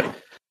activity. Yeah.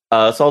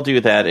 So I'll do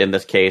that in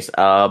this case,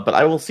 but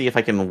I will see if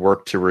I can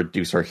work to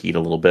reduce our heat a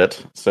little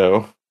bit.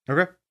 So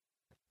okay.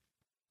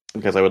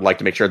 because I would like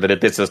to make sure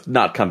that this does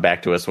not come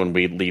back to us when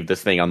we leave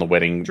this thing on the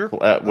wedding. Sure.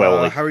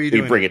 How are you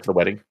doing? Bring it to the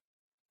wedding.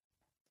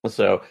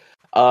 So,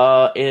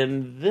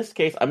 in this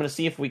case, I'm going to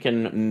see if we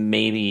can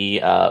maybe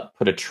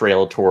put a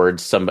trail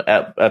towards some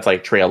that's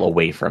like trail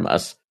away from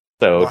us.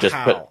 So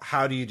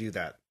how do you do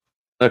that?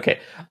 Okay.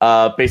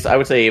 Basically, I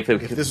would say if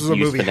this was a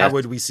movie, finesse, how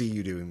would we see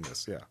you doing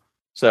this? Yeah.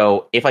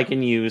 So if I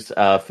can use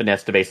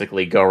finesse to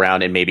basically go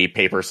around and maybe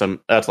paper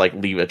some, that's like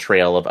leave a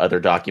trail of other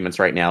documents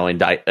right now, and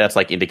that's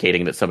like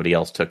indicating that somebody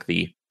else took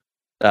the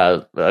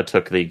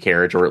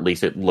carriage, or at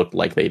least it looked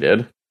like they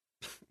did.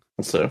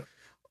 So,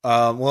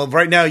 well,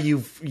 right now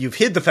you've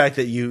hid the fact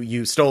that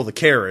you stole the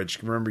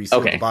carriage. Remember, you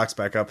stole the box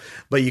back up,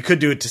 but you could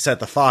do it to set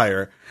the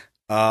fire.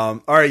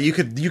 All right, you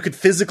could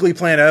physically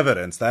plant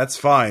evidence. That's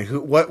fine.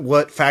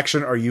 What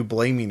faction are you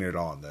blaming it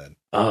on then?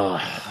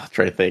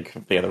 Try to think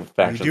of the other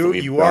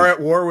factions. You are at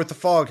war with the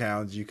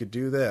Foghounds. You could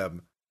do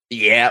them.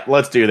 Yeah,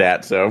 let's do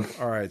that. So,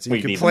 all right. So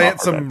you can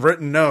plant some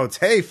written notes.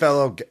 Hey,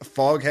 fellow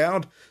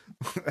Foghound,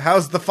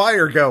 how's the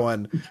fire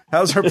going?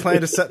 How's our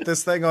plan to set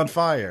this thing on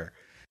fire?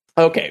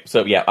 Okay,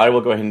 so yeah, I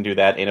will go ahead and do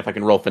that. And if I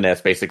can roll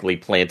finesse, basically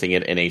planting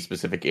it in a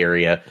specific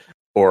area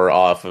or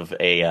off of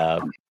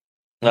a.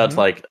 That's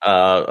like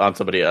on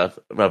somebody of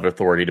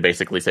authority to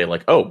basically say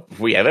like, oh,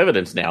 we have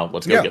evidence now.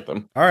 Let's go get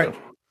them. All right. So,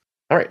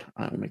 all right.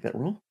 I will make that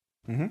roll.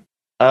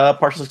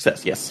 Partial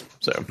success. Yes.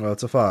 So well,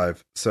 it's a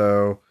 5.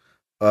 So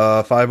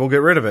 5 will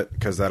get rid of it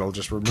because that'll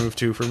just remove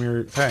 2 from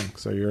your thing.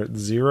 So you're at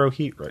 0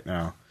 heat right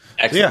now.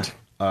 Excellent. So,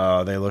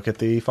 yeah. They look at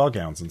the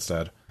Foghounds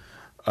instead.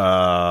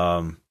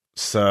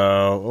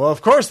 So, well,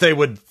 of course they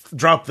would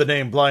drop the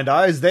name Blind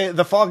Eyes.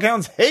 The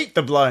Foghounds hate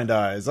the Blind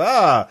Eyes.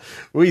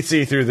 We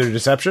see through their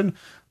deception.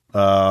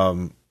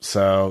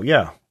 So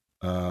yeah,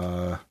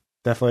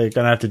 definitely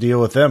gonna have to deal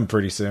with them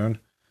pretty soon,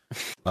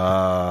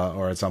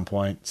 or at some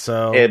point.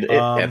 So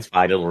it's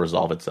fine; it'll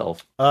resolve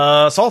itself.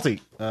 Salty,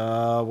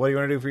 what do you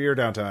want to do for your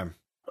downtime?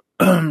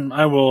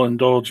 I will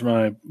indulge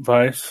my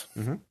vice,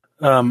 and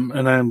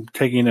I'm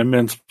taking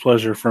immense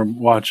pleasure from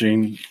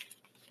watching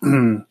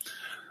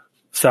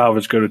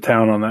Salvage go to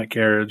town on that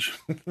carriage.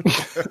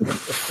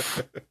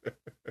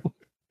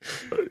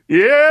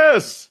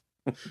 Yes.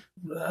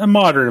 A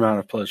moderate amount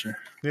of pleasure.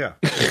 Yeah.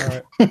 All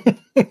right.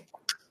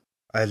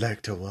 I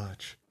like to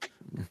watch.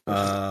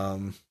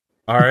 All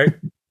right.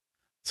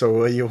 So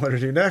what do you want to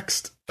do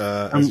next?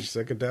 As your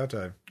second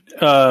downtime.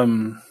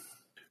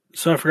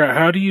 So I forgot,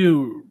 how do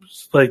you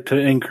like to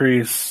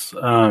increase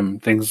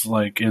things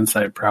like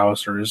insight,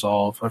 prowess, or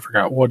resolve? I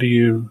forgot. What do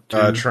you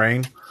do?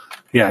 Train.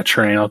 Yeah,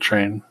 train. I'll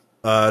train.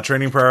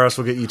 Training prowess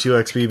will get you 2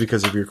 XP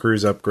because of your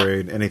cruise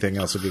upgrade. Anything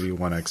else will give you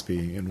 1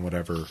 XP in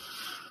whatever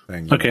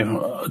thing. Okay,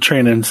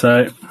 train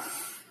insight.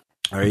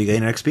 Are you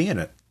getting XP in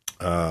it?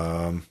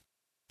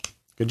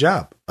 Good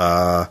job.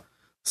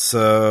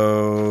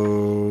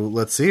 So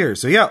let's see here.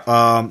 So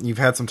yeah, you've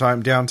had some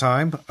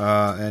downtime,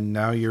 and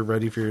now you're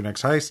ready for your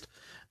next heist.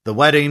 The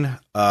wedding,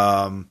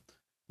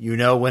 you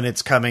know when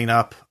it's coming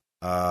up.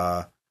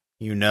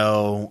 You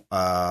know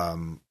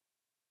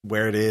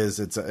where it is.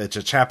 It's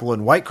a chapel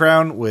in White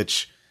Crown,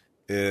 which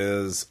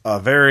is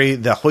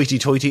the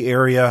hoity-toity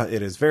area.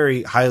 It is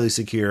very highly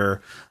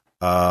secure.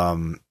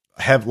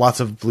 Have lots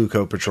of blue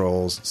coat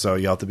patrols, so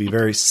you have to be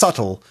very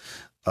subtle,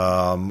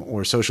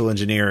 or social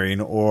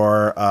engineering,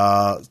 or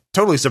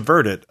totally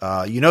subvert it.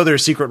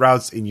 There's secret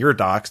routes in your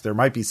docks. There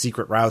might be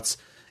secret routes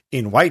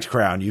in White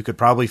Crown. You could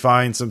probably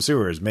find some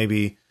sewers.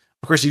 Maybe,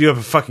 of course, you do have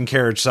a fucking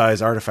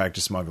carriage-sized artifact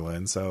to smuggle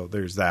in, so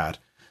there's that.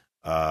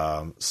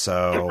 Yeah.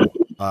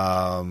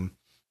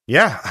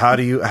 How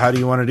do you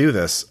want to do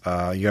this?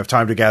 You have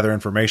time to gather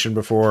information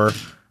before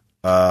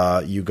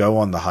you go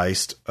on the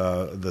heist,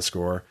 the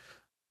score.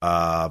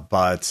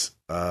 But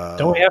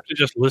don't we have to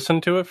just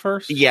listen to it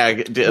first? Yeah.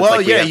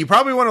 You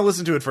probably want to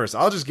listen to it first.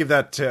 I'll just give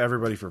that to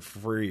everybody for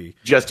free,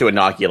 just to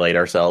inoculate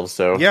ourselves.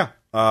 So yeah.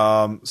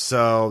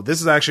 So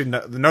this is actually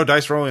no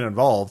dice rolling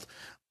involved.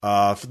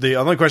 The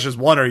only question is,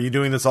 one, are you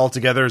doing this all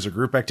together as a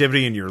group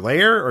activity in your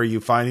lair, or are you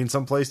finding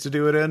some place to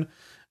do it in?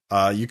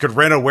 You could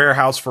rent a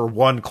warehouse for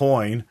 1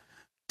 coin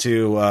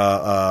to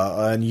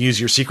and use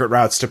your secret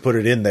routes to put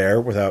it in there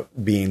without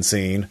being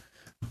seen.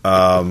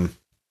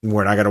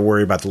 We're not going to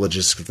worry about the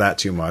logistics of that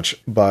too much,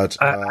 but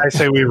I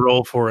say we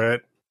roll for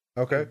it.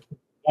 Okay.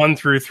 1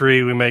 through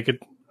 3, we make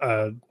it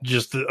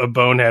just a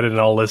boneheaded, and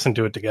I'll listen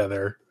to it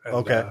together. And,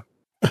 okay.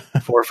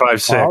 4,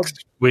 5, 6,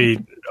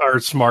 we are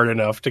smart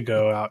enough to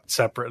go out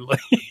separately.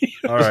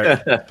 All right.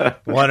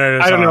 One at a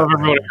time. I don't know if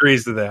everyone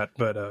agrees to that,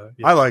 but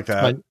yeah. I like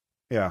that.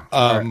 Yeah.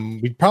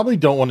 We probably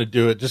don't want to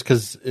do it just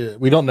because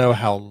we don't know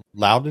how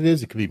loud it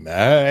is. It could be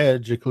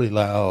magically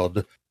loud.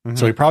 Mm-hmm.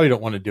 So we probably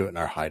don't want to do it in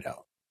our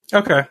hideout.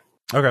 Okay.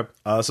 So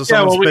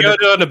we go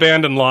to an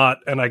abandoned lot,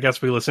 and I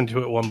guess we listen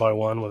to it one by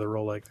one with a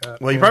roll like that.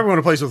 Well, you probably want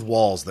a place with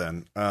walls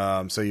then.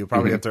 So you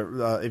probably have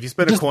to, if you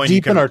spend just a coin,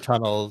 deep in our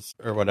tunnels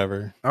or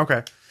whatever.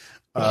 Okay.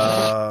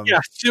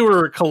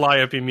 Sewer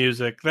calliope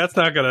music. That's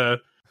not going to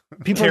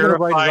people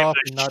terrify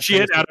the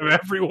shit out of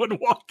everyone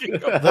walking.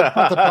 That's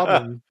not the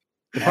problem.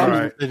 The problem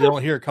All is they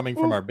don't hear it coming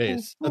from our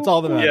base. That's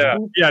all that matters.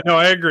 Yeah, no,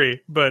 I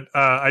agree. But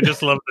I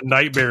just love the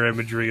nightmare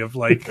imagery of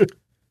like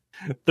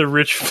the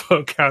rich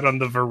folk out on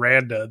the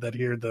veranda that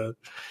hear the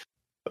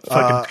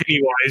fucking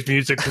Pennywise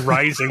music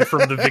rising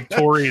from the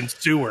Victorian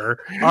sewer.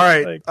 All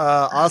right. Like,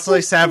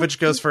 Honestly, Savage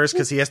goes first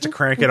because he has to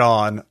crank it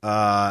on.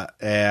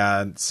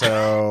 And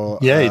so.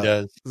 Yeah, he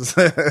does.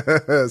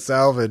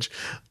 Salvage.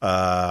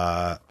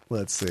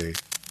 Let's see.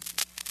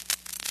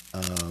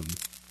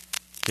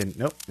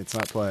 Nope, it's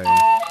not playing.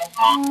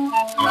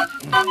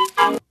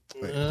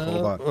 Wait,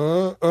 hold on.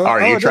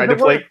 Are you trying to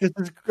play? This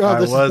is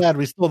bad.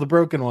 We stole the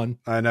broken one.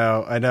 I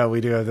know.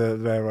 We do have the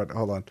bad one.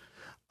 Hold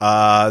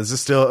on. Is this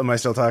still? Am I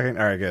still talking?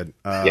 All right, good.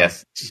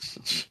 Yes.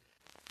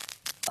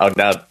 Oh,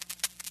 now.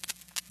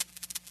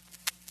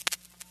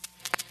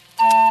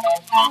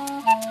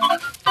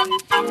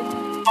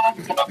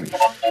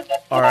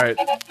 All right.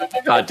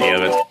 God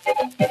damn it.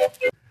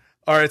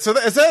 All right, so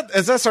as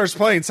that starts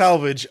playing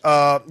Salvage,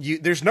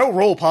 there's no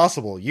roll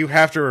possible. You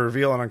have to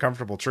reveal an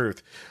uncomfortable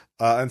truth,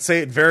 and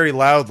say it very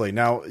loudly.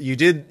 Now, you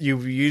did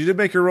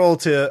make your roll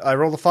I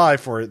rolled a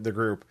 5 for the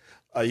group.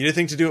 You did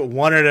think to do it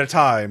one at a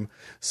time.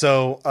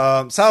 So,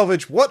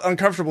 Salvage, what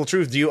uncomfortable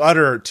truth do you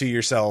utter to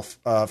yourself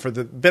for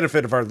the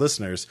benefit of our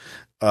listeners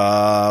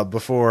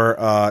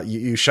before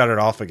you shut it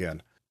off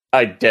again?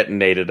 I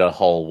detonated a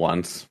hull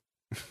once.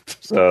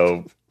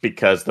 So,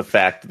 because the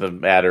fact of the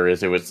matter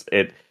is,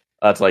 it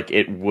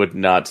would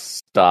not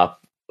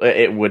stop.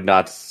 It would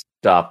not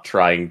stop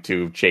trying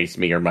to chase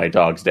me or my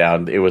dogs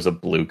down. It was a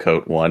blue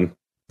coat one.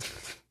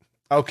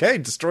 Okay,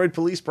 destroyed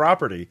police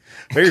property,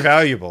 very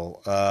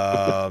valuable,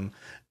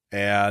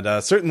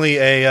 and certainly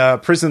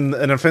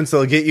an offense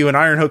that'll get you in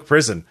Iron Hook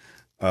prison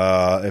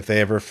if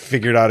they ever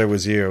figured out it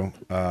was you.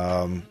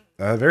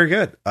 Very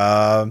good.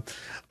 All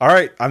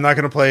right, I'm not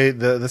going to play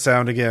the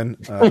sound again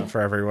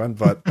for everyone,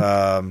 but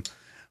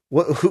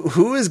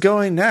who is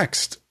going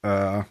next?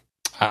 I'll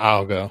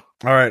go.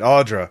 All right,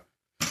 Audra.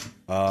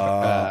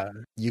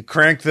 You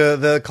crank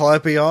the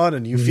Calliope on,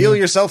 and you feel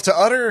yourself to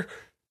utter.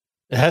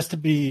 It has to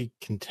be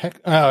okay.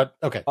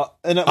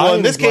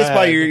 In this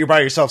case, you're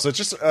by yourself, so it's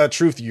just a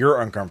truth you're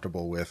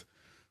uncomfortable with.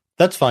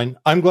 That's fine.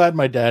 I'm glad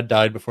my dad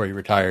died before he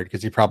retired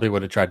because he probably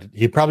would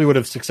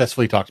have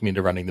successfully talked me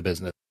into running the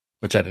business,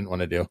 which I didn't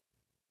want to do.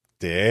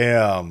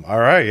 Damn. All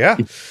right. Yeah.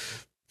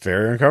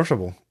 Very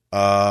uncomfortable.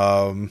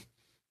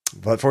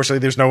 But fortunately,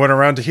 there's no one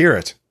around to hear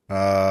it.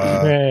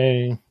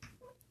 Hey.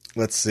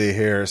 Let's see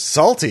here.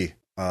 Salty.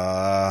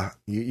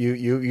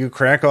 You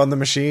crank on the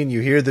machine.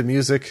 You hear the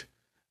music,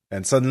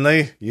 and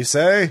suddenly you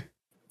say,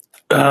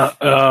 I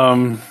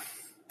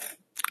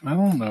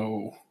don't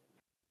know.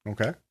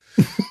 Okay.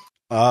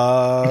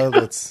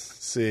 Let's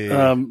see.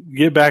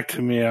 Get back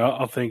to me.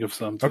 I'll think of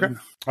something. Okay.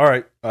 All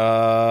right.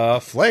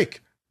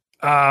 Flake.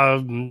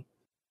 I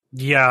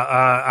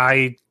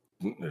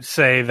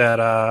say that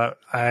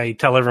I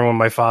tell everyone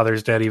my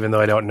father's dead, even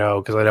though I don't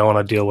know, because I don't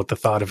want to deal with the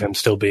thought of him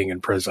still being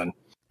in prison.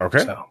 Okay.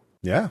 So.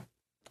 Yeah.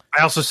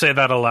 I also say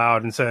that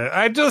aloud and say,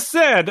 I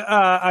said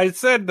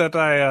that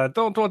I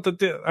don't want to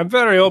deal. I'm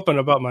very open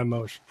about my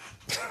emotions.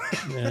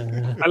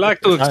 I like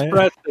to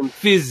express them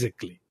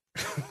physically.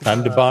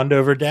 Time to bond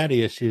over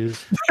daddy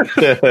issues.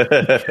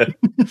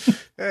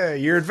 Hey,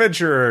 you're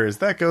adventurers.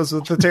 That goes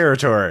with the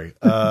territory.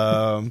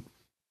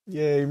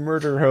 Yay,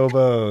 murder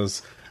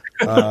hobos.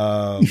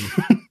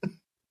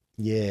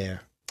 Yeah.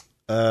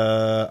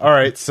 All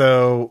right.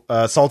 So,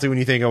 Salty, when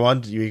you think of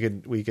one,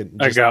 we can.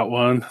 I got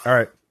one. All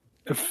right.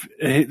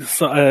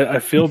 I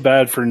feel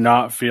bad for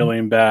not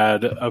feeling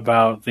bad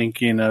about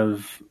thinking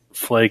of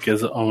Flake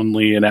as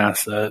only an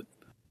asset.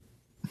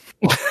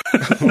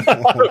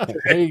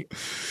 Hey.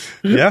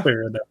 Yeah.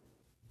 Fair enough.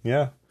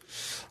 Yeah.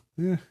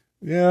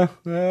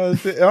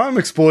 I'm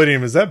exploiting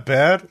him. Is that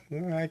bad?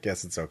 I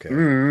guess it's okay.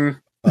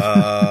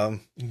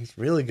 He's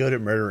really good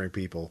at murdering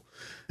people.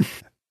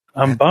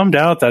 I'm bummed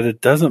out that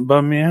it doesn't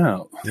bum me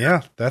out.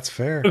 Yeah, that's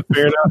fair.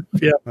 Fair enough.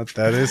 Yeah.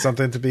 That is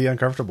something to be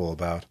uncomfortable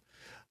about.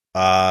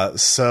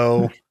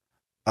 So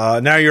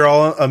now you're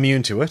all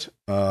immune to it.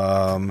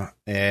 What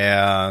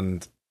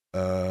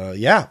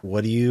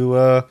do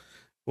you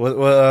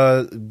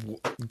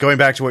going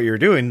back to what you're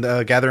doing,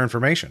 gather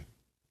information.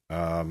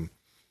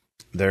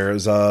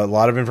 There's a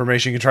lot of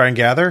information you can try and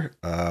gather.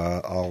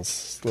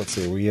 Let's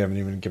see, we haven't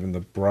even given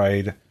the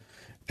bride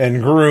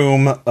and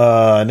groom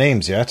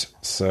names yet.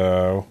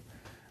 So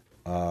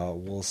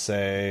we'll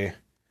say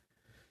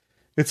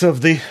it's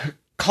of the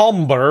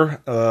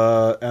Comber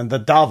and the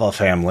Dava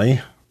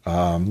family.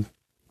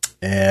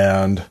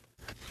 And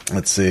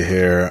let's see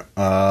here.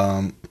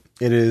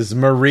 It is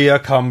Maria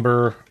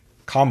Comber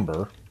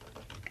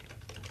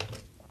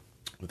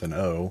with an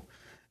O,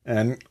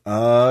 and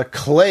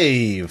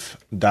Clave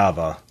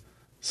Dava.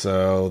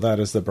 So that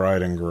is the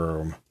bride and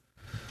groom.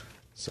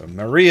 So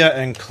Maria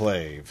and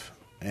Clave.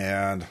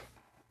 And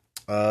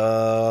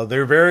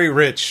they're very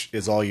rich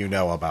is all you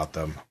know about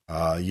them.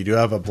 You do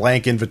have a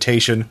blank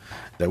invitation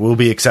that will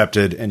be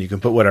accepted, and you can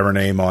put whatever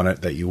name on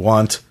it that you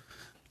want.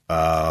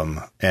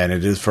 And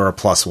it is for a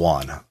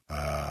 +1.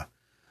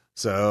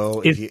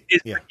 So Is the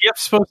gift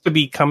supposed to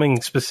be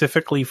coming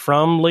specifically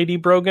from Lady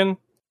Brogan?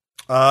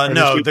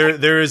 No,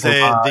 there is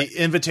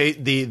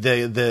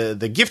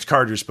the gift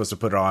card you're supposed to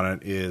put on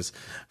it is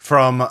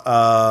from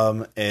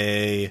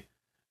a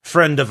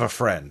friend of a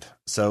friend.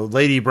 So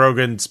Lady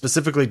Brogan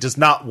specifically does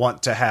not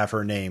want to have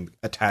her name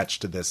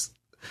attached to this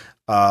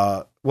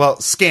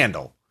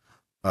scandal.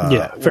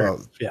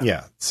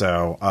 Yeah.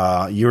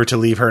 So you were to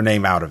leave her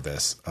name out of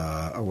this,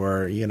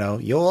 or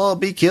you'll all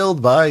be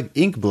killed by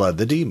Inkblood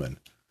the demon,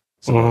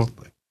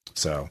 supposedly.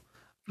 So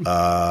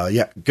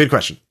good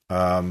question.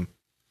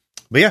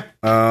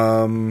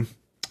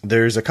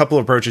 There's a couple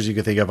of approaches you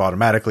can think of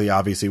automatically.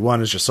 Obviously,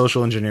 one is just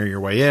social engineer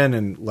your way in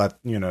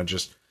and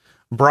just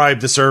bribe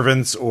the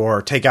servants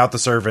or take out the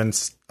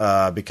servants,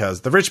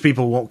 because the rich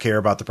people won't care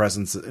about the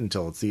presents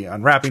until it's the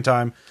unwrapping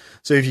time.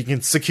 So if you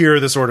can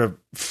secure the sort of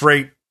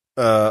freight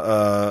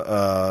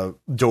door,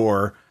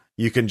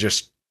 you can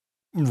just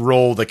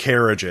roll the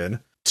carriage in.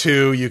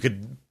 2, you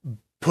could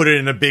put it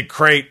in a big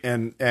crate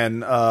and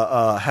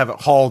have it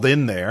hauled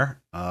in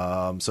there,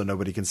 so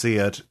nobody can see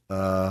it.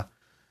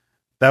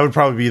 That would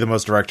probably be the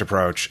most direct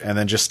approach, and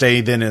then just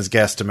stay then as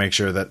guest to make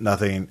sure that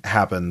nothing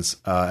happens,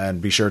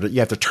 and be sure that you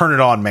have to turn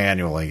it on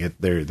manually.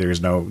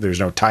 There's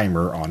no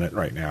timer on it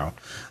right now,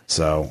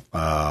 so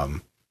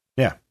and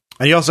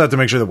you also have to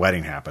make sure the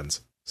wedding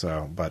happens.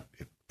 So, but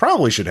it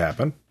probably should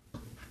happen,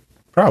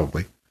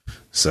 probably.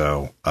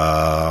 So,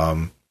 that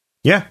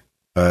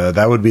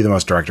would be the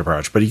most direct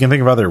approach. But you can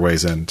think of other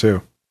ways in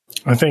too.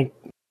 I think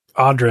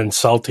Audra and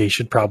Salty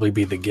should probably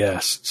be the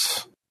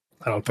guests.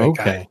 I don't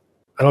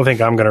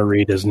think I'm going to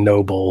read as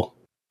noble.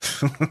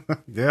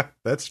 Yeah,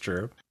 that's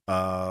true. We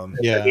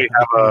have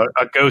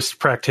a ghost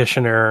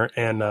practitioner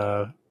and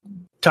a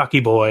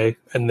Tucky boy,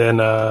 and then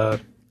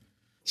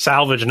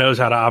Salvage knows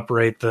how to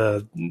operate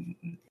the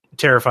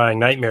terrifying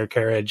nightmare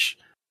carriage.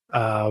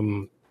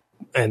 And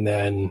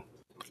then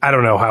I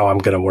don't know how I'm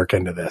going to work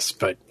into this,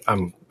 but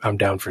I'm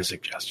down for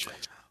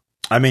suggestions.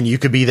 I mean, you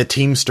could be the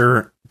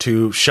teamster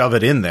to shove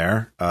it in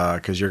there,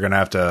 because you're going to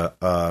have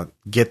to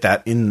get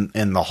that in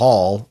the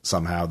hall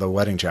somehow, the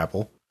wedding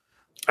chapel.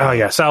 Oh,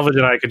 yeah. Salvage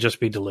and I could just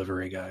be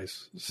delivery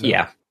guys. So.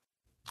 Yeah.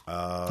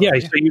 So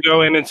you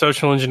go in and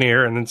social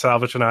engineer, and then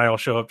Salvage and I will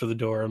show up to the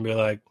door and be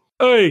like,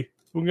 hey,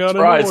 we got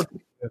surprise.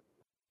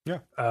 Yeah.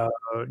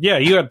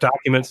 You have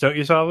documents, don't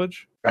you,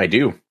 Salvage? I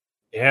do.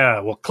 Yeah,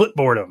 well,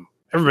 clipboard them.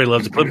 Everybody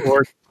loves a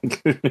clipboard.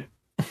 Did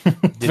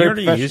you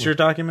already use your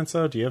documents,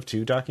 though? Do you have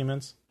 2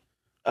 documents?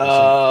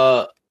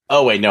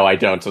 Oh wait, no, I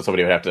don't. So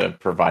somebody would have to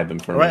provide them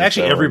for me.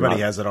 Actually,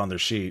 everybody has it on their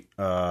sheet.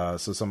 So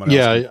someone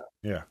else.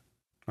 Yeah.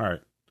 All right.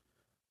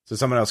 So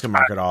someone else can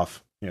mark it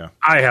off. Yeah.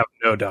 I have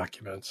no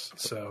documents.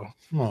 So.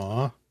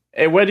 Aww.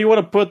 Hey, where do you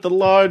want to put the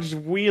large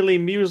wheelie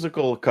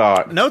musical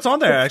cart? No, it's on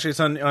there. Actually, it's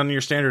on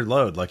your standard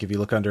load. Like if you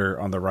look on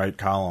the right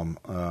column,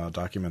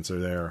 documents are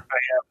there. I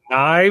have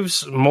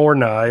knives, more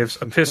knives,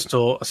 a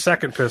pistol, a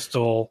second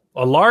pistol,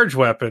 a large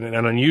weapon, and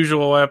an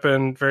unusual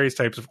weapon, various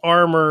types of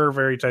armor,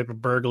 various type of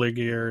burglary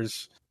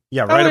gears.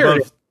 Yeah, right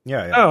above.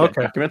 Yeah. Oh,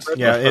 okay. Documents?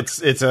 Yeah,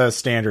 it's a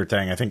standard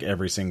thing. I think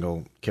every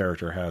single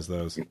character has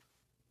those.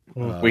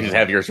 We just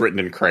have yours written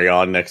in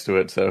crayon next to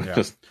it, so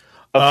just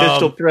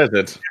official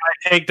present. Can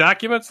I take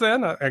documents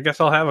then? I guess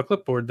I'll have a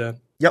clipboard then.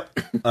 Yep.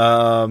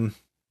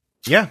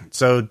 Yeah.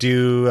 So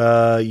do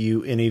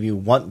any of you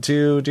want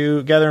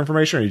to gather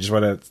information, or you just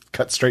want to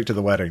cut straight to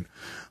the wedding?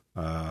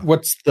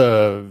 What's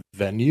the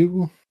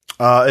venue?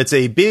 It's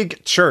a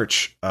big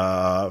church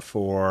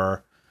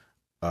for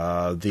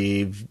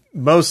the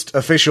most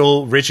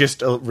official,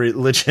 richest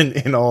religion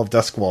in all of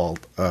Duskwald.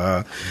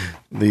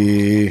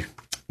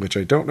 Which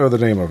I don't know the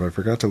name of. I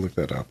forgot to look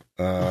that up.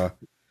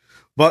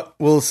 But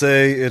we'll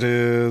say it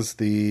is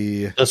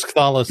the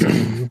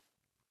Duskthology.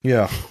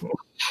 Yeah.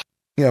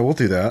 Yeah, we'll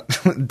do that.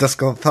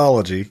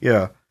 Duskthology,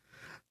 yeah.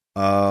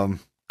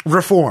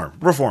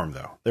 Reform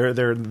though.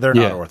 They're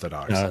not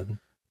orthodox.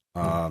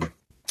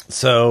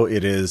 So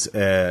it is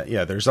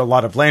there's a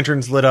lot of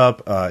lanterns lit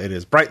up. It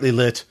is brightly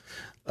lit.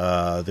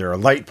 There are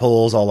light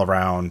poles all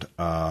around.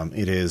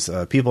 It is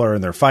people are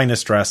in their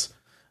finest dress.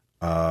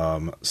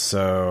 I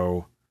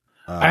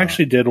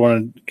actually did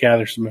want to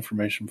gather some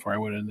information before I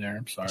went in there.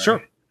 I'm sorry.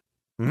 Sure.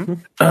 Mm-hmm.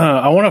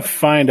 I want to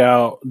find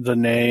out the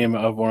name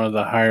of one of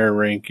the higher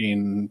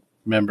ranking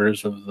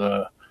members of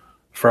the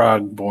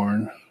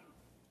Frogborn.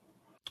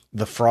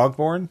 The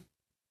Frogborn?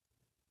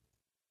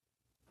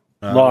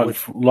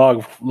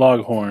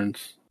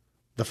 Loghorns.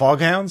 The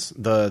Foghounds?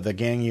 The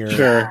gang you're...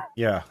 Sure.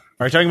 Yeah.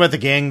 Are you talking about the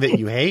gang that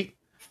you hate?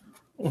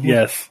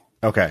 Yes.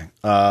 Okay.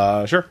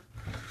 Sure.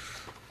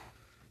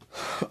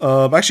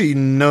 Actually, you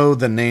know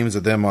the names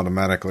of them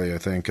automatically, I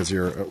think, because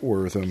you're at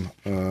war with them.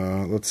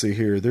 Let's see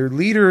here. Their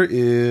leader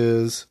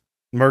is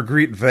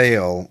Marguerite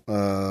Vale.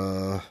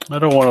 I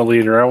don't want a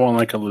leader. I want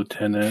like a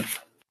lieutenant.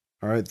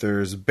 All right.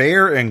 There's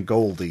Bear and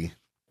Goldie.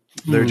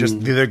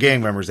 They're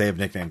gang members. They have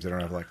nicknames. They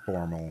don't have like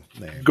formal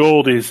names.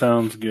 Goldie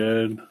sounds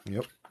good.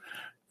 Yep.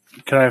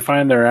 Can I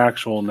find their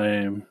actual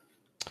name?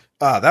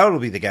 That will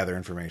be the gather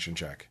information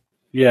check.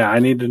 Yeah, I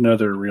need to know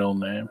their real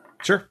name.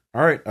 Sure.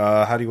 All right.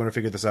 How do you want to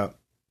figure this out?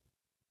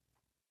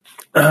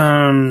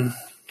 I'm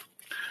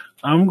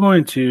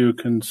going to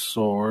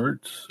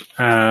consort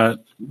at,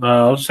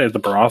 I'll just say at the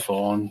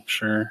brothel, I'm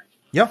sure.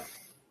 Yeah.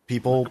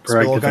 People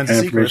Probably spill all get the kinds of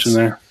secrets information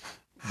there.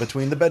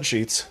 between the bed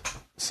sheets.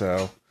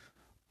 So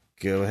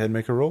go ahead and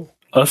make a roll.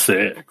 A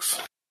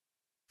 6.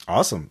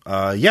 Awesome.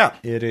 Yeah,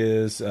 it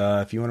is.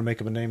 If you want to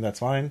make up a name, that's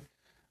fine.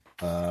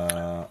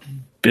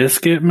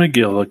 Biscuit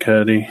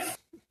McGillicuddy.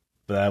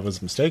 That was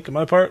a mistake on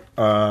my part,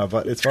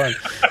 but it's fine.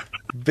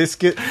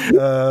 Biscuit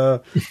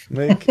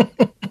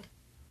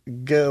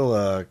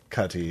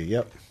McGillicuddy.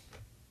 Yep.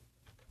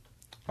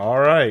 All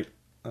right.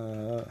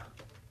 All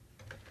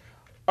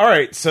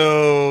right.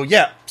 So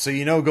yeah. So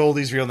you know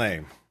Goldie's real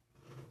name.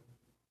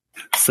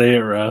 Say it,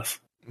 Russ.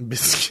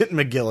 Biscuit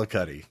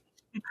McGillicuddy.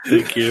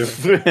 Thank you.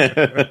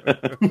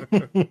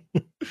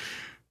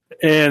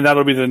 And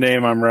that'll be the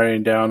name I'm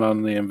writing down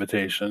on the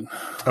invitation.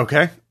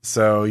 Okay.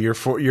 So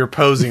you're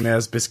posing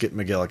as Biscuit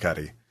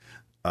McGillicuddy.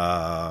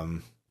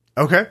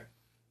 Okay.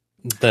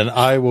 Then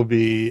I will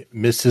be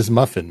Mrs.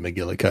 Muffin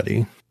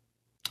McGillicuddy.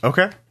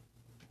 Okay.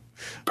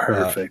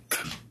 Perfect.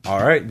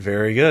 All right,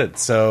 very good.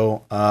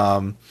 So,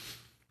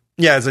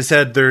 yeah, as I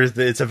said,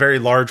 it's a very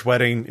large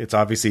wedding. It's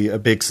obviously a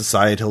big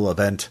societal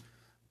event.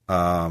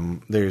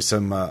 There's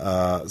some.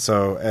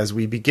 So as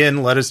we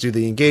begin, let us do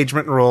the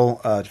engagement roll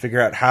to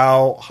figure out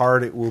how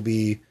hard it will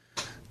be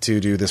to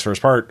do this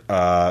first part.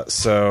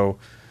 So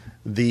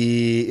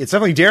it's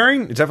definitely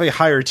daring. It's definitely a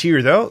higher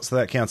tier though, so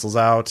that cancels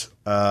out.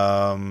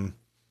 So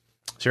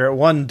you're at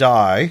 1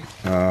 die.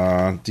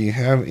 Do you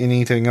have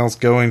anything else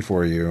going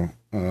for you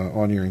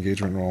on your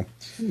engagement roll?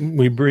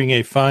 We bring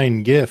a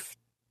fine gift.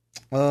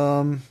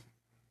 All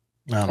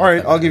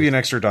right, I'll give you an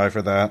extra die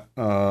for that.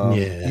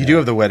 Yeah. You do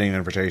have the wedding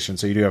invitation,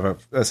 so you do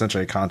have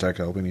essentially a contact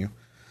helping you.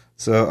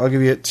 So I'll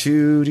give you a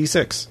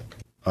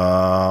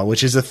 2d6,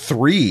 which is a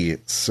 3.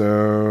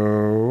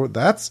 So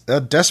that's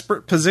a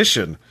desperate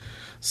position.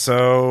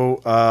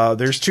 So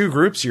there's 2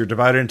 groups. You're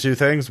divided into 2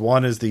 things.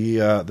 One is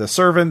the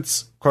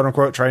servants, quote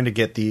unquote, trying to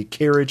get the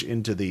carriage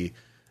into the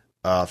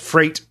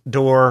freight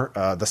door,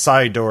 the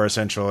side door,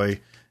 essentially,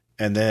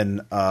 and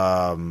then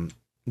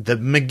the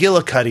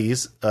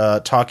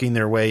McGillicuddies talking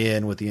their way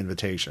in with the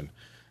invitation.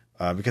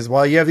 Because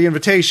while you have the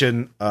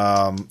invitation,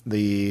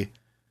 the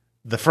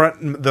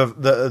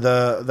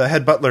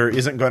head butler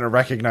isn't going to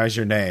recognize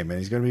your name, and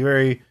he's going to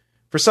be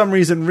for some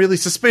reason, really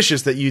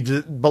suspicious that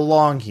you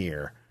belong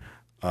here.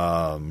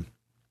 So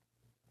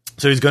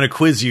he's going to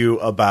quiz you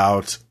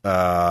about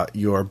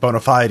your bona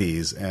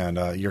fides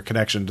and your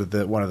connection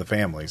to one of the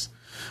families.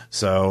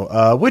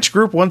 So, which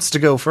group wants to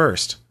go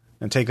first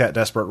and take that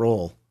desperate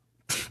role?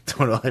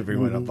 Don't know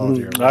everyone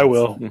apologize. I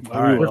will.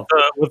 All right.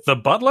 With the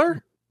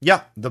butler?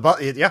 Yeah,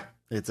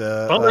 it's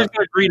a Butler's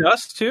going to greet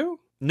us too?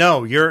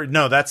 No, you're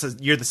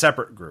the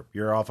separate group.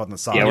 You're off on the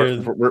side. Yeah,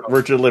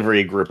 we're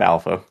delivery group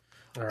Alpha.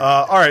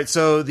 All right.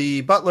 So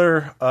the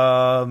butler,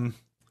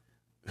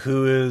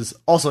 who is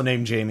also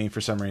named Jamie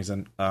for some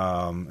reason,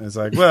 is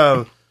like,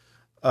 well,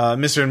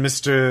 Mr. and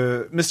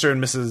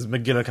Mrs.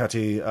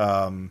 McGillicuddy.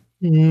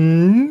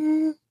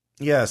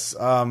 Yes.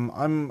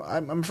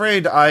 I'm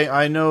afraid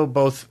I know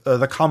both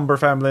the Comber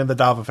family and the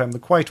Dava family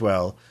quite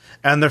well,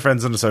 and their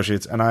friends and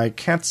associates, and I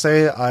can't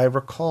say I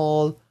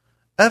recall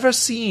ever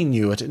seeing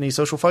you at any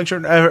social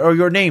function or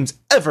your names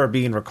ever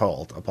being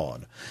recalled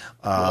upon.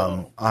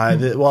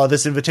 While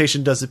this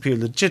invitation does appear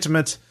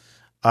legitimate,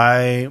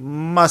 I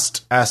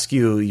must ask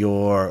you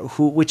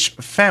which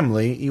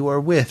family you are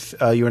with.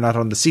 You are not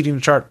on the seating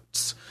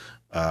charts.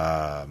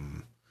 I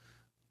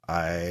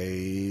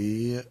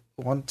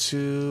want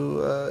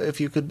to,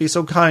 if you could be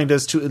so kind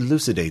as to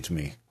elucidate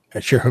me. I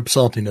sure hope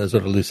Salty knows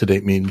what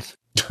elucidate means.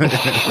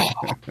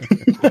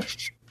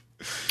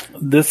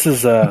 This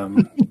is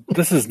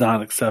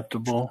not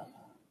acceptable.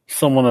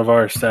 Someone of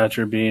our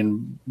stature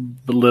being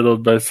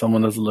belittled by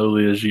someone as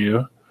lowly as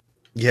you.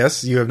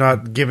 Yes, you've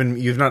not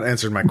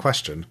answered my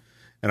question.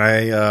 And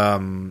I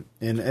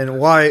and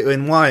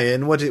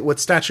what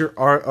stature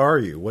are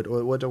you? What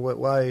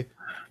why?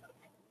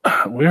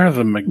 We are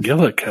the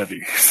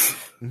McGillicuddies.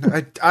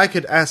 I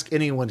could ask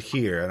anyone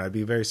here, and I'd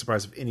be very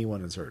surprised if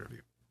anyone has heard of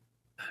you.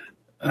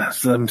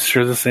 I'm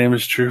sure the same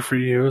is true for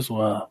you as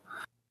well.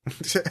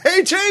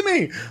 Hey,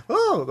 Jamie!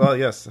 Oh, well,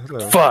 yes.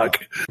 Hello.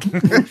 Fuck.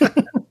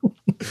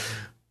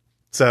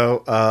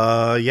 So,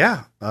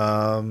 yeah.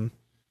 I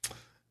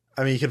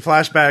mean, you can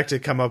flash back to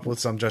come up with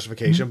some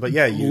justification, but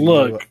yeah,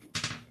 Look,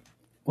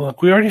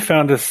 we already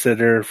found a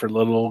sitter for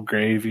Little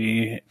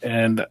Gravy,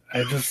 and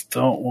I just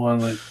don't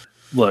want to.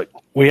 Look,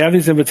 we have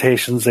these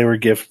invitations. They were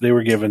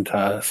given to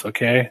us.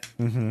 Okay.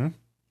 Mm-hmm.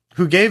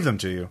 Who gave them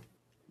to you?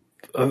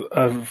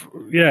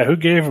 Yeah, who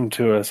gave them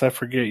to us? I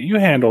forget. You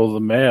handle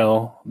the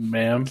mail,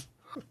 ma'am.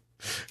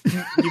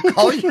 You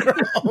call your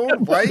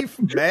own wife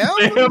ma'am?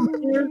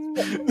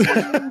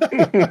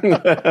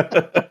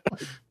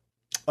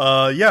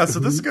 Yeah,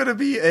 so this is going to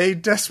be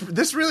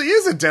this really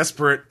is a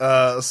desperate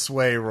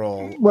sway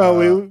roll.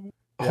 Well,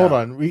 hold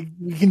on. We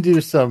can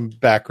do some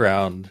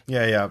background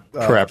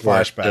prep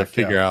work to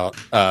figure out.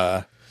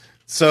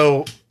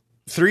 So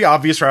 3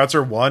 obvious routes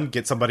are: 1,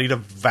 get somebody to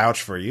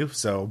vouch for you.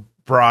 So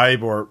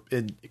bribe or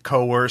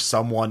coerce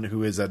someone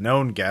who is a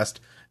known guest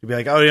to be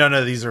like, oh, yeah,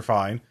 no, these are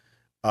fine.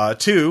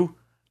 2,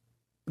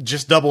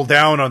 just double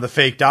down on the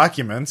fake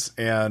documents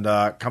and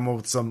come up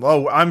with some,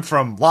 I'm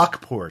from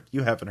Lockport.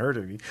 You haven't heard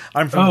of me.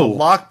 I'm from the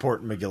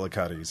Lockport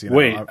McGillicuddies.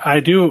 Wait, I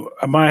do.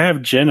 I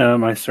have Jenna,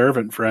 my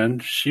servant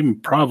friend. She's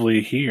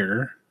probably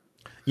here.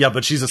 Yeah,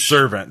 but she's a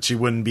servant. She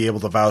wouldn't be able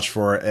to vouch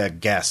for a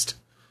guest.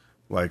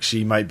 Like,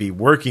 she might be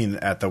working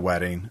at the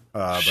wedding.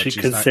 But she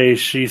could say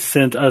she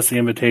sent us the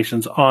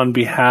invitations on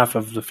behalf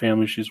of the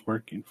family she's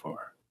working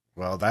for.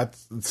 Well,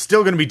 that's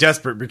still going to be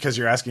desperate because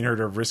you're asking her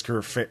to risk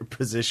her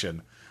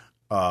position,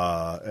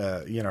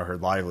 her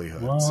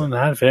livelihood. Well, in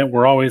that event,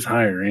 we're always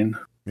hiring.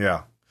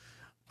 Yeah.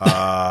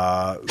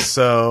 What was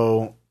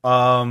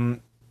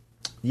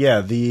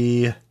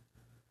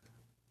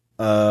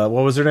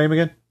her name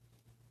again?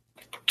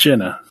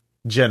 Jenna.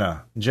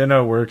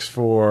 Jenna works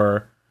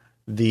for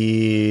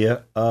the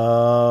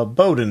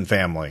Bowden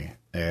family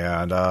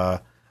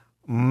and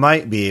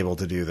might be able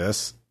to do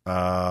this.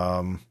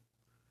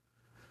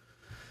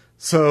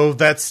 So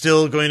that's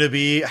still going to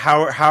be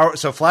how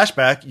so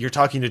flashback, you're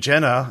talking to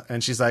Jenna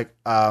and she's like,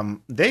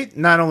 they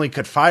not only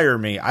could fire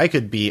me, I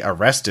could be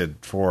arrested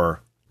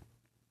for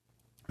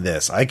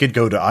this. I could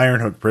go to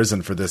Ironhook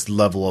prison for this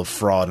level of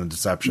fraud and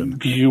deception.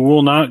 You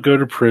will not go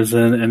to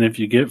prison, and if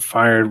you get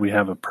fired, we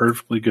have a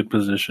perfectly good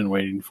position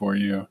waiting for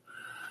you.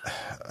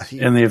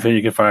 In the event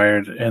you get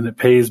fired, and it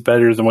pays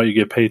better than what you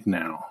get paid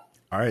now.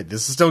 All right,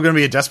 this is still going to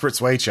be a desperate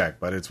sway check,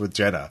 but it's with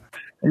Jenna.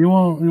 You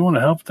want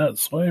to help that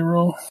sway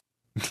roll?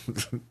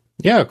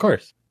 Yeah, of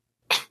course.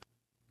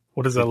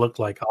 What does that look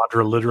like?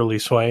 Audra literally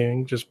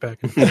swaying just back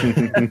and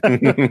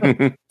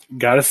forth.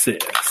 Got a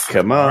 6.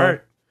 Come on.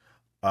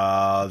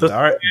 All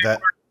right.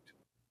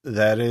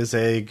 That is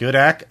a good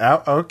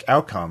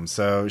outcome.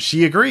 So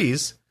she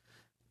agrees.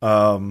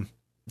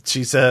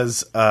 She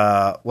says,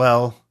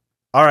 well,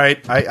 all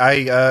right,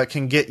 I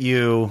can get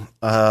you.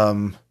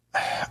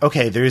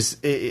 Okay, there's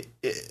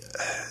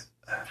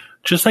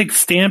just like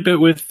stamp it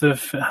with the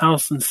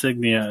house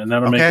insignia, and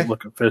that'll make it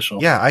look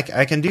official. Yeah,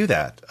 I can do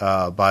that.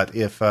 But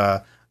if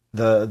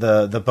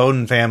the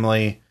Bowden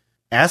family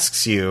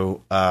asks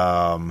you,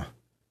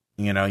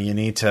 you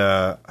need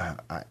to.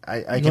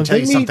 I can tell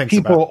you some things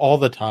people about all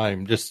the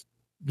time. Just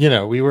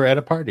we were at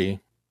a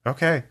party.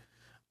 Okay.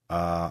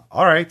 All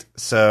right.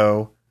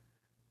 So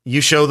you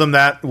show them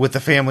that with the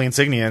family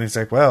insignia, and he's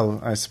like,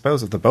 well, I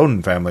suppose if the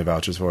Bowden family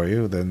vouches for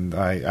you, then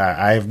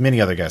I have many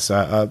other guests.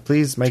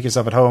 Please make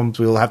yourself at home.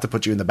 We'll have to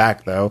put you in the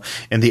back, though,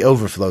 in the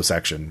overflow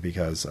section,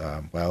 because,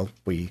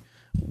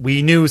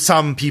 we knew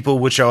some people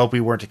would show up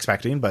we weren't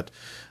expecting, but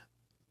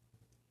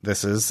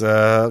this is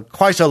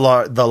quite the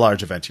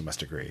large event, you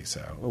must agree.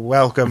 So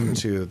welcome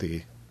to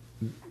the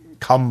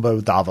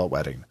Combo Dava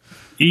wedding.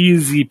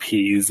 Easy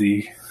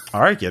peasy.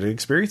 All right, get an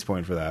experience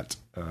point for that.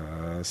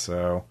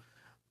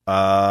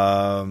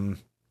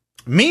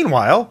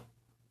 Meanwhile,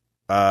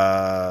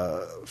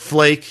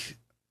 Flake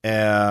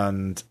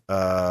and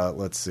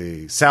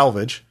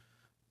Salvage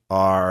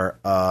are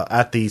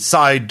at the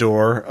side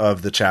door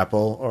of the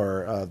chapel,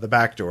 or the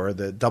back door,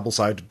 the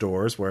double-sided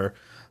doors where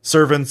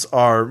servants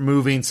are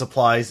moving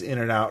supplies in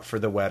and out for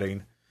the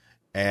wedding.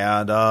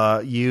 And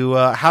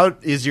how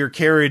is your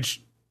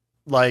carriage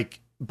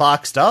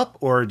boxed up,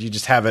 or do you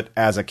just have it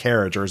as a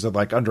carriage, or is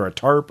it under a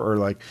tarp,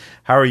 or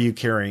how are you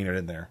carrying it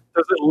in there?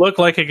 Does it look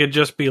like it could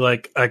just be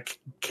a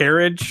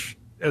carriage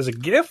as a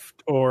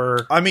gift,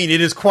 or? I mean,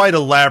 it is quite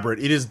elaborate.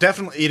 It is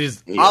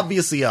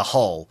obviously a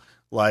hull.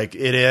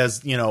 It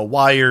has,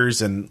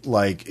 wires, and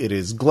it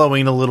is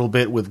glowing a little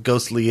bit with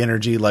ghostly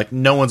energy.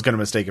 No one's going to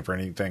mistake it for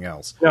anything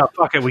else. Yeah,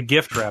 fuck it, we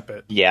gift wrap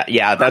it.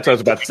 Yeah, that's what I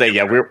was about to say.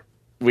 Yeah,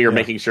 we are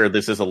making sure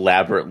this is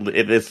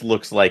elaborate. This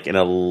looks like an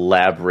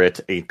elaborate,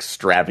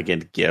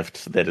 extravagant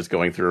gift that is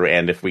going through.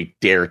 And if we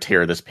dare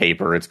tear this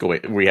paper, it's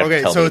going. We have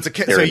to tell so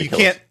so you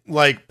can't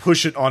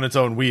push it on its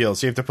own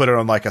wheels. You have to put it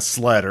on a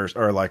sled or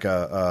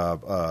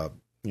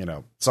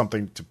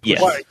something to push.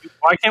 Yes.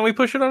 Why can't we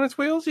push it on its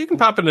wheels? You can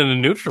pop it in a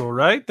neutral,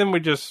 right? Then we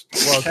just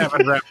have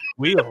it wrapped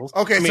wheels.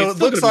 Okay, so it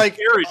looks like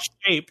carriage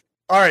shape.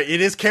 All right,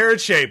 it is carriage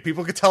shaped.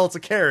 People can tell it's a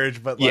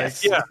carriage, but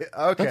yes.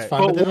 Okay. That's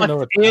fine, but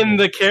what's in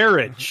the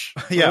carriage?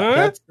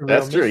 Yeah,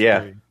 that's true.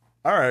 Yeah.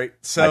 All right,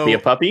 so might be a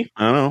puppy.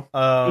 I don't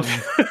know.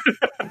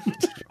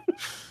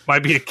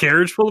 Might be a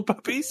carriage full of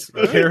puppies.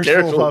 Carriage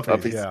full of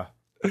puppies. Yeah.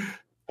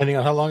 Depending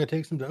on how long it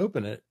takes them to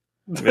open it.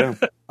 Yeah.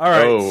 All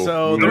right,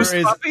 so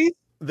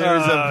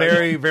there's a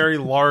very, very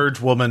large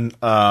woman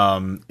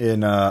acting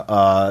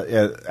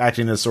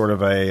as sort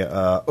of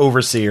a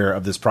overseer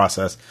of this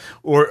process,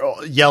 or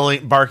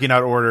barking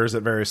out orders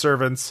at various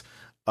servants.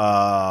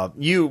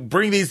 You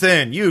bring these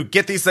in. You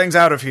get these things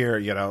out of here.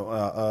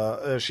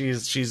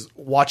 She's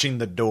watching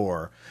the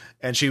door,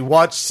 and she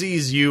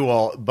sees you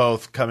all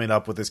both coming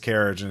up with this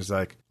carriage, and is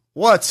like,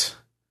 "What,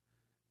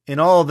 in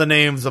all the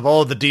names of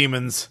all the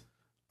demons,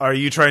 are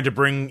you trying to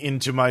bring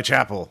into my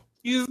chapel?"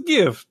 His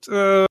gift.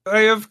 I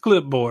have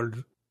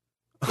clipboard.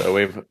 So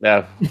we've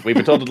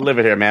been told to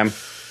deliver here, ma'am.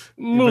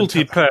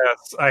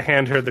 Multipass. I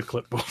hand her the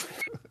clipboard.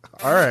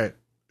 All right.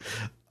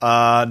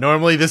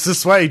 Normally this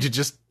is way to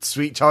just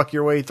sweet talk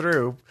your way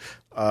through.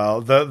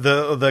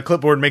 The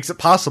clipboard makes it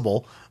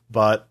possible,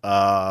 but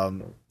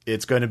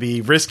it's going to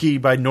be risky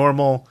by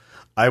normal.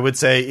 I would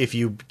say if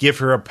you give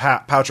her a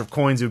pouch of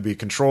coins, it would be a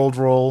controlled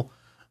roll.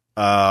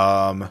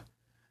 And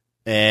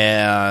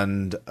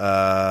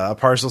a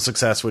partial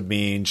success would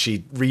mean she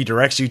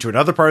redirects you to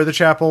another part of the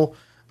chapel,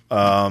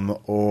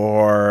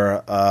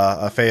 or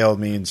a fail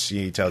means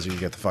she tells you to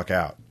get the fuck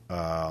out.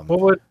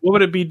 What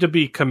would it be to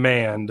be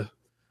command?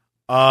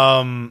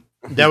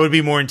 That would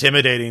be more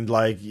intimidating.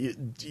 Like,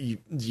 you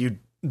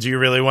do you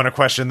really want to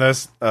question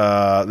this?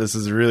 This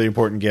is a really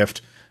important gift.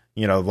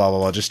 You know, blah blah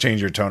blah. Just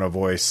change your tone of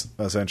voice.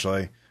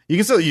 Essentially, you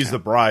can still use the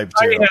bribe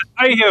too.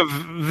 I have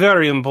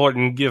very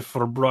important gift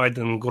for bride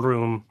and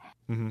groom.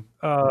 Mm-hmm.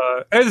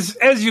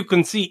 As you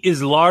can see,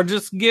 is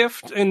largest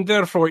gift and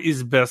therefore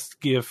is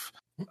best gift.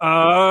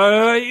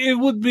 It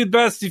would be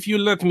best if you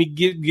let me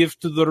give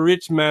gift to the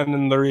rich man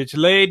and the rich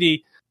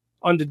lady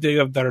on the day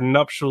of their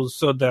nuptials,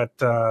 so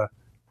that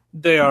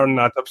they are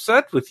not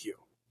upset with you.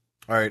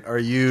 All right, are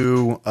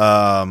you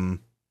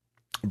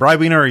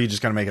bribing her, or are you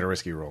just going to make it a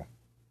risky roll?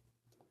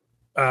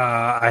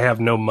 I have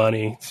no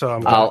money, so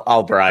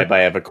I'll bribe. I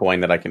have a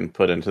coin that I can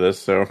put into this.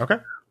 So okay.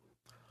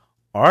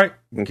 All right,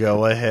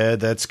 go ahead.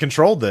 That's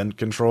controlled then.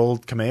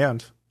 Controlled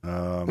command.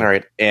 All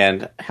right,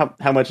 and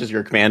how much is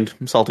your command,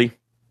 Salty?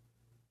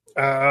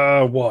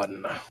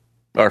 1.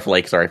 Or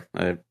Flake, sorry.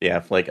 Yeah,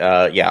 Flake.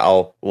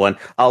 I'll 1.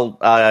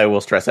 I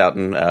will stress out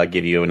and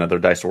give you another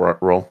dice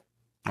roll.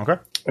 Okay.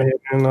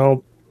 And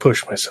I'll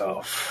push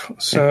myself.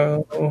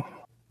 So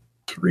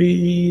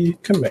 3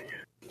 command.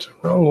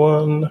 Wrong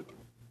one.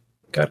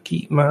 Gotta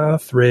keep my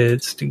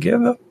threads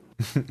together.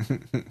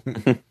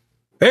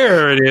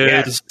 There it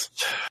is. Yes.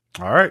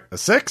 All right, a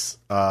 6.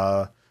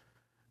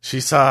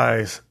 She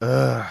sighs.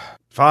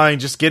 Fine,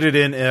 just get it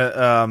in.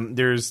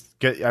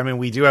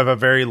 We do have a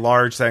very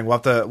large thing. We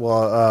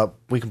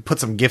can put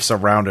some gifts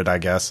around it, I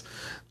guess.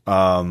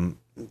 All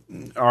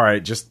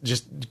right,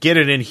 just get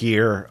it in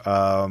here.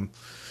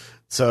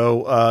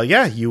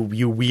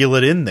 You wheel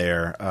it in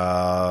there.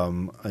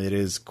 It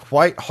is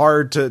quite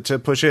hard to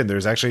push in.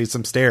 There's actually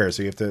some stairs,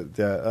 so you have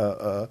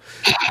to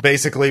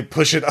basically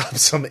push it up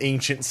some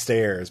ancient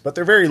stairs, but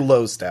they're very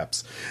low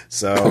steps,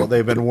 so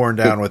they've been worn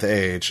down with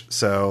age.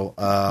 So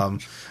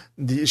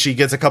she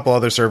gets a couple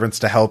other servants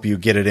to help you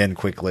get it in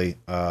quickly,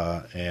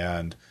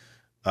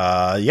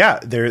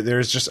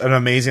 there's just an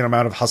amazing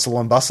amount of hustle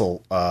and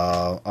bustle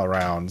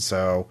around.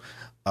 So.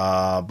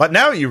 But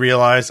now you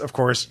realize, of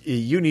course,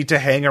 you need to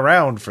hang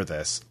around for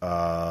this.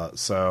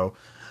 So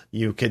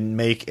you can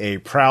make a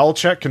prowl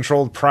check,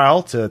 controlled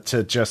prowl,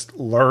 to just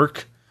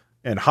lurk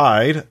and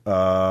hide.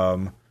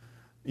 Prowl.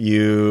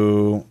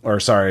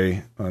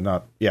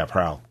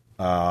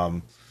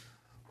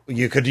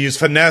 You could use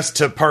finesse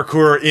to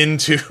parkour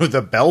into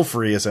the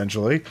belfry,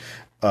 essentially.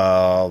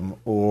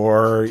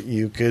 Or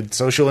you could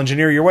social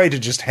engineer your way to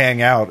just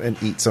hang out and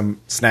eat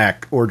some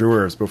snack hors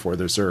d'oeuvres before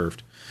they're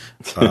served.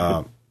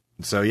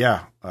 So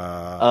yeah.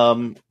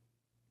 Alrighty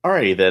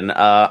then.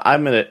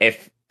 I'm gonna,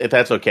 if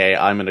that's okay,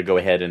 I'm gonna go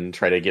ahead and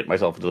try to get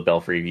myself into the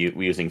belfry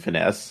using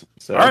finesse.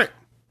 So, all right.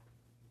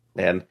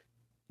 And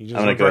you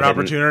just look for an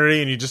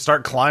opportunity and you just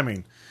start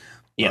climbing.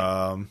 Yeah.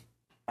 All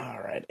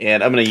right,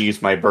 and I'm gonna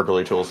use my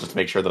burglary tools just to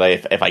make sure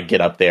that if I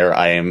get up there,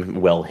 I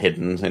am well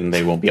hidden and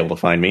they won't be able to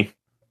find me.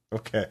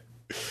 Okay.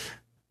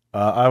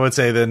 I would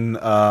say then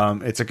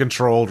it's a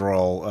controlled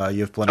roll.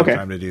 You have plenty of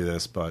time to do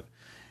this, but.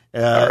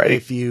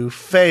 If you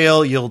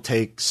fail, you'll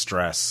take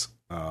stress.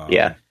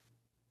 Yeah.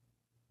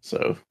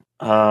 So,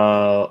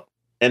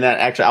 and that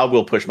actually, I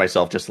will push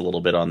myself just a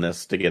little bit on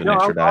this to get an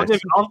extra dice.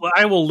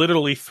 I will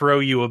literally throw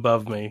you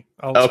above me.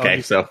 All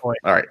right,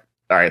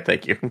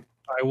 thank you.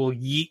 I will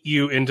yeet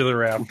you into the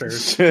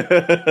rafters.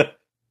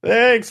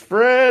 Thanks,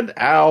 friend.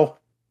 Ow.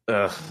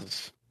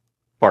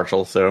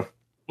 Partial. So.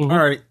 All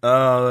right.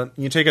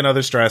 You take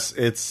another stress.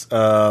 It's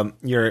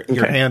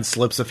your hand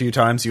slips a few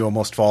times. You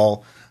almost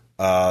fall.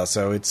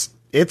 So it's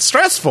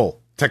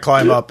stressful to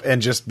climb up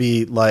and just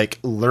be like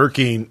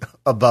lurking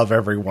above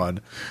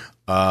everyone,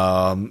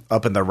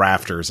 up in the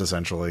rafters,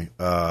 essentially.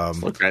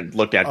 Look at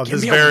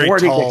this very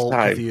tall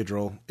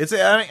cathedral.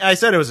 I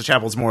said it was a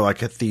chapel. It's more like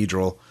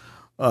cathedral.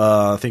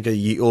 Think of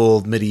the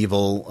old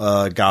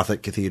medieval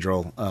Gothic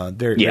cathedral.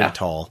 They're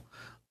tall.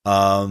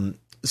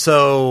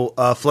 So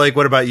Flake,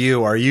 what about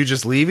you? Are you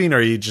just leaving, or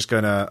are you just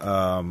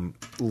gonna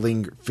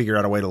figure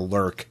out a way to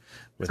lurk?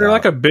 Is there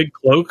like a big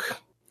cloak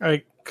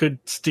I could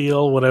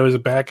steal when I was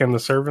back in the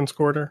servants'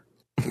 quarter?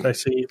 I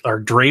see, or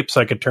drapes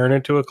I could turn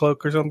into a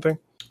cloak or something.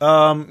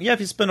 If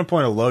you spend a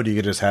point of load, you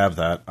could just have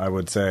that. I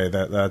would say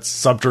that's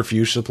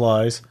subterfuge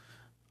supplies.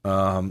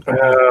 I'm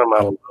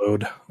out of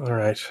load. All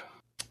right.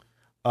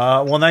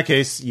 Well, in that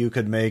case, you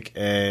could make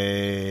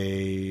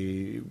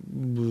I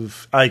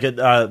could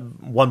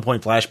 1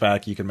 point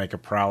flashback. You can make a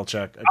prowl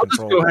check. I'll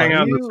just go hang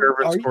out in the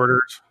servants'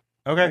 quarters.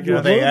 Okay.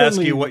 Your They load ask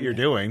only- you what you're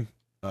doing.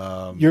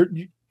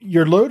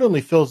 Your load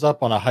only fills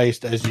up on a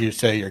heist as you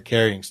say you're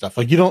carrying stuff.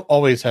 Like you don't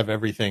always have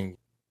everything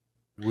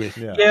with.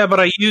 Yeah, but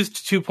I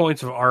used 2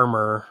 points of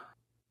armor.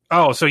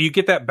 Oh, so you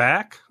get that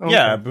back? Okay.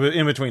 Yeah, but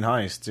in between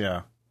heists,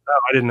 yeah. Oh,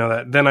 I didn't know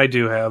that. Then I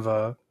do have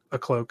a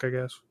cloak, I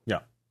guess. Yeah.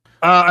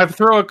 I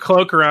throw a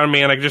cloak around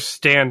me and I just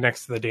stand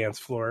next to the dance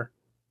floor.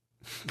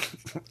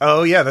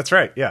 Oh yeah, that's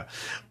right. Yeah.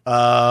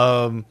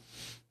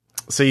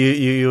 So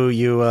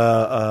you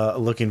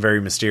looking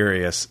very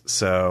mysterious.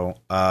 So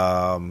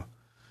Mr.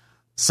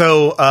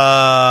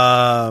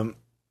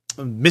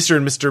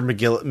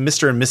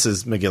 and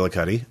Mrs.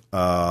 McGillicuddy,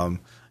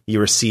 you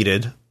were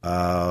seated,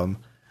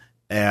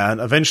 and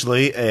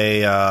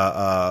eventually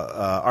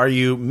are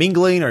you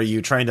mingling? Are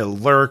you trying to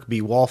lurk,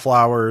 be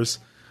wallflowers?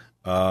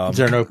 Is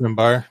there an open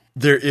bar?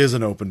 There is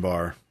an open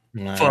bar.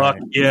 Fuck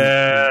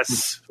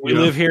yes. We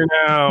live here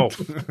now.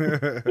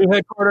 New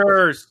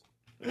headquarters.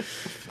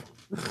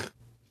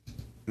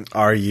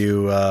 Are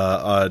you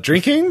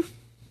drinking?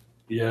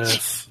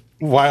 Yes.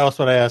 Why else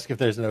would I ask if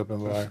there's an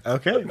open bar?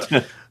 Okay.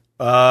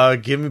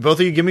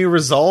 Give me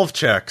resolve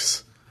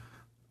checks.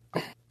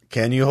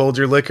 Can you hold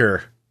your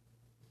liquor?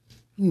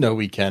 No,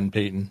 we can,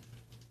 Peyton.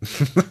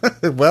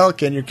 Well,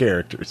 can your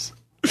characters?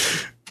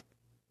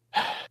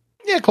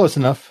 Yeah, close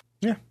enough.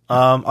 Yeah.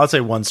 I'd say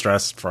one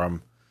stress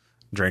from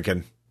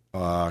drinking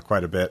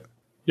quite a bit.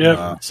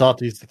 Yeah.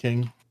 Salty's the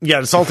king.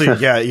 Yeah, salty.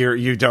 Yeah,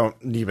 you don't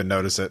even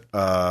notice it.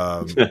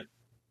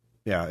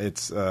 Yeah,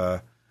 it's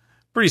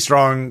pretty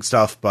strong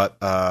stuff, but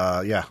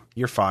yeah,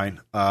 you're fine.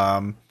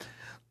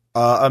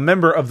 A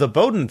member of the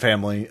Bowden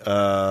family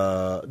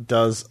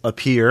does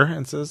appear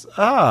and says,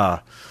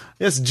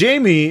 yes,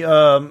 Jamie.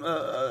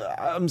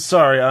 I'm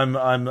sorry. I'm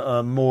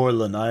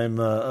Moreland. I'm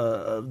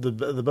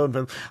the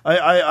Bowden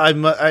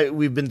family.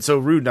 We've been so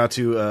rude not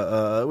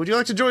to. Would you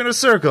like to join our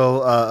circle,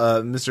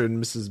 Mr.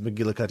 and Mrs.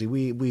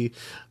 McGillicuddy?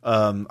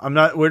 I'm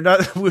not. We're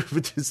not. We're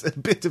just a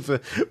bit of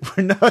a.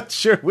 We're not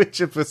sure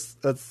which of us.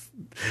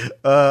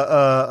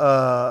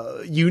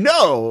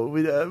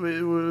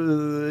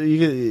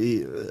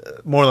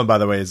 Moreland, by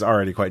the way, is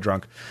already quite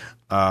drunk.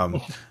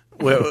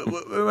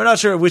 We're not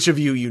sure which of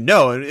you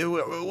know.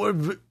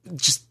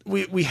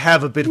 We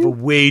have a bit of a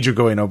wager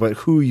going on, but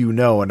who you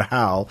know and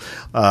how.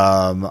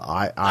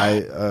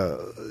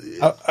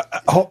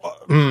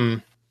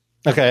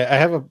 Okay, I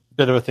have a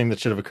bit of a thing that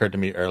should have occurred to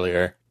me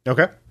earlier.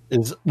 Okay.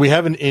 Is we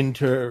have an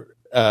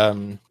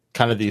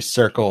kind of these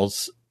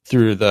circles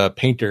through the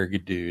painter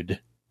dude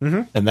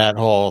and that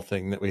whole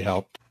thing that we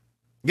helped.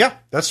 Yeah,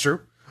 that's true.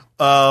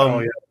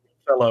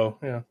 Fellow,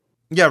 yeah.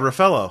 Yeah,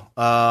 Raffaello.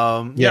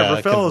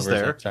 Raffaello's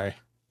there. Sorry.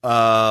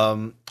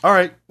 All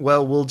right.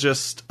 Well, we'll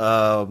just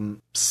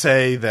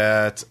say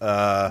that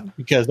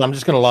because I'm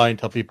just going to lie and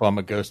tell people I'm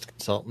a ghost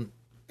consultant.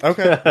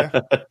 Okay.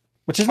 Yeah.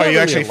 Which is Are you really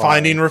actually a lie.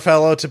 finding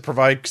Raffaello to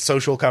provide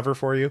social cover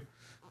for you?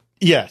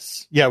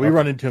 Yes. Yeah, we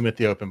run into him at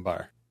the open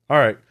bar. All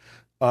right.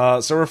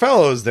 So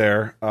Raffaello's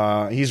there.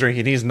 He's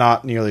drinking. He's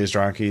not nearly as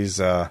drunk. He's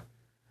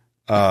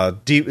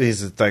deep.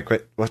 He's like,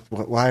 what?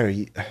 Why are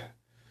you?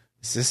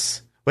 Is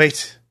this?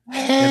 Wait.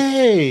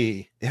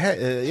 Hey.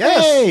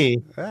 Yes. Hey.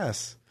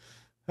 Yes.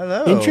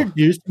 Hello.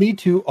 Introduce me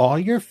to all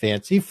your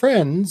fancy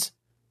friends,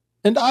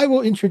 and I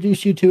will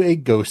introduce you to a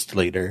ghost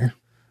later.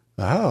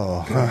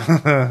 Oh,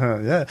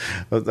 yeah.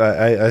 Well,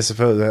 I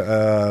suppose.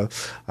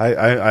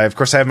 I of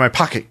course I have my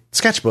pocket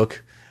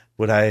sketchbook.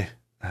 Would I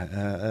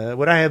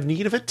have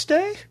need of it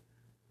today?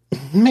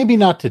 Maybe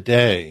not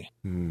today,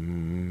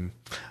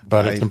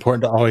 but it's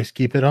important to always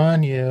keep it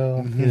on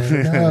you. You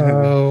never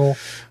know.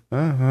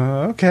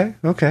 Okay.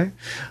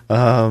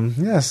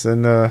 Yes,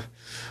 and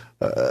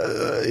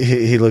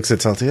he looks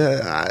at Salty.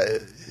 I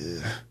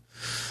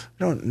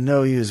don't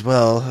know you as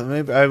well.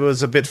 Maybe I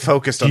was a bit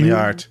focused on the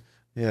art.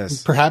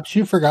 Yes. Perhaps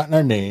you've forgotten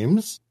our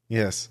names.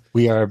 Yes.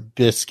 We are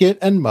Biscuit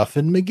and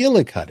Muffin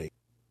McGillicuddy.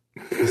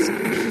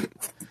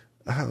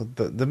 Oh,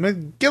 the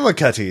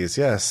McGillicuddies.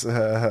 Yes.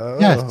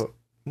 Yes.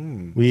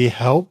 We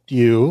helped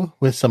you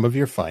with some of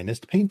your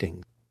finest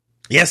paintings.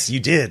 Yes, you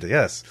did.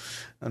 Yes.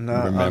 And,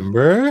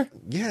 remember?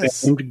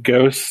 Yes. And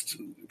ghost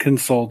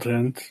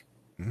consultant,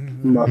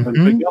 Muffin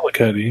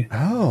McGillicuddy.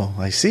 Oh,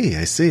 I see.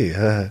 Yes.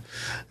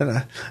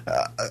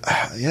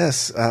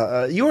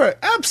 You were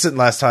absent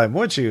last time,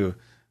 weren't you,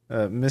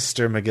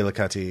 Mr.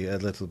 McGillicuddy? A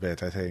little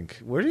bit, I think.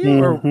 Were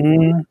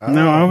you?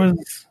 No, I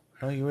was.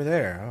 Oh, you were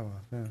there. Oh,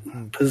 yeah.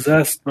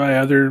 Possessed by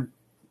other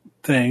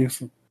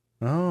things.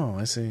 Oh,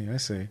 I see.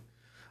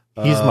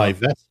 He's my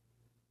vest.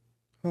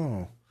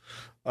 Oh.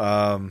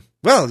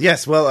 Well,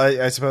 yes. Well,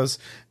 I suppose.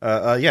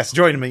 Yes.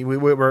 Join me.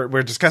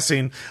 We're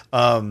discussing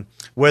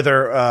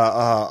whether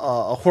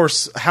a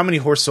horse, how many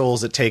horse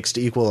souls it takes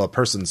to equal a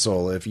person's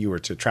soul if you were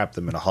to trap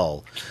them in a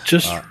hull.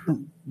 Just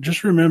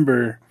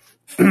remember,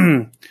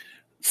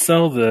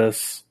 sell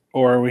this,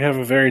 or we have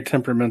a very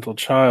temperamental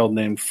child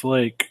named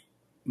Flake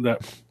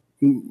that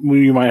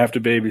we might have to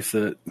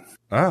babysit.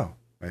 Oh,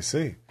 I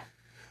see.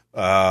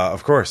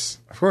 Of course.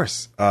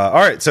 All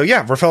right, so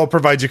yeah, Rafael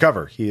provides you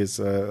cover. He is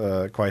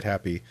quite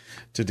happy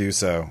to do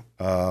so.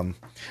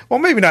 Well,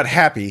 maybe not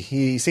happy.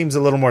 He seems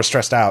a little more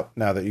stressed out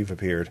now that you've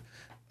appeared.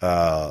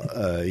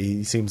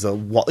 He seems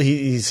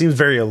he seems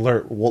very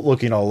alert,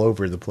 looking all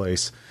over the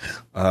place.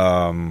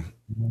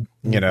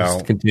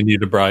 Just continue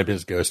to bribe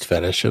his ghost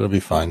fetish. It'll be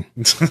fine.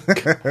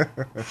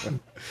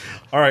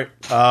 All right.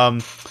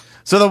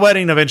 So the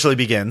wedding eventually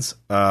begins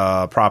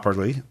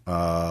properly.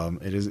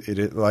 It is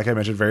like I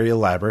mentioned, very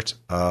elaborate.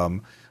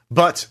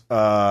 But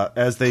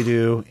as they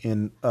do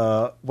in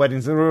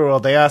weddings in the real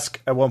world, they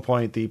ask at one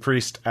point. The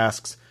priest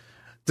asks,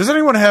 "Does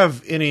anyone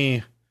have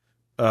any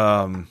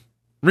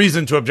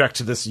reason to object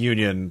to this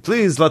union?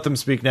 Please let them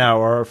speak now,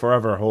 or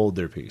forever hold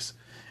their peace."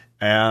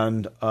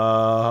 And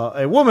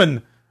a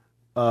woman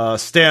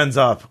stands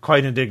up,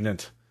 quite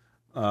indignant.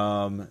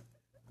 "I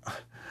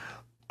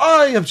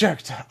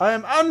object. I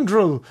am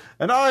Andrew,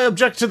 and I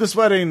object to this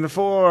wedding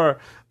for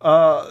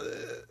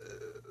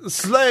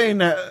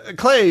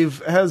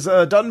Clave has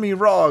done me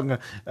wrong,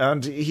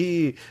 and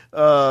he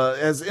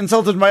has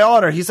insulted my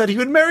honor. He said he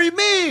would marry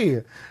me,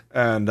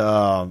 and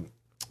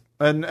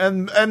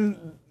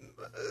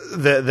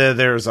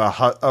there's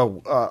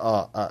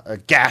a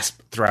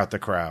gasp throughout the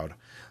crowd,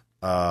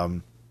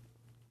 and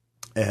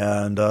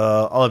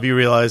all of you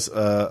realize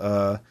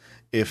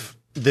if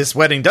this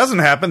wedding doesn't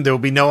happen, there will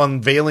be no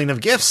unveiling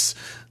of gifts,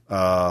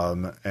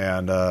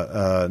 and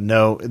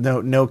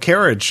no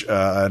carriage,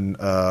 and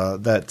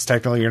that's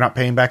technically you're not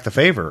paying back the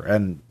favor,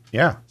 and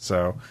yeah,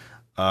 so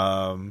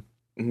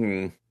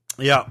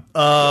yeah.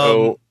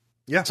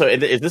 So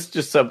is this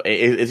just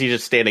is he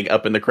just standing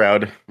up in the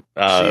crowd,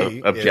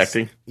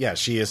 objecting?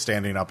 She is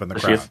standing up in the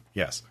crowd.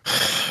 Yes.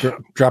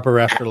 Drop a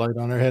rafter light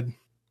on her head.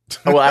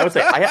 Oh, well, I would say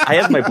I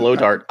have my blow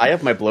dart. I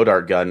have my blow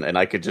dart gun, and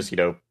I could just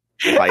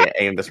if I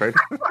aim this right.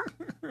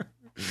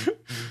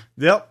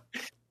 Yep.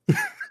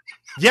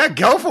 Yeah,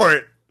 go for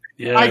it.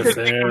 Yes, I could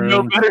think of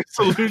no better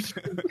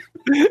solution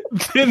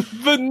than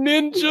the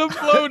ninja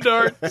blow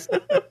darts.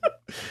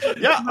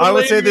 Yeah, I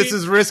would say this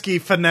is risky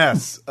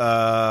finesse.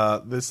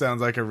 This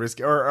sounds like a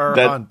risky or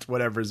hunt,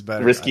 whatever's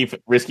better.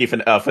 Risky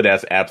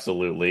finesse,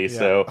 absolutely. Yeah.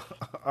 So,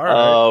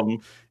 all right.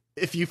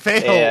 If you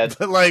fail,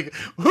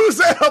 who's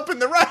that up in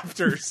the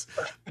rafters?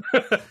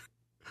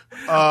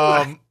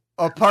 A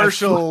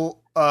partial.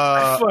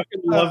 I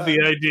fucking love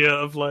the idea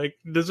of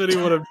does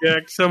anyone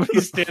object?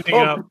 Somebody standing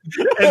up,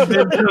 and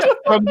then just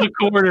from the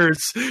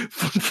corners,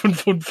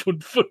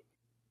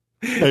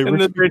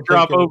 and then they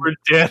drop over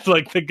dead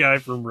like the guy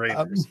from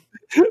Raiders.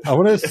 I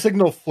want to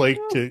signal Flake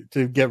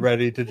to get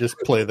ready to just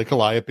play the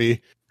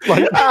Calliope.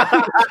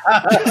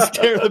 Just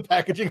tear the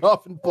packaging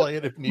off and play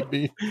it if need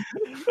be.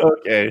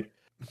 Okay.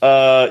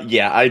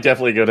 Yeah, I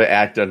definitely go to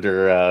act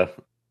under.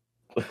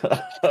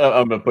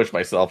 I'm gonna push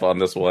myself on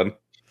this one.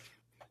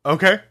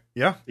 Okay.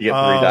 Yeah. You get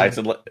 3 dice,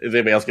 and is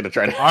anybody else going to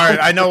try to? All right,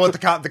 I know what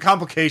the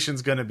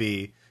complication's going to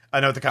be.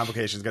 I know what the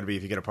complication's going to be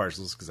if you get a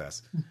partial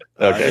success.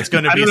 Okay, it's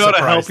going to be. I don't know how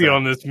to help you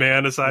on this,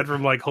 man. Aside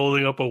from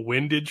holding up a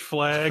windage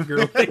flag,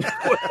 or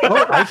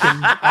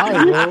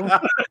I will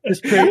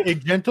just create a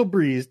gentle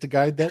breeze to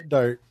guide that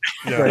dart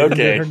right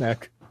into her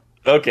neck.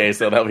 Okay,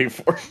 so that'll be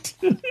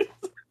 14.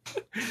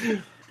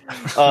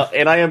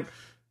 And I am.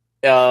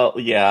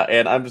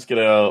 And I'm just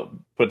gonna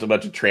put a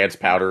bunch of trance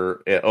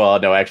powder. Well,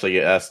 no,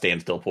 actually,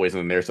 standstill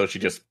poison in there, so she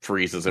just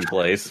freezes in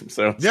place.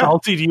 So, yeah.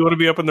 Salty, do you want to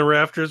be up in the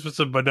rafters with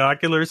some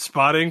binoculars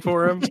spotting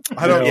for him?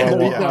 I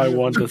don't. I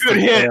want this to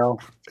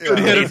fail. Good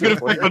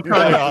hit.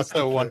 I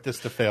also want this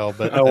to fail,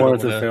 but I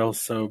want it to fail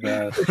so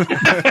bad.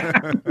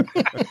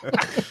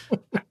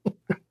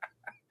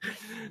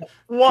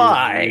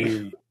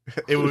 Why?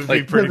 It would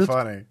be pretty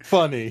funny.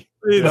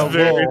 It's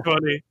very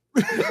funny.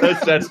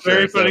 That's a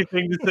very funny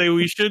thing to say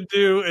we should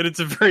do, and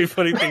it's a very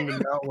funny thing to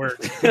not work.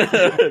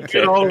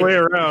 Get all the way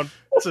around.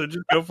 So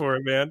just go for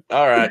it, man.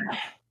 All right,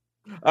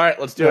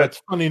 let's do it.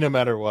 It's funny no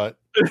matter what.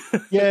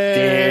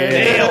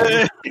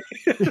 Yay!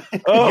 You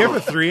have a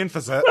 3 in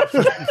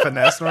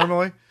finesse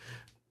normally?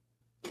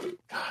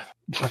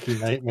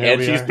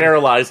 And she's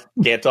paralyzed.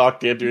 Can't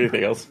talk, can't do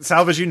anything else.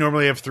 Salvage, you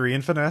normally have 3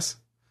 in finesse?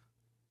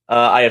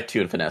 I have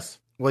 2 in finesse.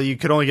 Well, you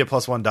could only get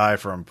 +1 die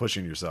from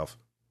pushing yourself.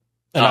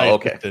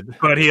 Okay.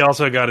 But he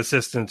also got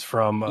assistance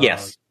from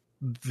yes,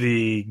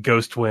 the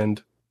Ghost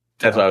Wind.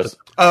 That's what I was.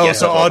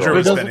 So Audra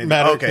was spinning. It doesn't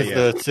matter because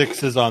the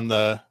 6 is on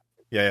the.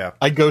 Yeah.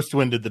 I Ghost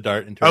Winded the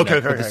dart into okay,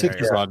 the 6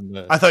 is on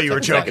the. I thought you were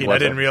joking. I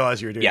didn't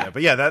realize you were doing that.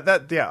 But yeah.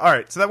 All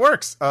right, so that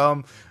works.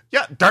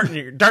 Dart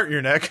in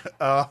your neck.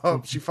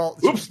 She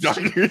falls. Oops, dart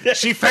in your neck.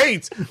 She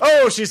faints.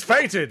 Oh, she's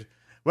fainted.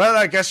 Well,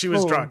 I guess she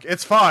was drunk.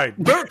 It's fine.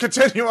 Don't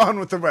continue on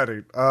with the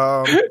wedding.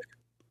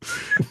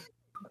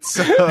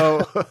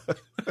 So,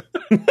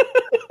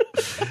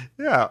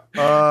 yeah,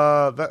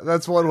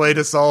 that's one way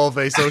to solve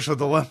a social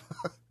dilemma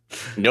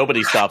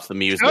Nobody stops the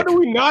music. How do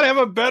we not have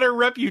a better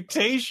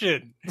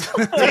reputation?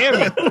 Damn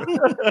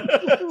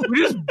it. We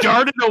just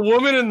darted a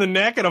woman in the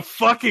neck at a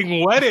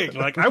fucking wedding.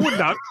 Like, I would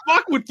not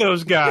fuck with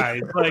those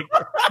guys. Like,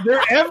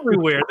 they're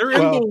everywhere. They're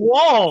in the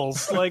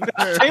walls. Like,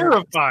 that's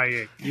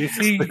terrifying. You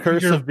see, The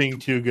curse of being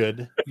too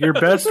good. your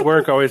best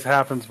work always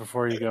happens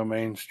before you go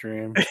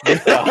mainstream.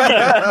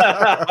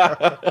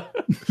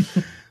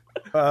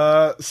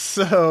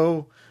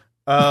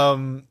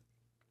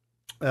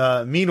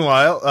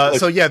 Meanwhile,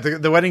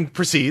 the wedding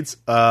proceeds.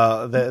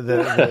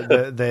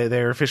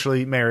 They're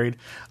officially married,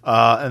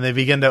 and they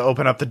begin to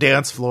open up the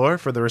dance floor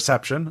for the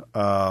reception.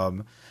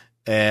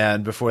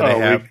 And before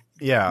they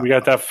we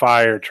got that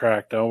fire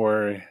track. Don't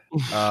worry.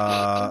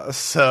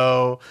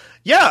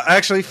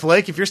 Actually,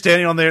 Flake, if you're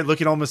standing on there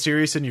looking all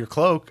mysterious in your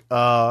cloak,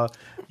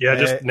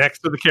 just next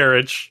to the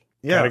carriage.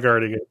 Kind of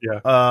guarding it.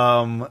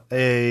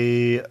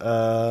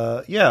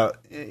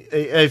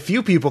 A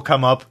few people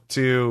come up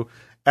to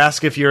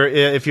ask if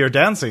you're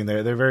dancing.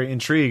 They're very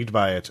intrigued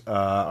by it.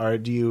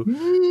 Do you?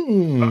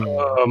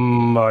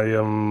 I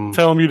am.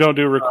 Tell them you don't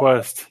do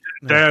request.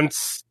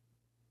 Dance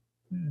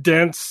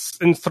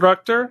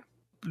instructor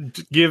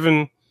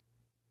given.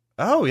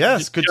 Oh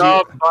yes, could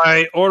job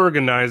by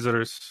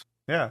organizers.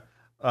 Yeah,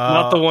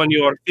 not the one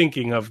you are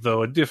thinking of,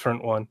 though. A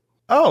different one.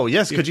 Oh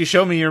yes, could you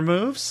show me your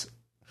moves?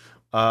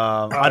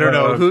 I don't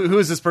know who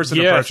is this person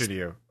approaching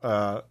you.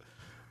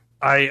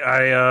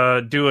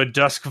 I do a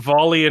dusk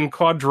volley and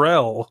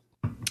quadrille.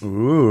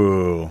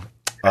 Ooh.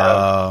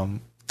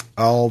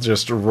 I'll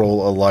just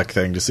roll a luck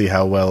thing to see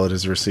how well it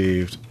is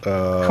received.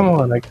 Come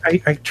on, I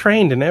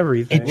trained in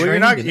everything. Well, you're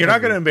not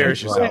going to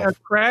embarrass yourself.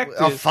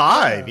 A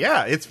 5,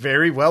 yeah, it's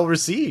very well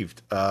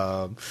received.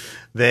 You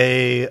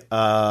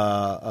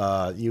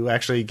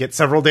actually get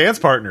several dance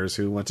partners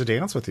who want to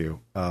dance with you.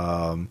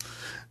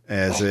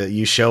 As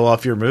you show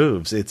off your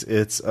moves,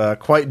 it's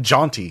quite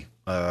jaunty.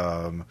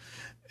 You're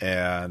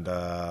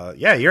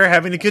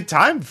having a good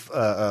time,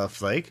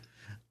 Flake.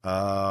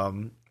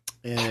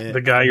 And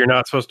the guy you're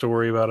not supposed to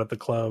worry about at the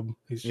club.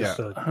 He's just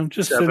I'm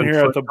just sitting here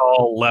at the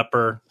tall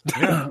leper.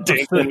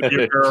 dancing with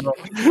your girl.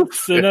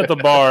 Sitting at the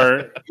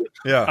bar.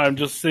 Yeah. I'm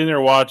just sitting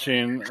there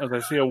watching as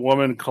I see a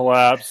woman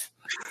collapse,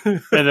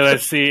 and then I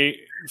see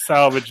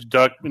Salvage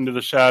duck into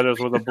the shadows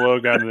with a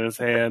blowgun in his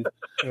hand.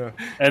 Yeah.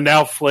 And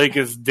now Flake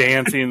is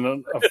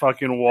dancing a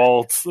fucking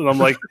waltz, and I'm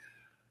like,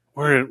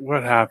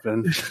 what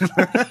happened?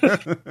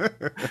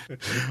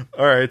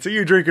 All right, so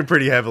you're drinking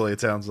pretty heavily,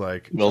 it sounds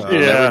like. We'll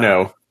never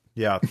know.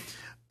 Yeah.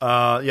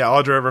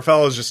 Audrey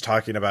Everfell is just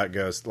talking about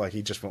ghosts, like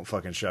he just won't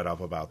fucking shut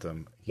up about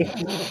them. Yeah,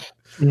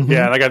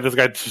 and I got this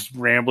guy just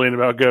rambling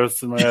about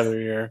ghosts in my other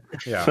ear.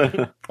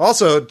 Yeah.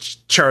 Also,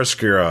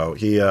 Chiaroscuro,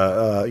 he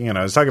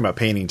he's talking about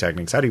painting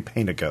techniques. How do you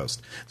paint a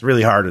ghost? It's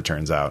really hard, it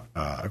turns out,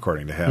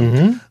 according to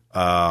him.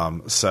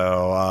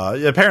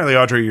 Mm-hmm. Apparently,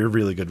 Audrey, you're a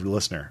really good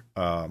listener.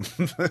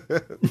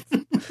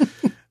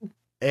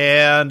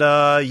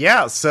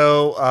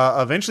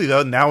 Eventually,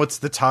 though, now it's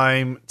the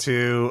time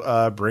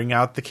to bring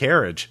out the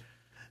carriage.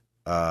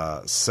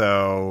 Because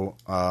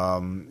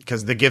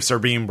the gifts are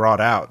being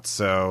brought out.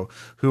 So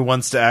who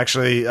wants to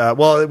actually, it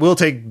will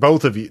take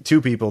both of you,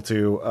 two people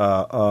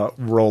to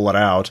roll it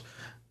out,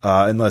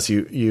 unless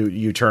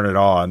you turn it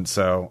on.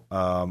 So,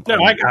 no,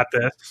 I got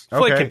this.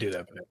 Flake can do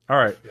that. All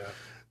right.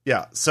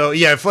 Yeah. So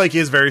Flake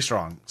is very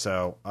strong.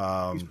 So,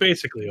 he's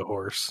basically a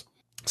horse.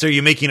 So are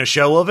you making a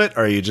show of it?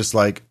 Or are you just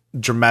like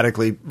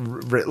dramatically,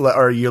 or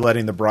are you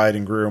letting the bride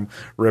and groom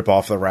rip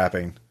off the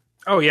wrapping?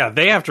 Oh yeah,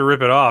 they have to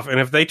rip it off, and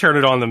if they turn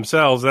it on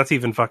themselves, that's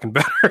even fucking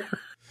better.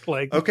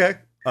 Okay,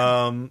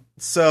 the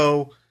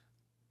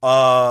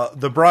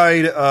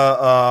bride,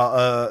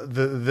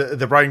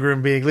 the bride and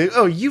groom being like,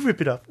 "Oh, you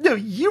rip it off. No,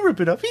 you rip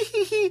it off."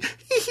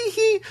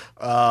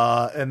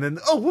 And then,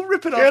 "Oh, we'll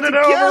rip it off together."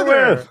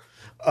 Over with.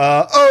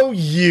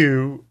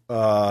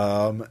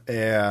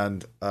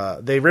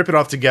 They rip it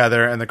off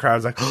together, and the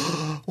crowd's like,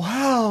 oh,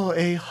 wow,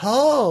 a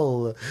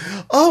hull.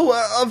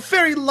 Oh, a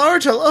very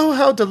large hull. Oh,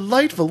 how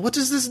delightful. What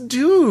does this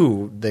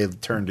do? They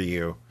turn to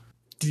you.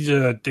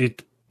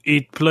 It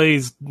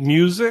plays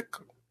music.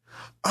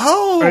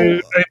 Oh,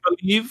 I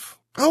believe.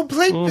 Oh,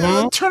 play,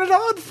 turn it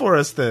on for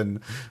us then.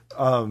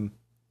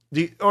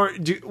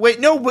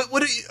 Wait, no,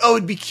 what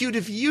it'd be cute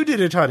if you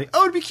did it, honey.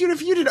 Oh, it'd be cute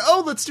if you did it.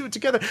 Oh, let's do it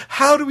together.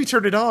 How do we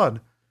turn it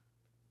on?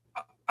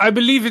 I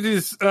believe it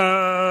is. Do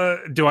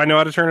I know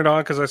how to turn it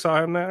on because I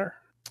saw him there?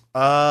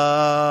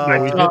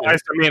 I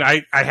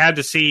had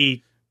to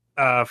see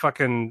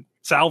fucking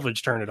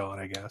Salvage turn it on,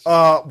 I guess.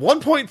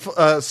 1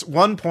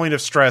 point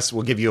of stress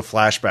will give you a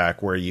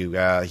flashback where you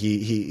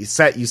he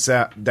sat you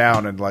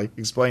down and like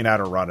explain how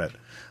to run it.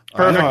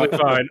 Perfectly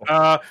fine.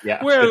 Well,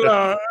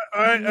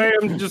 I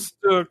am just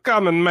a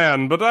common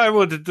man, but I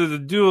would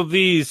do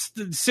these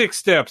 6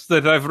 steps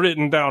that I've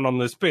written down on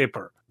this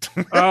paper.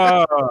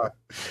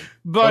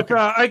 But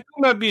I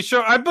cannot be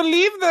sure. I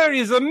believe there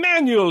is a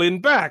manual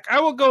in back. I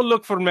will go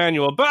look for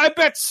manual, but I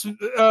bet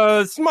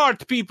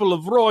smart people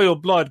of royal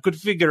blood could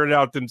figure it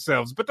out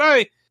themselves. But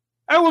I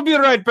will be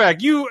right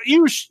back. You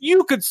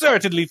could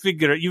certainly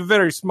figure it. You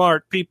very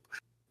smart people.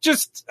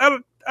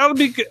 I'll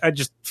be good. I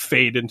just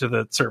fade into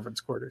the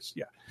servants' quarters,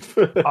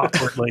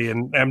 awkwardly,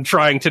 and I'm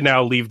trying to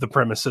now leave the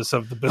premises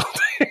of the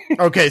building.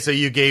 Okay, so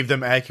you gave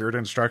them accurate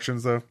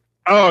instructions, though?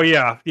 Oh,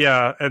 yeah,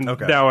 and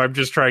now I'm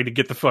just trying to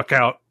get the fuck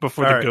out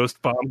before the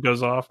ghost bomb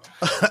goes off.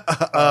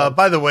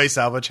 By the way,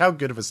 Salvage, how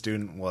good of a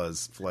student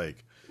was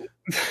Flake?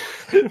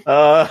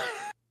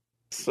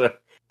 So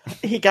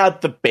he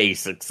got the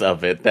basics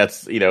of it.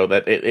 That's,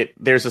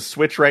 there's a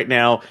switch right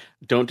now.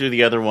 Don't do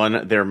the other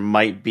one. There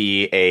might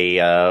be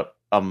a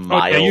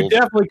mild... Okay, you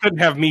definitely couldn't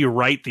have me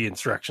write the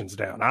instructions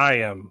down.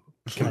 I am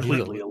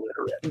completely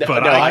illiterate.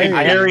 But I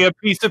carry a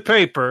piece of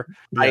paper.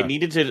 Yeah. I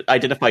needed to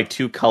identify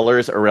 2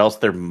 colors, or else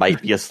there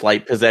might be a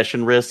slight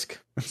possession risk.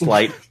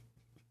 Slight.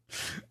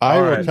 I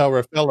will tell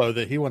Raffaello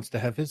that he wants to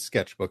have his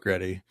sketchbook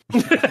ready. He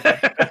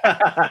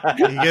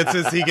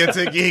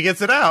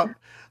gets it out.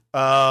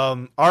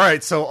 All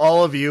right, so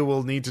all of you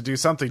will need to do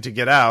something to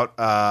get out.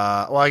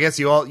 Well, I guess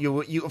you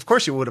of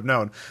course you would have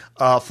known.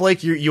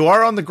 Flake, you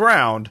are on the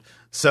ground,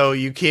 so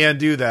you can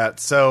do that.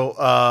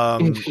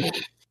 So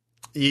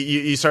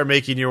you start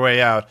making your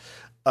way out.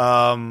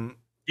 I'm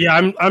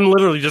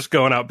literally just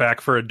going out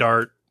back for a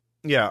dart.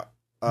 Yeah.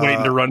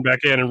 Waiting to run back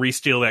in and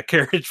re-steal that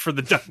carriage for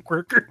the dock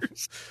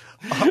workers.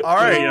 All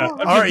right.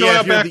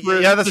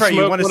 That's right.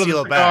 You want to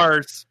steal it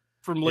back.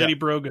 From Lady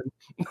Brogan.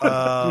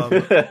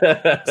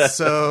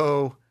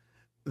 So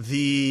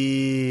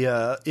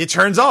it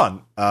turns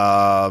on,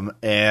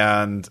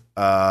 and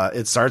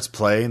it starts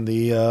playing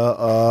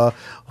the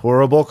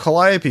horrible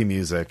Calliope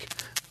music,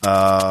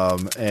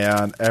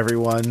 and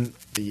everyone.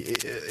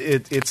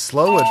 It's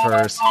slow at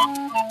first,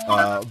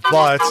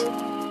 but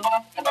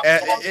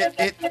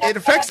it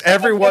affects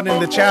everyone in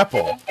the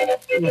chapel,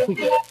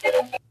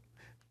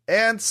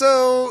 and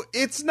so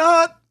it's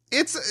not.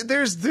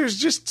 There's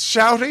just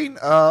shouting.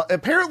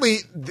 Apparently,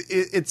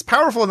 it's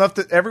powerful enough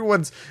that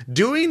everyone's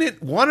doing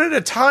it one at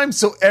a time,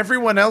 so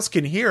everyone else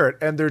can hear it,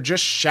 and they're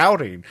just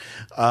shouting.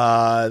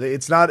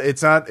 It's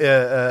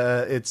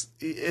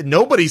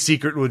nobody's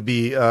secret would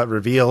be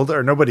revealed,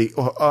 or nobody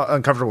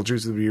uncomfortable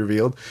truths would be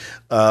revealed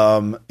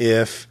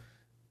if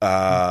they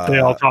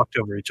all talked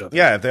over each other.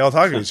 Yeah, if they all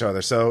talk to each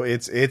other. So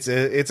it's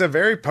a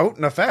very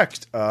potent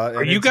effect.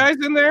 Are you guys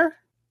in there?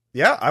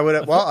 Yeah, I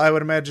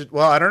would imagine.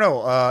 Well, I don't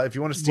know if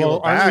you want to steal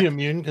it back. Are we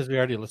immune because we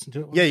already listened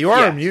to it? Yeah, you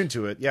are immune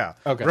to it. Yeah.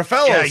 Okay.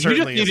 Raffaello you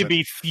just need to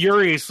be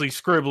furiously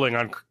scribbling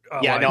on.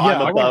 I'm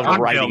above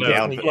writing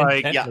down.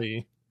 Like,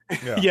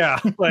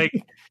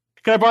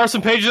 can I borrow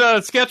some pages out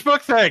of the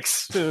sketchbook?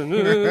 Thanks. So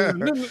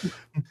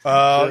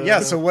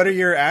what are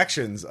your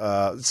actions?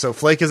 So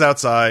Flake is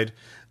outside.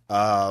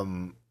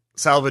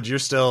 Salvage, you're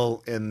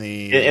still in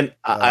the... And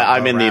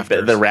I'm in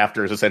the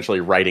rafters, essentially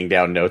writing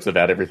down notes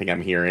about everything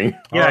I'm hearing.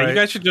 Yeah, right. You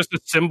guys should just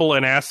assemble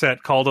an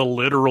asset called a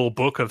literal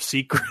book of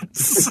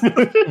secrets.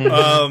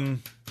 I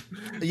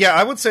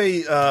would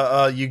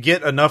say you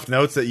get enough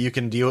notes that you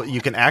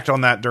can act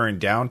on that during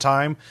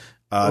downtime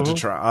to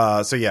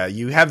try.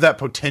 You have that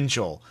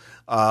potential.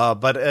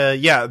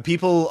 But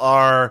people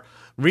are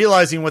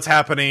realizing what's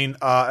happening,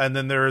 and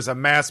then there is a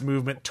mass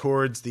movement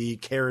towards the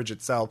carriage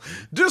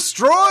itself.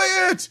 Destroy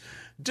it!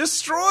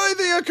 Destroy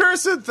the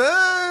accursed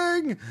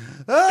thing! Do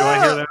I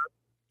hear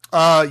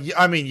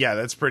that?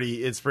 It's pretty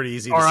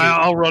easy All to see.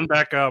 I'll run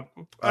back up.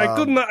 I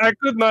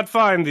could not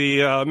find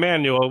the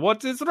manual.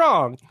 What is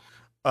wrong?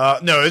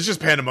 No, it's just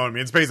pandemonium.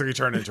 It's basically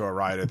turned into a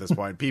riot at this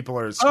point. People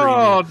are screaming.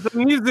 Oh, the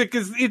music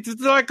it's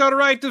like a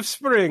rite of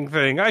spring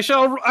thing. I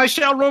shall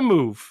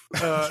remove.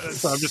 So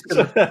I'm just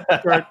gonna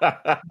start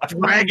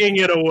dragging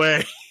it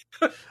away.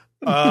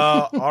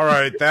 All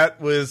right,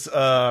 that was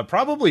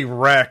probably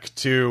wreck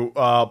to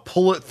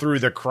pull it through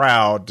the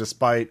crowd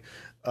despite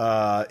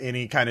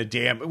any kind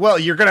of Well,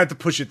 you're gonna have to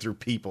push it through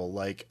people.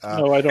 Like,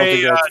 no, I don't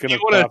think that's gonna.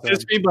 You want to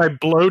assist me by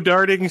blow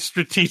darting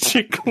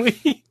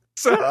strategically?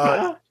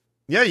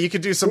 Yeah, you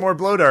could do some more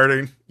blow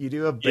darting. You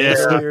do have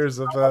barriers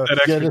of.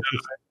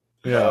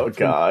 Oh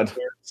God,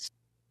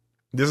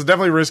 this is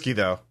definitely risky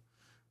though.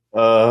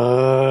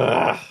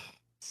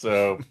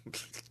 So.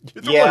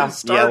 You're the one who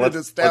started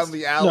us down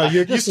the alley. No,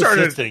 you're just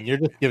assisting. You're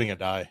just giving a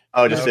die.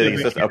 Oh, just sitting.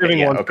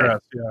 Okay, Okay. Okay.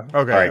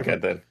 All right,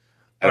 good then.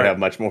 I don't have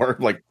much more.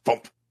 Like,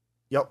 bump.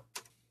 Yep.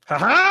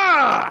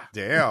 Ha-ha!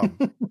 Damn.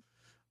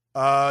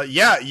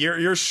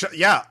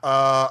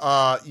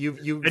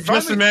 You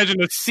just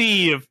imagine a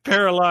sea of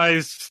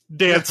paralyzed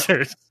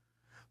dancers.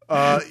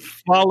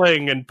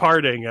 Falling and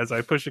parting as I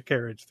push a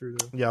carriage through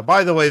them. Yeah,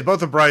 by the way, both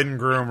the bride and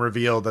groom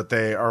reveal that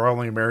they are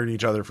only marrying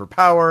each other for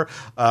power,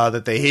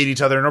 that they hate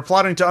each other and are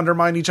plotting to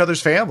undermine each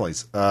other's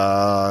families in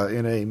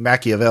a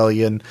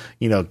Machiavellian,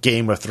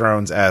 Game of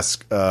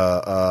Thrones-esque,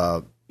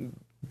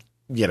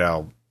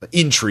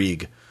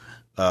 intrigue.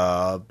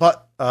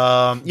 But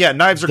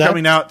knives are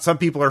coming out. Some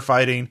people are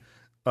fighting.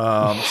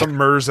 Some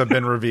murders have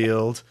been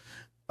revealed.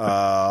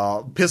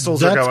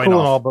 Pistols are going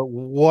off. All, but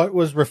what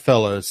was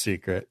Raffaello's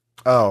secret?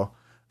 Oh,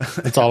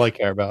 that's all I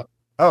care about.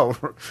 Oh,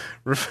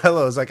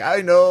 Raffaello's like,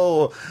 I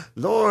know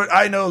Lord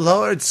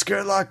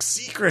Skurlock's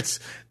secret,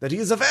 that he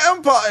is a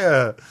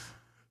vampire.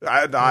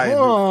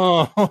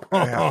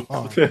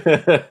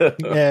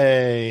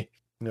 Yay.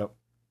 Nope.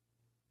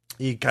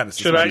 He kind of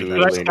Should I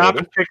stop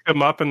and pick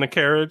them up in the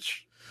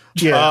carriage?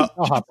 Yeah,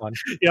 I'll hop on.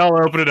 Yeah,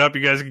 I'll open it up.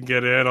 You guys can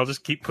get in. I'll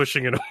just keep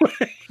pushing it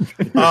away.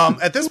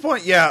 At this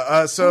point,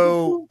 yeah.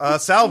 So,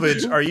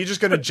 Salvage, are you just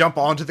going to jump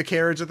onto the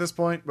carriage at this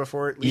point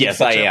before it leaves? Yes,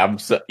 I am.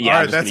 So, yeah, all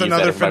right, that's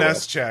another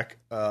finesse check.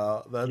 We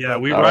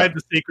ride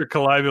the secret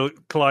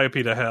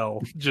Calliope to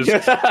hell. Just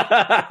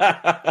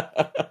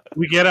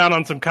we get out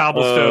on some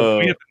cobblestone.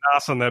 We hit the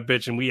nos on that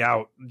bitch, and we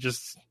out.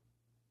 Just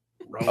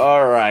roll.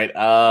 All right.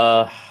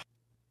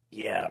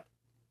 Yeah.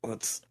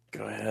 Let's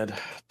go ahead.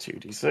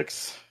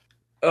 2d6.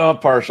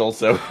 Partial.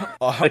 So.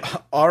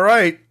 All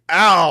right.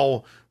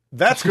 Ow.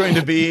 That's going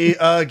to be.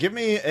 Give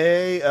me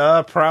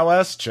a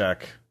prowess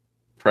check.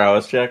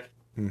 Prowess check.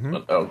 Mm-hmm.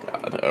 Oh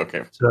god. Okay.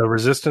 It's a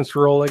resistance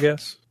roll, I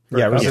guess.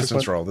 Yeah,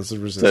 resistance roll. This is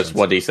resistance.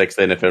 So it's 1d6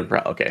 then if it.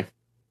 Okay.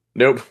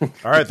 Nope.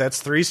 All right.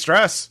 That's 3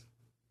 stress.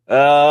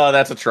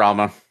 That's a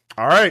trauma.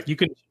 All right. You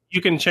can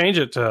change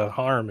it to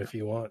harm if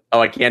you want.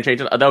 Oh, I can't change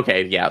it.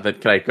 Okay. Yeah. Then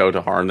can I go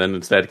to harm then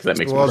instead? Because that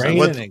makes more sense.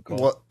 Sprain an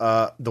ankle.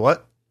 The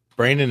what?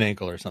 Sprain an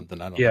ankle or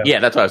something. I don't know. Yeah,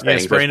 that's what I was saying.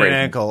 Sprain an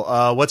ankle.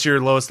 What's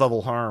your lowest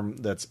level harm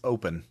that's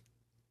open?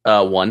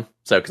 1.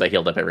 So because I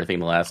healed up everything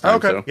the last time.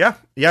 Okay. So.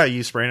 Yeah.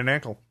 You sprain an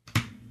ankle.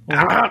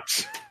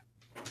 Ouch.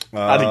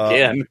 Not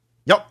again.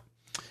 Yep.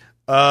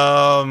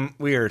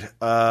 Weird.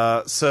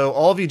 So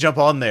all of you jump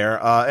on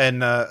there,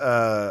 and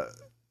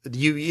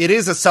it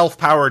is a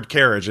self-powered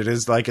carriage. It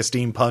is like a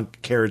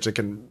steampunk carriage that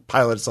can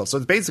pilot itself. So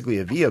it's basically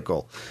a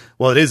vehicle.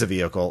 Well, it is a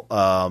vehicle.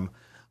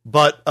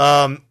 But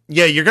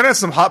you're gonna have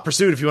some hot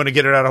pursuit if you want to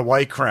get it out of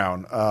White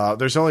Crown.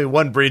 There's only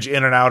one bridge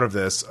in and out of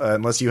this,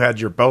 unless you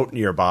had your boat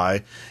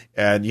nearby,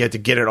 and you had to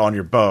get it on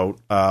your boat,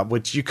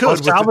 which you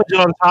could. Salvage it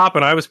on top,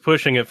 and I was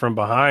pushing it from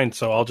behind,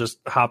 so I'll just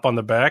hop on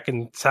the back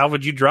and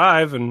Salvage you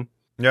drive, and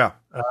GTC. Yeah,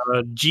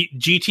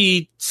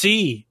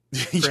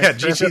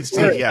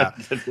 GTC. Yeah.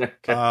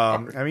 I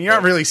mean, you're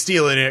not really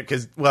stealing it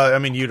because,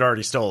 you'd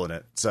already stolen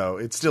it, so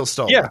it's still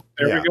stolen. Yeah,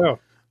 there we go.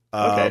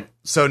 Okay.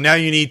 So now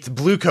you need the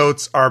blue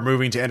coats are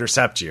moving to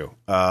intercept you.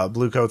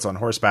 Blue coats on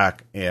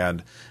horseback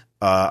and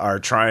are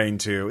trying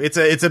to.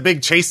 It's a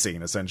big chase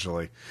scene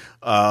essentially.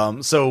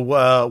 So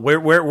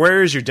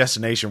where is your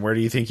destination? Where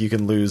do you think you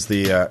can lose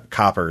the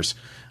coppers?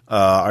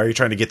 Are you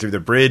trying to get through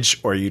the bridge,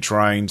 or are you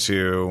trying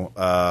to?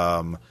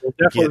 We'll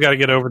definitely got to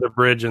get over the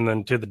bridge and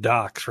then to the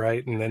docks,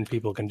 right? And then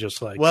people can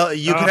just like. Well,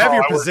 you can have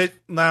your position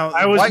now.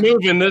 I was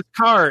moving this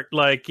cart,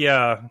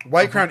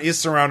 White Crown is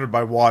surrounded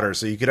by water,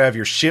 so you could have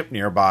your ship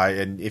nearby,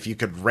 and if you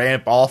could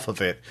ramp off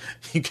of it,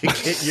 you could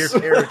get your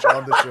carriage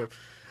on the ship.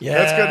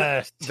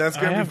 Yeah, that's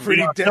gonna be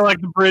pretty. I feel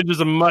like the bridge is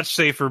a much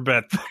safer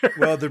bet.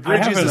 Well, the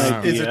bridge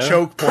is a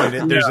choke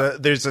point.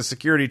 There's a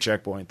security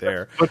checkpoint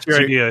there. What's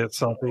your idea,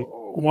 Salty?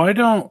 Why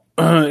don't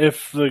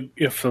if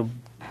the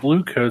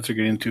blue coats are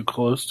getting too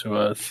close to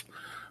us,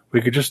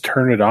 we could just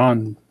turn it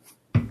on.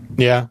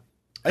 Yeah.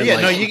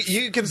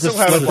 You can still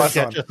have it left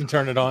on. Just and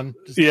turn it on.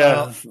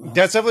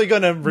 That's definitely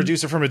going to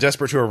reduce it from a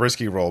desperate to a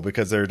risky roll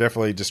because they're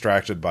definitely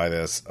distracted by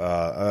this.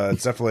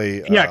 It's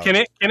definitely Can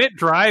it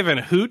drive and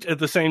hoot at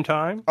the same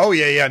time? Oh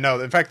yeah. No,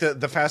 in fact,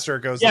 the faster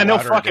it goes, the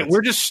louder fuck it.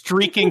 We're just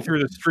streaking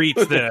through the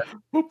streets there,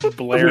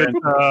 blaring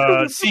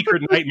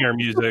secret nightmare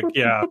music.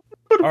 Yeah.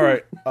 All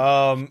right.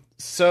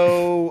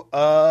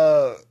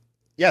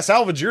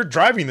 Salvage, you're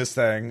driving this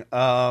thing.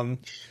 How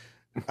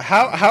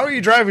are you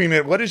driving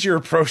it? What is your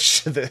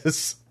approach to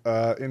this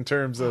in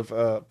terms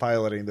of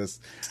piloting this?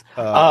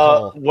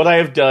 What I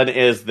have done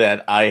is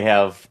that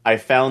I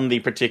found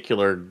the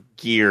particular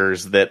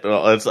gears that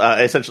it's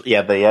essentially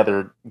the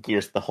other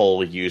gears the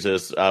hull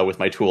uses with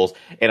my tools,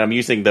 and I'm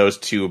using those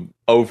to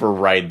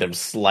override them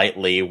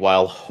slightly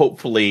while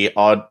hopefully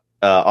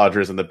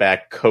Audra's in the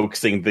back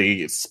coaxing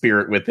the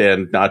spirit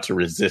within not to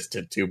resist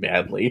it too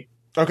badly.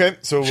 Okay,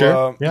 so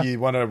sure. You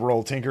want to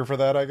roll Tinker for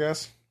that, I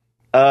guess?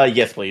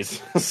 Yes,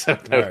 please. So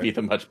that would be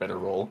the much better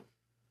roll.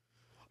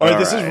 All right,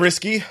 this is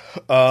risky,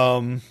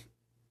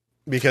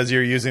 because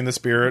you're using the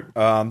spirit.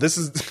 This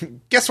is,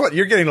 guess what?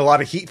 You're getting a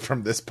lot of heat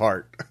from this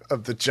part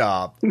of the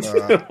job.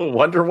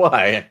 Wonder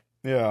why.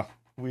 Yeah,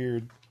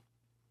 weird.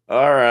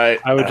 All right.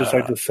 I would just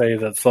like to say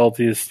that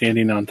Salty is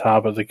standing on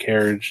top of the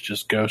carriage,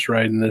 just ghost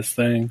riding this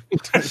thing.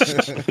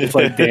 It's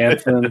like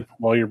dancing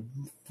while you're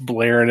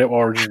blaring it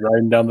while we're just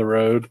riding down the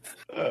road.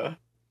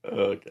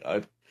 Oh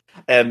god.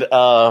 And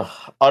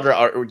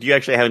Audra, do you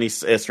actually have any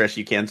stress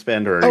you can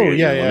spend? Or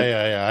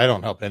yeah. I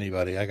don't help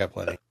anybody. I got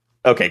plenty.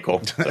 Okay,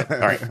 cool. So, all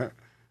right.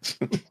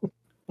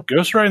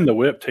 Ghost riding the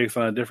whip takes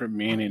on a different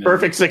meaning.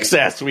 Perfect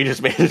success. We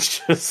just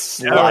managed to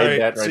slide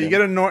that. So you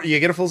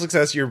get a full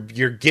success.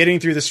 You're getting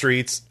through the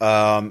streets.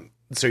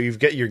 So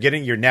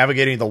you're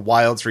navigating the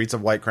wild streets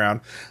of White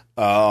Crown.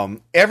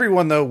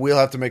 Everyone though will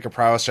have to make a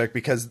prowess check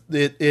because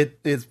it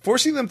is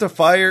forcing them to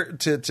fire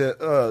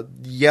to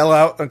yell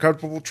out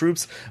uncomfortable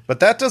troops, but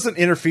that doesn't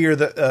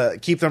interfere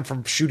keep them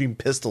from shooting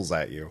pistols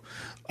at you.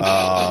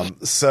 You're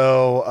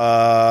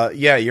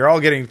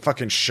all getting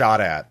fucking shot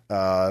at.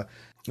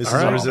 This All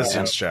is a right.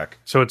 resistance check.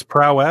 So it's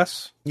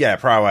prowess. Yeah,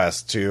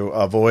 prowess to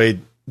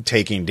avoid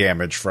taking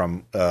damage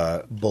from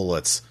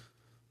bullets.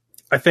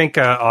 I think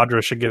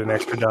Audra should get an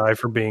extra die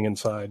for being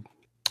inside.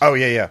 Oh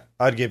yeah.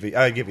 I'd give you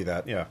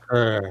that. Yeah.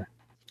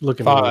 Look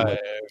at 5. me.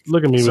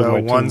 Look at me So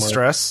with my one teamwork.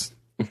 stress.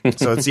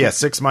 So it's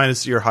 6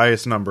 minus your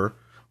highest number,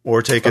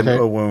 or take Okay.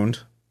 a wound.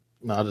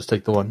 No, I'll just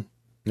take the 1.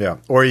 Yeah,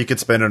 or you could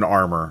spend an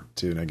armor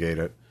to negate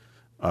it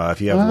if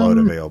you have load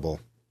available.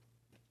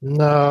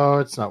 No,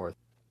 it's not worth it.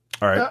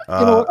 All right.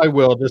 You know what? I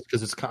will, just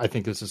because I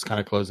think this is kind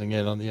of closing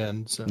in on the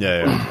end. So.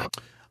 Yeah.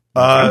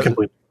 I'm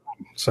completely.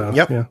 So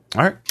Yep. yeah.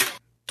 All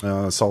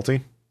right.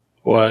 Salty,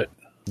 What?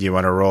 do you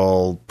want to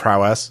roll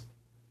prowess?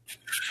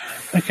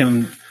 I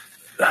can.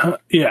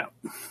 Yeah.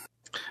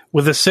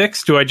 With a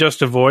 6, do I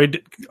just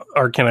avoid,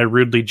 or can I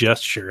rudely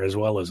gesture as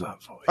well as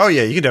avoid? Oh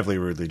yeah, you can definitely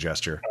rudely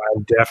gesture.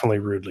 I'm definitely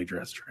rudely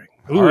gesturing.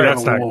 Ooh, All right.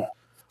 that's not.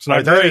 It's All not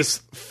right, that great.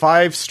 is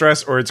 5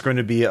 stress, or it's going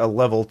to be a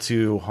level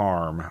 2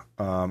 harm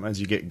as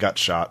you get gut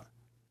shot.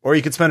 Or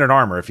you could spend an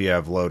armor if you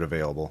have load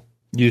available.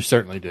 You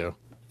certainly do.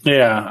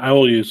 Yeah, I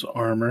will use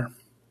armor.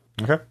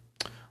 Okay.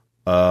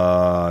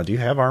 Do you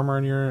have armor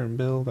in your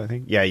build? I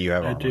think. Yeah, you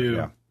have armor. do.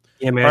 Yeah.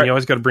 Yeah, man, All right. you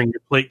always got to bring your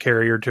plate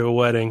carrier to a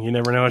wedding. You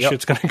never know how Yep.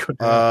 shit's going to go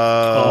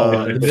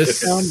down. this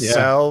sound, yeah.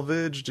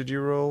 Salvage. Did you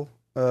roll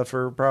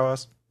for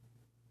prowess?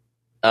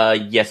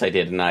 Yes, I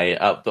did, and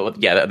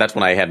that's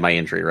when I had my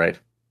injury, right?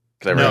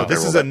 'Cause I No, rolled- I this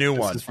is rolled a it. new This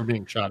one. is for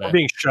being shot at.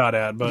 being shot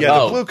at, but Yeah,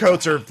 Oh. the blue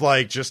coats are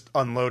like just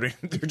unloading.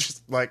 They're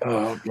just like,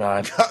 Oh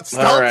god,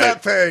 stop All right.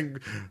 that thing!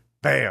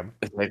 Bam!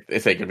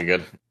 This ain't gonna be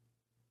good.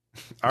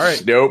 All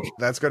right, Nope.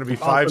 that's going to be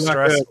Oh, 5 not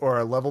stress good. or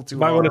a level 2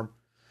 Might wanna- harm.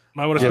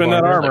 might want to Yeah, spend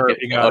that well, armor okay,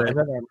 if you got okay.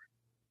 it.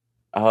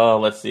 Oh,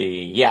 let's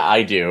see. Yeah,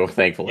 I do.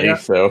 Thankfully, Yeah.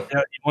 so Yeah,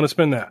 you want to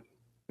spend that.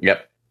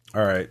 yep.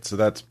 All right, so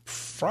that's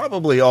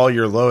probably all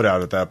your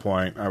loadout at that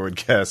point, I would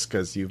guess,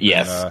 because you've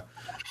Yes.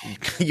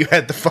 you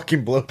had the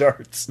fucking blow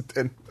darts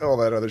and all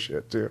that other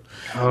shit too.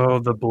 Oh,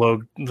 the blow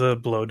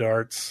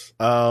darts.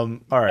 All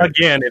right.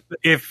 Again,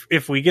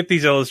 if we get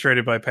these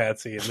illustrated by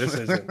Patsy, and this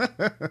isn't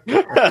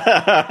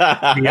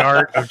the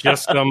art of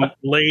just some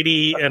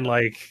lady and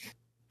like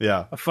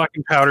Yeah. a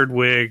fucking powdered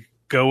wig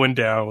going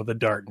down with a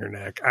dart in her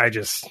neck.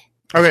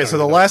 Okay, so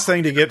the last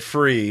thing to get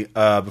free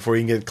before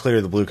you can get clear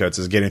of the blue coats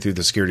is getting through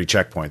the security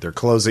checkpoint. They're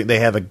closing. They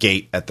have a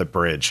gate at the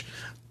bridge,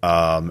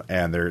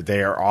 and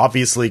they are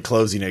obviously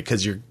closing it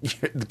because you're.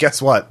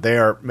 Guess what?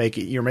 You're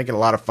making a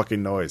lot of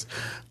fucking noise,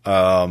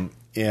 and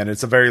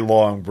it's a very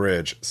long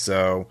bridge.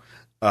 So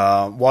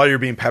while you're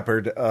being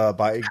peppered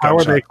by How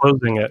are they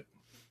closing it?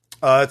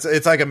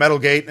 it's like a metal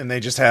gate, and they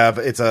just have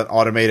it's an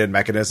automated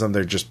mechanism.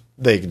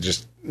 They can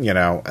just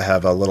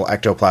have a little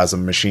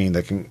ectoplasm machine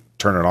that can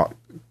turn it on.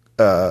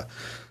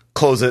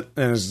 Close it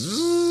and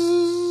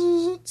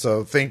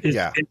so think Is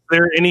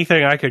there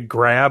anything I could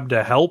grab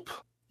to help?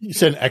 You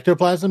said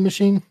ectoplasm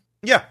machine?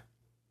 yeah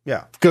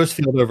Ghost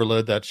field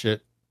overload that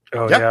shit.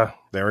 Oh Yep. yeah,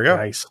 there we go.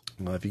 nice.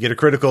 Well, if you get a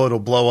critical, it'll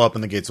blow up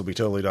and the gates will be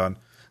totally done.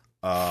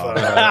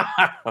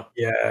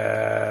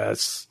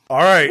 Yes. All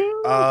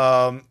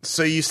right,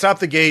 so you stop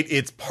the gate.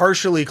 It's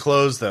partially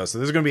closed though, so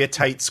there's going to be a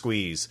tight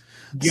squeeze.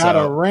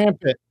 Gotta ramp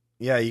it.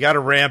 Yeah, you got to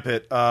ramp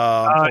it.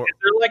 Are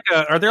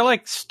there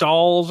like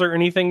stalls or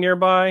anything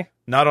nearby?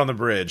 Not on the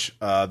bridge.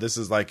 This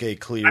is like a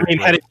clear. I mean,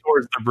 bridge. heading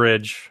towards the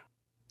bridge.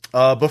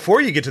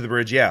 Before you get to the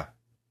bridge, yeah.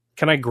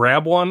 Can I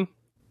grab one?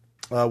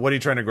 What are you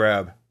trying to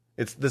grab?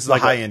 This is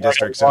Like a high end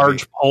district. a so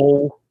large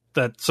pole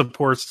that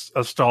supports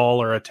a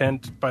stall or a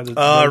tent by the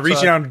roadside?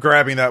 reaching out and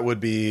grabbing that would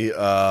be.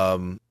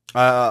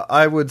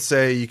 I would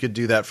say you could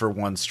do that for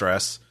 1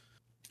 stress.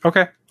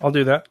 Okay, I'll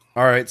do that.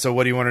 All right. So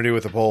what do you want to do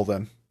with the pole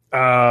then?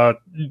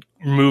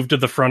 Move to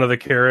the front of the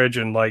carriage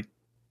and like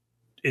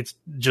it's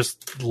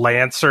just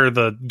lancer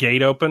the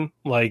gate open.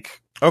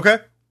 Like, Okay.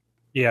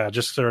 yeah,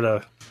 just sort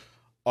of.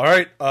 All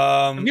right.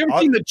 Have you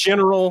ever seen the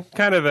general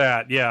kind of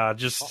that? Yeah,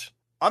 just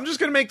I'm just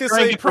gonna make this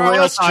trying to a get the rail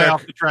prowess tie check.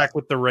 off the track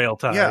with the rail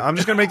tie. Yeah, I'm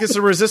just gonna make this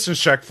a resistance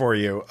check for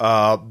you.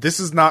 This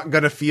is not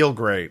gonna feel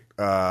great.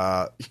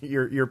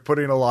 You're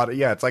putting a lot of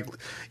it's like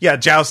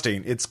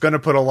jousting. It's gonna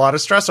put a lot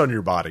of stress on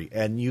your body,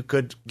 and you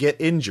could get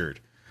injured.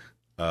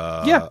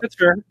 Yeah, that's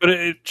fair, but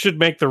it should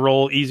make the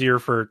roll easier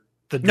for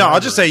the. No, I'll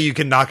driver. just say you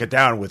can knock it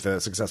down with a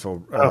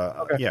successful.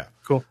 Okay. Yeah,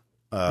 Cool.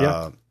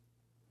 yeah.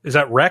 Is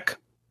that wreck?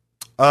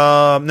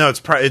 No,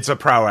 it's a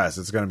prowess.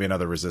 It's going to be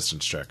another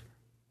resistance check.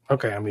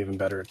 Okay, I'm even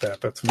better at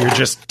that. That's You're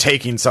just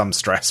taking some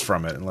stress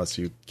from it, unless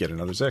you get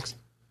another 6,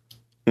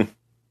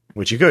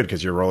 which you could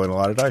because you're rolling a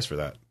lot of dice for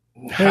that.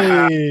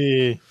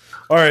 Hey.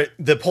 All right,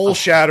 the pole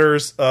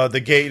shatters.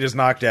 The gate is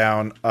knocked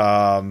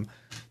down.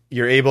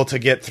 You're able to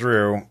get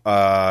through,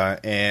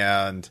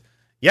 and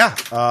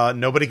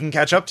nobody can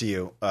catch up to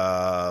you.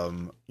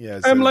 I'm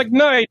like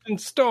Knight in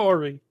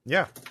Story.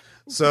 Yeah.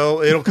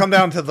 So it'll come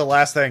down to the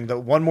last thing. The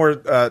one more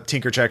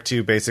tinker check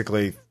to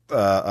basically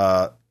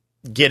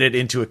get it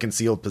into a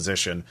concealed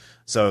position,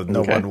 so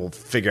no one will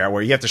figure out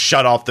where. You have to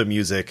shut off the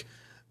music,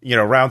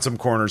 round some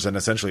corners, and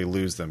essentially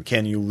lose them.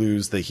 Can you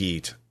lose the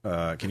heat?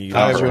 Can you?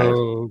 I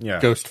will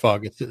Yeah. ghost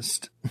fog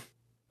assist.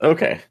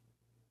 Okay.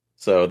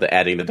 So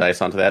adding the dice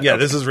onto that. Yeah,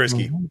 Okay. this is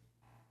risky.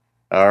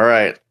 All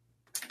right.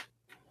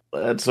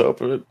 Let's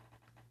open it.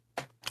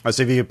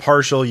 So if you get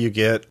partial, you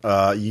get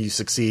you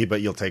succeed,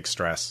 but you'll take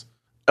stress.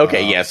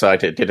 Okay, yeah. So I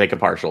did take a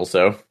partial.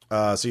 So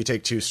you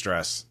take 2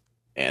 stress.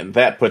 and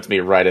that puts me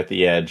right at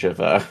the edge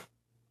of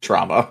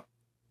trauma.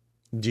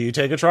 Do you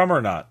take a trauma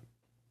or not?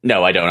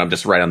 No, I don't. I'm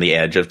just right on the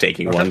edge of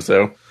taking one.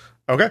 So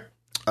Okay.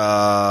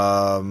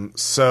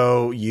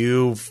 So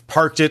you've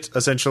parked it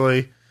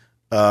essentially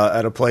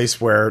at a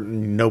place where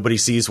nobody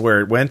sees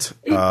where it went,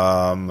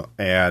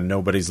 and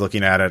nobody's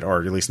looking at it,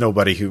 or at least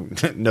nobody who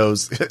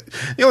knows.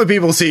 The only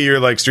people who see you're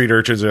like street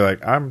urchins are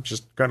like, I'm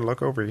just gonna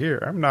look over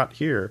here. I'm not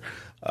here.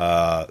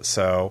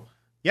 So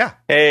yeah.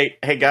 hey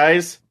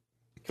guys,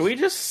 can we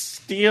just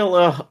steal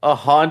a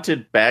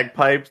haunted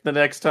bagpipe the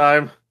next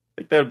time?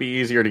 I think that would be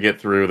easier to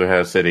get through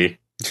the city.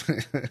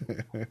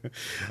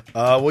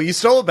 Well, you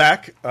stole it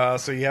back,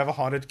 so you have a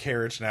haunted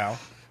carriage now.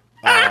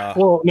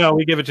 Well, no,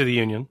 we give it to the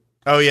union.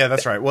 Oh yeah,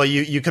 that's right. Well,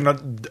 you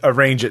can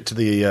arrange it to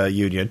the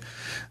union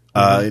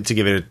to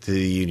give it to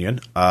the union.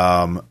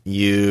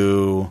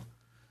 You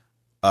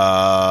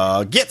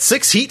get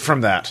 6 heat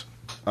from that.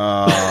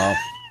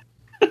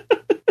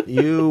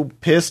 You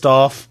pissed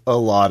off a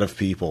lot of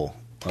people.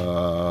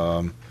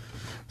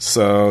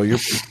 So you're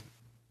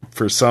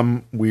for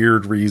some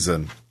weird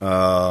reason.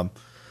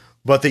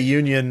 But the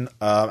union,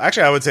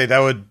 actually, I would say that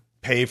would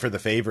pay for the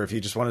favor if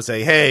you just want to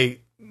say, hey,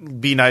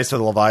 be nice to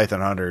the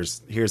Leviathan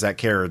hunters. Here's that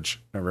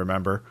carriage.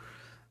 Remember?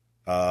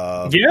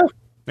 Yeah.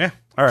 Yeah.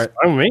 All right.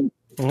 I mean,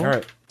 All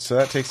right. So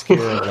that takes care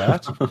of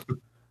that.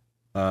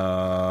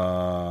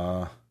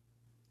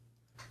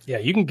 yeah,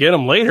 you can get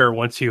them later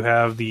once you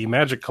have the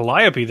magic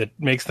calliope that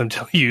makes them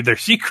tell you their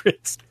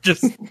secrets.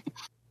 Just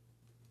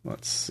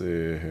Let's see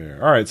here.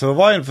 All right. So the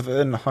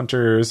Leviathan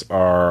hunters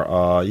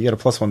are, you get a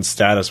 +1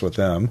 status with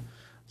them.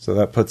 So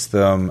that puts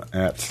them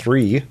at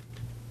 3.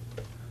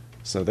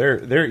 So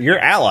they're you're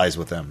allies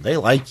with them. They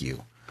like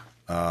you.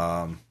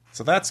 So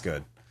that's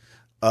good.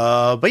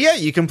 But yeah,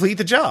 you complete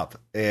the job,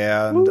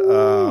 and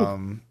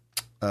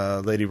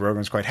Lady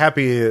Brogan's quite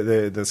happy.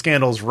 The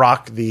scandals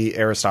rock the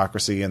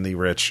aristocracy and the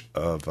rich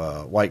of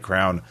White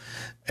Crown,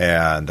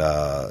 and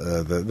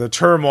the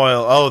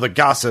turmoil. Oh, the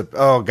gossip.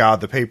 Oh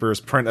God, the papers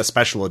print a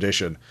special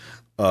edition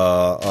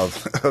of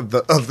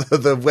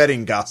the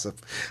wedding gossip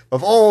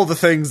of all the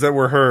things that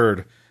were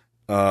heard.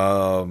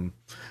 And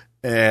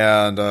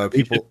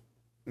people.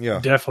 Yeah,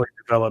 definitely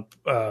develop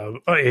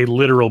a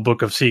literal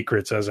book of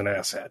secrets as an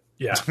asset.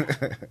 Yeah.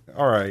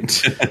 All right.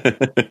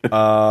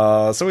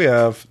 So we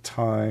have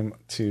time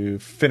to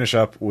finish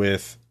up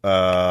with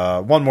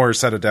one more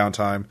set of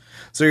downtime.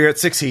 So you're at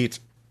 6 heat.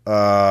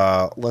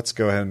 Let's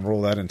go ahead and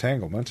roll that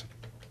entanglement.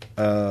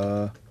 1.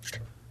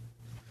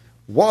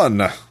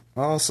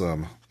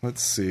 Awesome.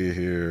 Let's see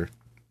here.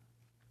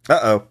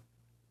 Uh-oh.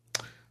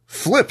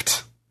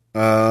 Flipped.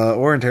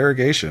 Or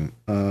interrogation.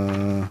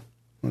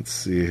 Let's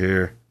see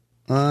here.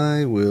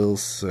 I will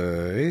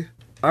say...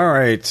 All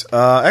right.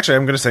 Actually,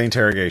 I'm going to say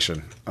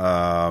interrogation.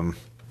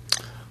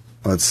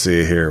 Let's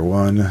see here.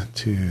 1,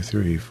 2,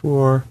 3,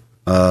 4.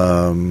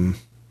 Actually,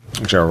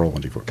 I'll roll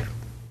 1d4.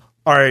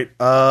 All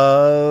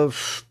right.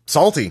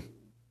 Salty.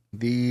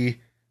 The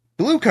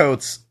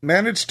Bluecoats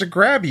managed to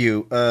grab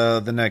you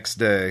the next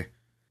day.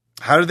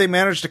 How did they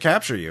manage to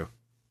capture you?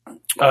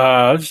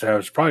 I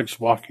was probably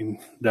just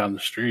walking down the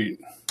street.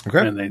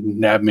 Okay. And they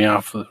nabbed me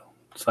off the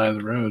side of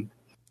the road.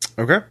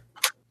 Okay.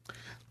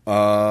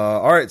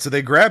 All right, so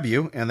they grab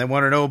you and they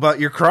want to know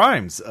about your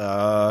crimes.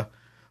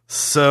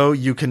 So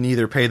you can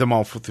either pay them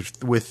off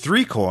with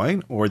 3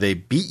 coin, or they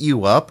beat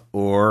you up,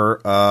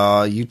 or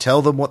you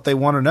tell them what they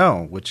want to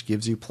know, which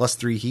gives you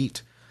 +3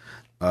 heat.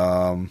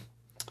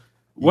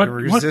 What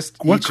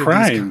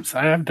crimes?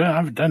 I've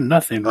done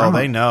nothing wrong. Oh,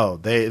 they know.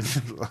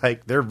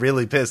 They're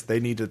really pissed. They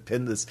need to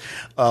pin this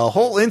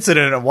whole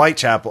incident at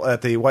Whitechapel,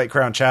 at the White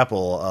Crown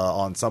Chapel,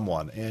 on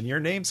someone, and your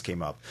names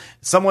came up.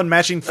 Someone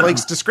matching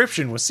Flake's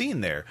description was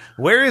seen there.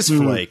 Where is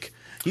Flake?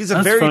 He's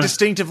a very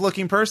distinctive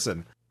looking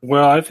person.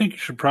 Well, I think you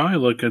should probably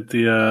look at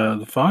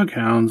the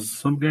Foghounds.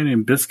 Some guy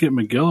named Biscuit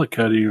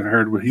McGillicuddy, you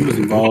heard what he was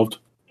involved.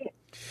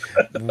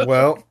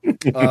 Well,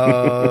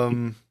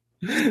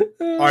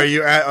 are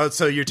you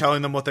so you're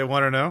telling them what they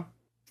want to know?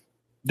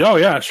 Oh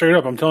yeah, straight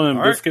up. I'm telling them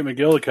All Biscuit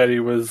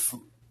McGillicuddy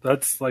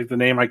that's like the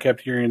name I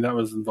kept hearing that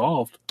was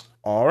involved.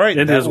 All right.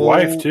 And his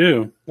wife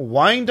too.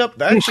 Wind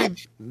up actually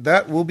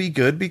that will be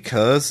good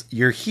because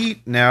your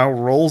heat now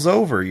rolls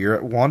over. You're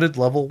at wanted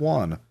level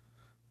 1.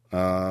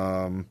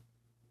 All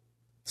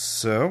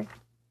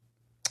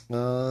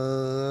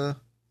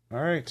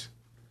right.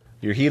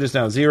 Your heat is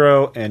now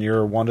 0 and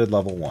you're wanted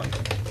level 1.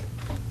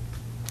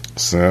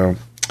 So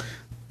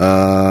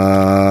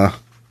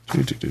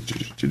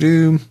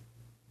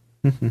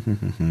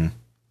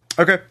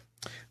okay.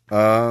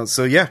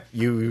 So yeah,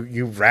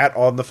 you rat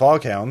on the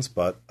Foghounds,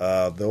 but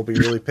they'll be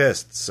really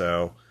pissed.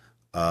 So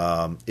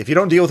if you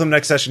don't deal with them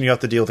next session, you have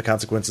to deal with the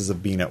consequences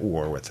of being at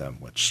war with them,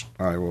 which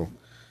I will.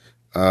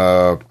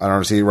 I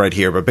don't see it right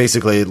here, but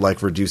basically it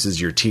like reduces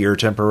your tier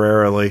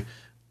temporarily.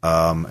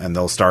 and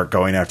they'll start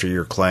going after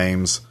your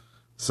claims.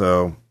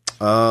 So,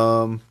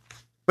 but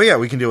yeah,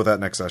 we can deal with that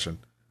next session.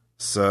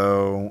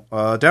 So,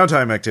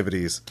 downtime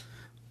activities.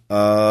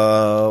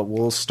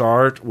 We'll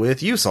start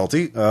with you,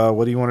 Salty.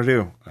 What do you want to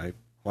do?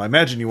 I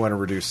imagine you want to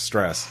reduce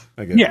stress.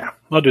 Yeah,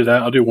 I'll do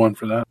that. I'll do 1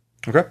 for that.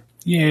 Okay.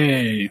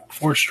 Yay,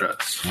 4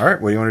 stress. All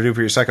right. What do you want to do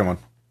for your second one?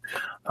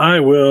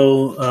 I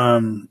will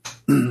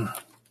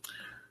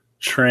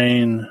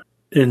train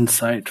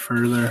insight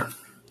further.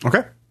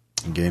 Okay.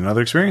 Gain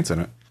another experience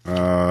in it.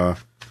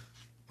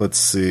 Let's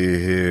see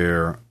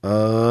here.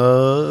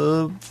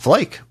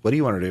 Flake, what do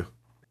you want to do?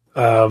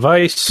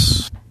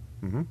 Vice.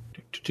 Mm-hmm.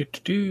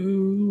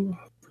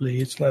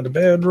 Hopefully it's not a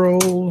bad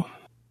roll.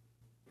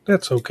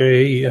 That's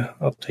okay.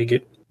 I'll take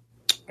it.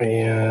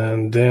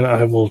 And then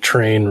I will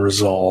train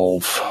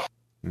resolve.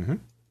 Mm-hmm.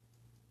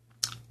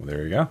 Well,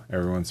 there you go.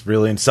 Everyone's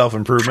really in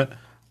self-improvement.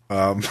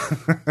 Audra,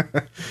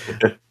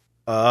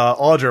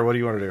 what do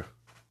you want to do?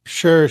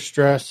 Sure,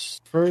 stress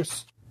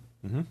first.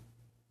 Mm-hmm.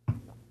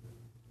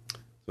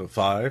 So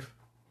 5.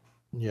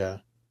 Yeah.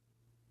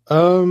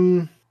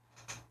 Oof.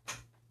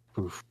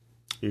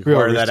 You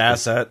acquire that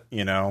asset,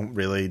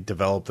 really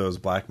develop those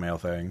blackmail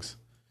things.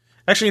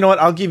 Actually, you know what?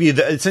 I'll give you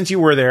since you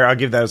were there, I'll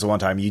give that as a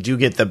one-time. You do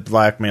get the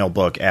blackmail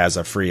book as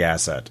a free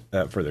asset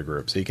for the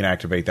group, so you can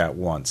activate that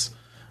once.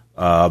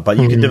 But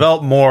you can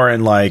develop more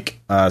and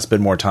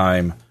spend more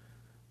time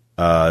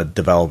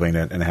developing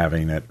it and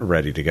having it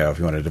ready to go if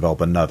you want to develop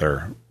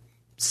another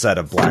set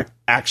of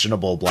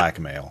actionable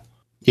blackmail.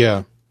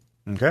 Yeah.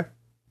 Okay.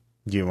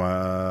 You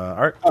all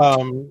right?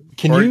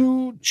 Can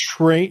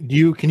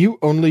you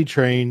only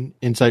train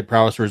insight,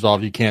 prowess,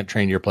 resolve? You can't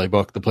train your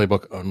playbook. The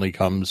playbook only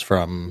comes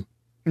from.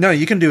 No,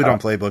 you can do it on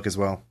playbook as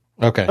well.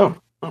 Okay.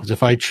 Because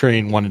if I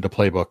train one into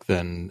playbook,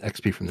 then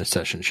XP from this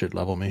session should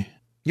level me.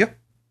 Yep.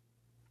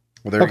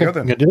 Well, there you go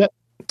then. I'm gonna do that.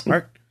 All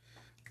right.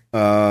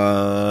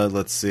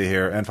 Let's see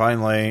here, and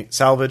finally,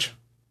 salvage.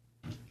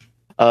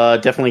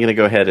 Definitely going to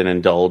go ahead and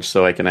indulge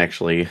so I can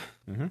actually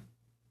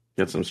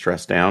get some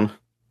stress down.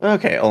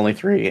 Okay, only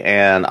 3,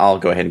 and I'll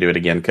go ahead and do it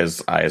again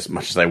because as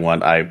much as I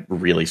want, I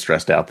really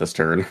stressed out this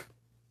turn.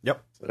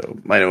 Yep. So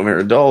might over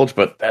indulge,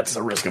 but that's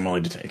a risk I'm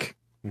willing to take.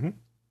 Mm-hmm.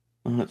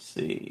 Let's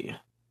see.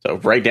 So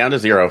right down to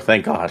 0.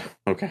 Thank God.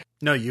 Okay.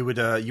 No, you would.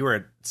 You were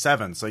at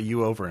 7, so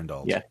you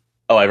overindulged. Yeah.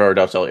 Oh, I've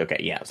overindulged. Okay.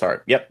 Yeah.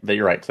 Sorry. Yep.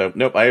 You're right. So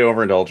nope. I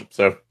overindulged.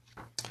 So.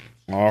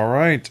 All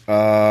right.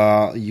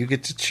 You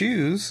get to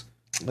choose.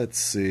 Let's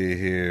see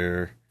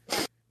here.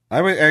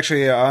 I would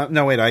actually.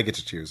 No, wait. I get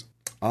to choose.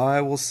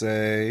 I will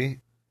say.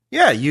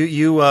 Yeah,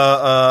 you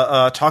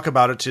talk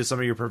about it to some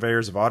of your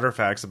purveyors of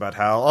artifacts about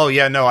how, oh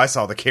yeah, no, I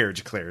saw the carriage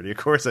of clarity. Of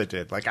course I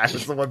did. I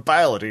was the one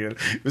piloting it.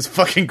 It was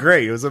fucking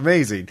great. It was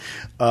amazing.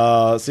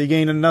 So you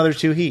gain another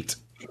 2 heat.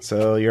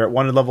 So you're at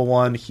 1 at level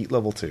 1, heat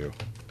level 2.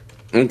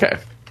 Okay.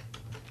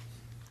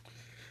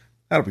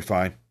 That'll be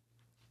fine.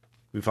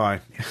 Be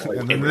fine.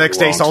 And then the next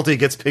day, Salty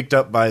gets picked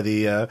up by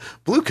the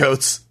blue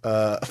coats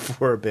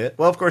for a bit.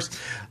 Well, of course,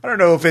 I don't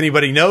know if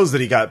anybody knows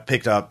that he got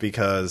picked up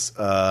because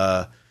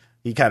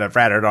he kind of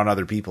ratted on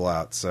other people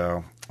out.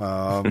 So,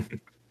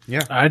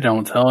 yeah. I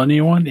don't tell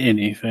anyone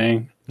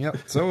anything. Yep.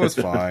 So it was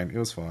fine. It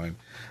was fine.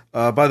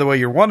 By the way,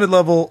 your wanted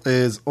level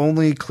is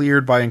only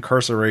cleared by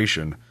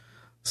incarceration.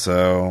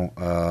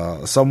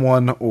 So,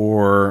 someone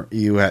or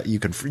you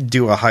can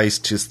do a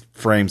heist to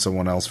frame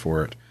someone else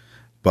for it.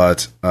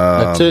 But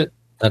that's it.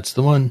 That's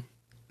the one.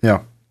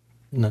 Yeah.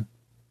 No,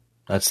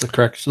 that's the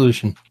correct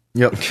solution.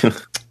 Yep.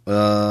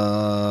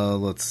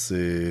 Let's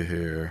see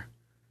here.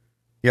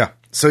 Yeah.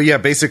 So yeah,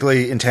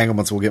 basically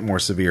entanglements will get more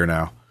severe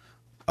now.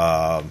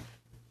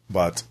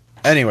 But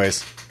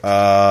anyways,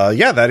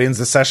 yeah, that ends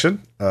the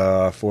session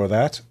for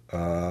that.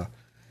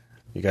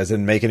 You guys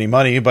didn't make any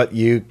money, but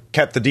you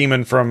kept the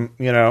demon from,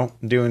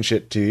 doing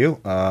shit to you.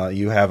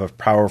 You have a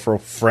powerful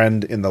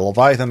friend in the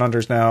Leviathan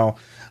Hunters now.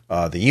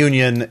 The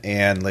Union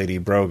and Lady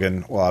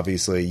Brogan. Well,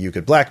 obviously you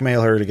could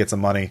blackmail her to get some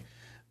money,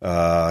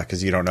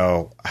 because you don't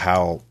know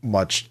how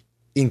much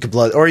ink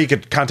blood, or you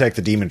could contact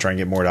the demon, try and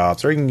get more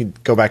ops, or you can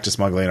go back to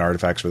smuggling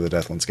artifacts for the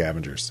Deathland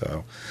Scavengers.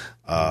 So,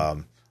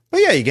 but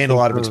yeah, you gained a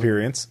lot of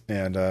experience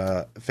and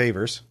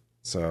favors.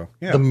 So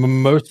yeah, the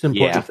most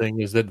important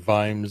thing is that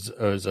Vimes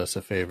owes us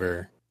a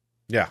favor.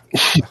 Yeah,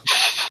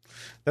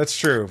 that's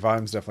true.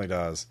 Vimes definitely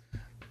does.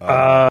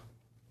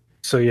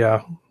 So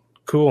yeah,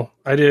 cool.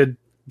 I did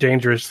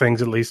dangerous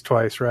things at least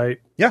twice, right?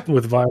 Yeah,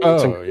 with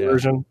violence and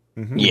conversion.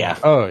 Yeah. Mm-hmm. Yeah.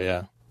 Oh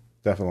yeah,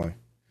 definitely.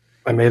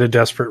 I made a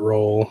desperate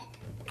roll.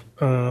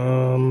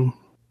 Yeah,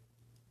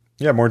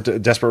 more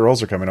desperate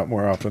rolls are coming up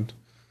more often.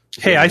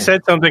 Hey, I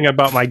said something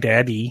about my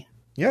daddy.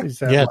 Yeah, is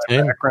that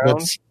my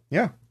background?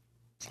 Yeah.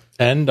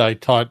 And I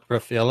taught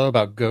Raffaello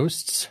about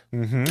ghosts.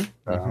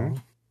 Mm-hmm.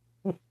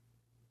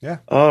 Yeah.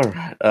 All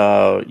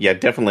right. Yeah,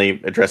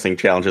 definitely addressing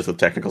challenges with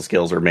technical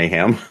skills or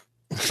mayhem.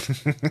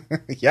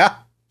 Yeah,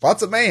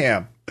 lots of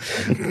mayhem.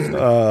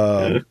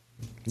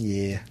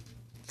 Yeah,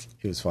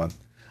 it was fun.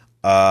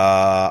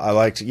 I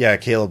liked,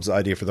 Caleb's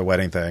idea for the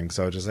wedding thing.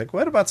 So just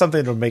what about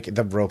something to make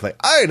them role play?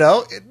 I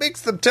know, it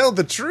makes them tell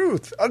the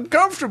truth,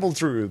 uncomfortable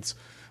truths.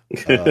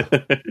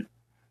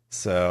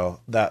 So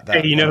that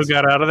Hey, you know who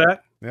got out of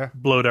that? Yeah.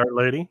 Blow Dart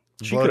Lady.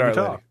 She Blow couldn't Dart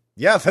talk. Lady.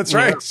 Yeah, that's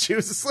right. Yeah. She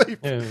was asleep.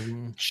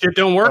 Shit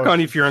don't work Oh, on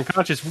you if you're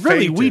unconscious.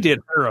 Really, we fainted. did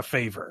her a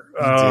favor.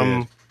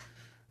 did.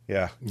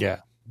 Yeah. Yeah.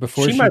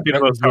 Before She might be the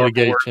most threatens powerful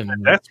litigation, word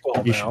in that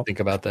school you now. should think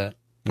about that.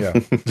 Yeah.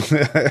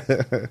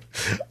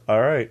 All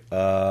right.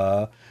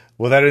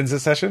 Well, that ends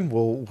this session.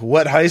 Well,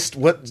 what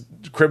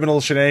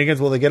criminal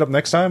shenanigans will they get up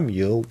next time?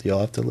 You'll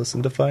have to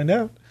listen to find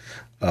out.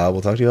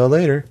 We'll talk to you all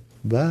later.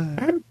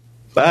 Bye.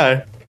 Bye.